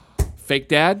 Fake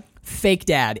dad? Fake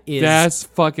dad is... That's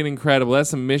fucking incredible. That's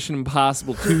some Mission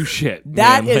Impossible 2 shit.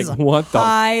 That man. is like, what the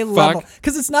high fuck? level.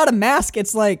 Because it's not a mask.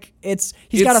 It's like... He's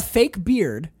got a fake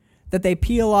beard that they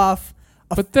peel off.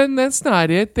 But then that's not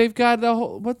it. They've got a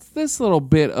whole... What's this little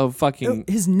bit of fucking...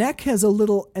 His neck has a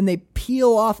little... And they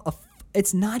peel off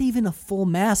it's not even a full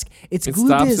mask. It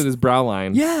stops at his brow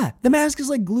line. Yeah. The mask is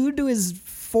like glued to his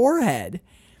forehead.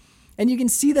 And you can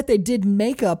see that they did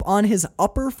makeup on his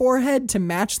upper forehead to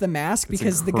match the mask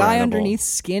because the guy underneath's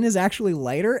skin is actually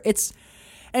lighter.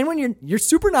 And when you're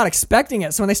super not expecting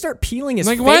it, so when they start peeling his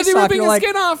face off, why are they ripping his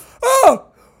skin off?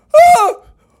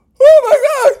 Oh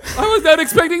my god! I was not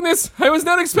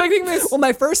expecting this. Well,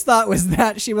 my first thought was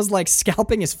that she was like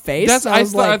scalping his face. I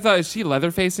thought, is she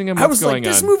leather facing him? What's going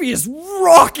on? This movie is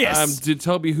raucous. Did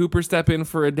Toby Hooper step in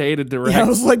for a day to direct? Yeah, I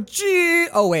was like, gee.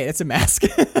 Oh wait, it's a mask.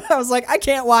 I was like, I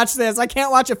can't watch this. I can't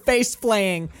watch a face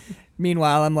flaying.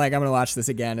 Meanwhile, I'm like, I'm gonna watch this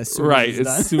again as soon as it's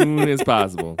done. Soon as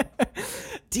possible.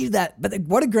 Dude, but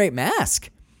what a great mask.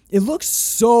 It looks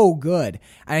so good.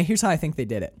 And here's how I think they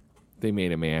did it. They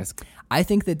made a mask. I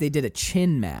think that they did a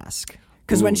chin mask.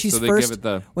 Because when she's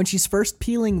first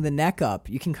peeling the neck up,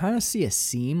 you can kind of see a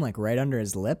seam like right under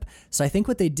his lip. So I think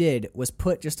what they did was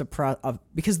put just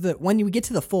because when you get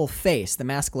to the full face, the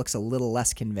mask looks a little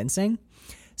less convincing.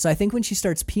 So I think when she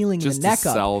starts peeling the neck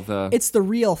up, it's the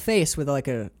real face with like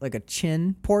a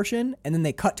chin portion, and then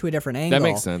they cut to a different angle. That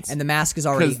makes sense. And the mask is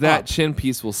already because that chin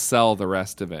piece will sell the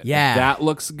rest of it. Yeah, if that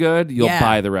looks good. You'll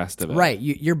buy the rest of it. Right.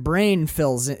 Your brain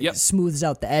fills it, smooths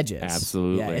out the edges.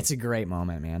 Absolutely. Yeah, it's a great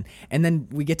moment, man. And then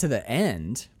we get to the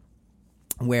end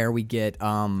where we get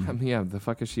the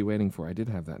fuck is she waiting for? I did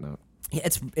have that note. Yeah,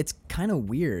 it's kind of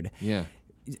weird. Yeah.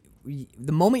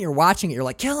 The moment you're watching it, you're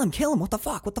like, kill him, what the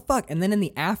fuck? And then in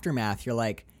the aftermath, you're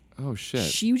like, oh shit.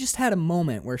 She just had a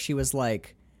moment where she was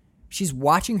like, she's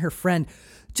watching her friend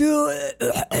do it,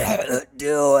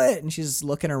 do it, and she's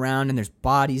looking around and there's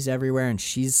bodies everywhere and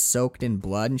she's soaked in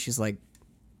blood and she's like,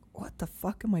 what the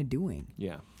fuck am I doing?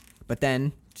 Yeah. But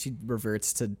then she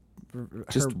reverts to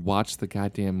just watch the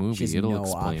goddamn movie. It'll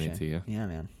explain it to you. Yeah,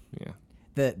 man. Yeah.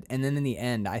 And then in the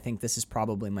end, I think this is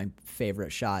probably my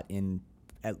favorite shot in.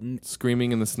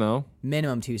 Screaming in the snow?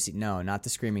 Minimum 2 scenes. No, not the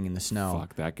screaming in the snow.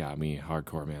 Fuck, that got me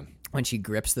hardcore, man. When she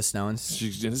grips the snow and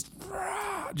she's just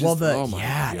oh my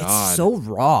God. It's so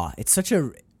raw. It's such a.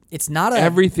 It's not a.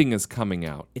 Everything is coming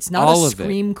out. It's not a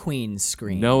Scream Queen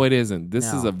scream. No, it isn't.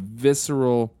 This is a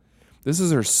visceral. This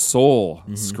is her soul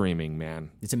screaming,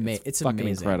 man. It's fucking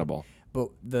amazing. Incredible.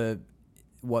 But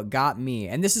what got me,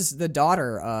 and this is the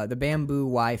daughter, the bamboo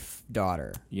wife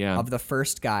daughter of the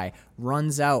first guy,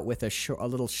 runs out with a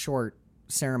little short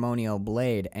ceremonial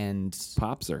blade and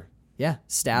pops her. Yeah,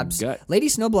 stabs. Lady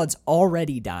Snowblood's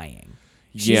already dying.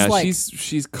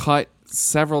 She's cut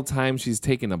several times. She's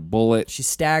taken a bullet. She's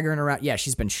staggering around. Yeah,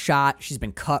 she's been shot. She's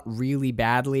been cut really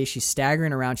badly. She's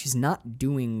staggering around. She's not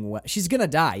doing well. She's gonna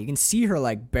die. You can see her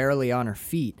like barely on her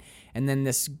feet. And then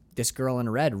this girl in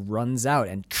red runs out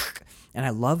and I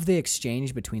love the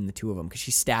exchange between the two of them because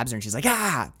she stabs her and she's like,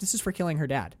 this is for killing her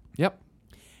dad. Yep.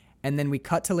 And then we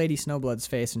cut to Lady Snowblood's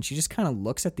face and she just kind of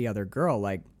looks at the other girl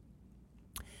like,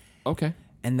 okay.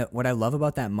 And what I love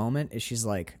about that moment is she's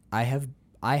like, I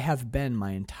I have been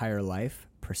my entire life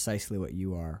precisely what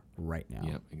you are right now.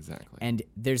 Yep, exactly. And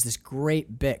there's this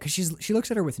great bit because she looks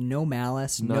at her with no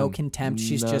malice, no None. contempt.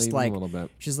 She's Not just even like a little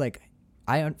bit. she's like,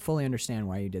 I fully understand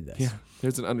why you did this. Yeah,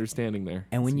 there's an understanding there.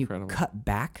 And when It's you incredible. cut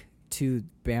back to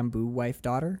Bamboo wife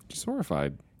daughter, She's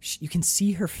horrified. you can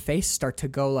see her face start to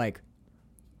go like,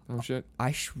 Oh shit.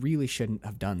 I really shouldn't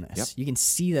have done this. Yep. You can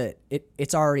see that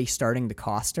it's already starting to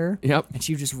cost her. Yep. And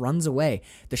she just runs away.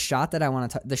 The shot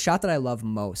that the shot that I love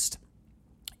most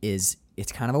is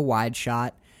it's kind of a wide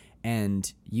shot,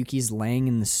 and Yuki's laying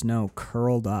in the snow,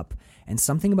 curled up, and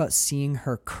something about seeing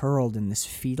her curled in this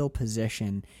fetal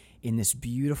position in this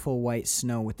beautiful white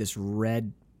snow with this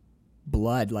red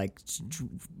blood like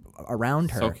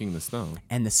around her, Soaking the snow.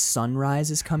 and the sunrise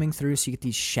is coming through, so you get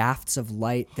these shafts of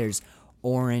light. There's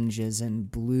oranges and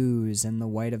blues and the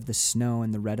white of the snow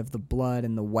and the red of the blood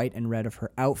and the white and red of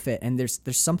her outfit, and there's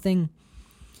something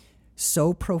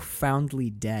so profoundly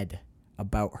dead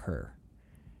about her.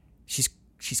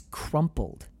 She's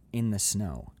crumpled in the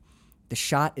snow. The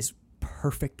shot is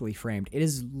perfectly framed. It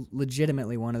is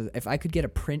legitimately one of the, if I could get a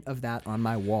print of that on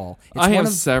my wall. It's I one have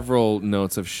of, several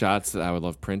notes of shots that I would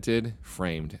love printed,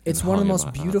 framed. it's and one of the hung most in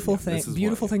my house. beautiful Yeah, this is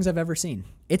beautiful what- things I've ever seen.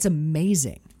 It's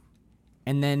amazing.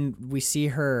 And then we see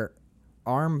her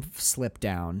arm slip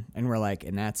down, and we're like,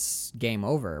 and that's game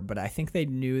over. But I think they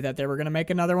knew that they were going to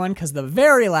make another one, because the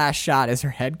very last shot is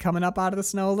her head coming up out of the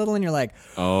snow a little, and you're like,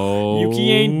 Oh, Yuki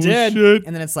ain't dead. shit.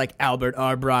 And then it's like, Albert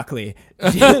R. Broccoli.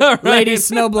 Lady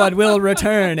Snowblood will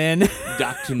return in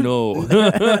Dr. No.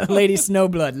 Lady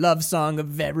Snowblood, love song of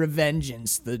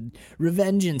revengeance, the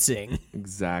revengeancing.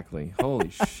 Exactly.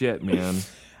 Holy shit, man.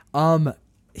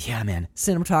 Yeah, man.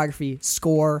 Cinematography,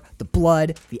 score, the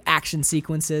blood, the action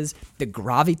sequences, the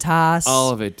gravitas. All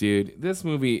of it, dude. This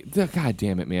movie, god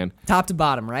damn it, man. Top to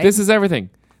bottom, right? This is everything.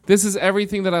 This is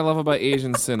everything that I love about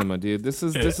Asian cinema, dude. This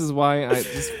is why I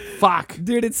just fuck.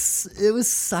 Dude, it was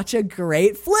such a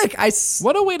great flick.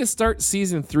 What a way to start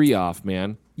season 3 off,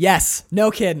 man. Yes,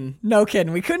 no kidding. No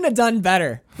kidding. We couldn't have done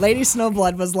better. Lady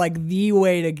Snowblood was like the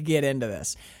way to get into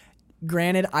this.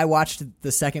 Granted, I watched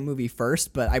the second movie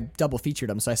first, but I double featured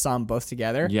them, so I saw them both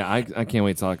together. Yeah, I can't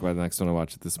wait to talk about the next one. I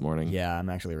watched it this morning. Yeah, I'm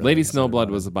actually really Lady excited Snowblood about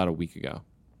was about a week ago.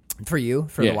 it. For you,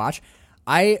 for Yeah. the watch.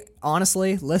 I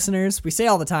honestly, listeners, we say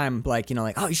all the time, like, you know,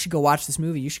 like, oh, you should go watch this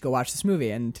movie. You should go watch this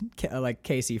movie. And like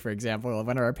Casey, for example,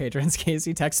 one of our patrons,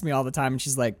 Casey, texts me all the time, and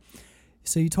she's like,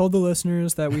 so you told the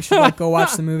listeners that we should like go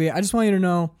watch the movie. I just want you to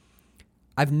know,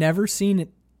 I've never seen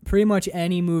pretty much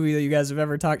any movie that you guys have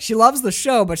ever talked. She loves the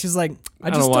show, but she's like, I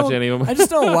just don't watch any of them. I just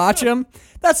don't watch them.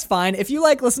 That's fine. If you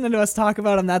like listening to us talk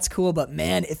about them, that's cool. But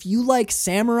man, if you like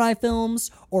samurai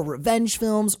films or revenge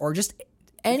films or just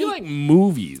I any, feel like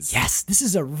movies. yes, this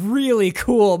is a really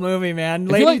cool movie,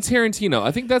 man. I feel like Tarantino.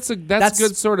 I think that's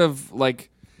good sort of like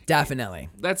definitely.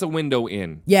 that's a window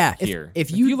in. Yeah, Here.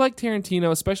 if you like Tarantino,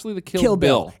 especially the Kill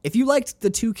Bill. If you liked the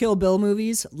 2 Kill Bill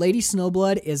movies, Lady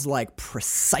Snowblood is like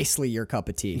precisely your cup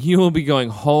of tea. you will be going,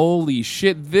 holy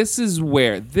shit, this is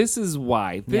why.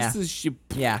 This Yeah. is shit.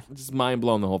 Yeah. Just mind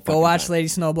blown the whole fucking Go watch time. Lady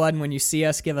Snowblood, and when you see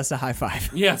us, give us a high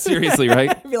five. Yeah, seriously,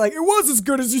 right? Be like, it was as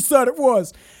good as you said it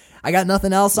was. I got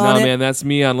nothing else on No, it. man, that's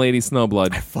me on Lady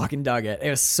Snowblood. Fucking dug it.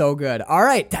 It was so good. All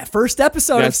right, that first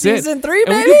episode That's of season it. 3, and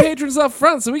baby. we do patrons up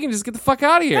front, so we can just get the fuck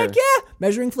out of here. Heck yeah.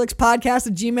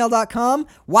 measuringflixpodcast@gmail.com.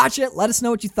 Watch it. Let us know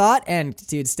what you thought. And,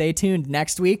 dude, stay tuned.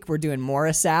 Next week, we're doing more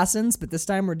Assassins, but this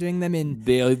time we're doing them in...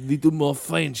 They're a little more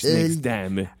French next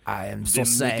time. I am so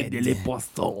sad.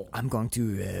 I'm going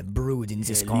to brood in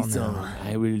this corner.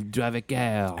 I will drive a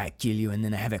car. I kill you, and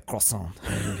then I have a croissant.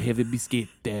 Have a biscuit.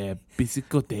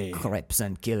 Biscotte. Crepes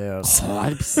and killers.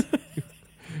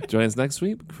 Join us next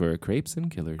week for Crepes and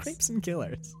Killers. Crepes and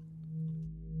killers.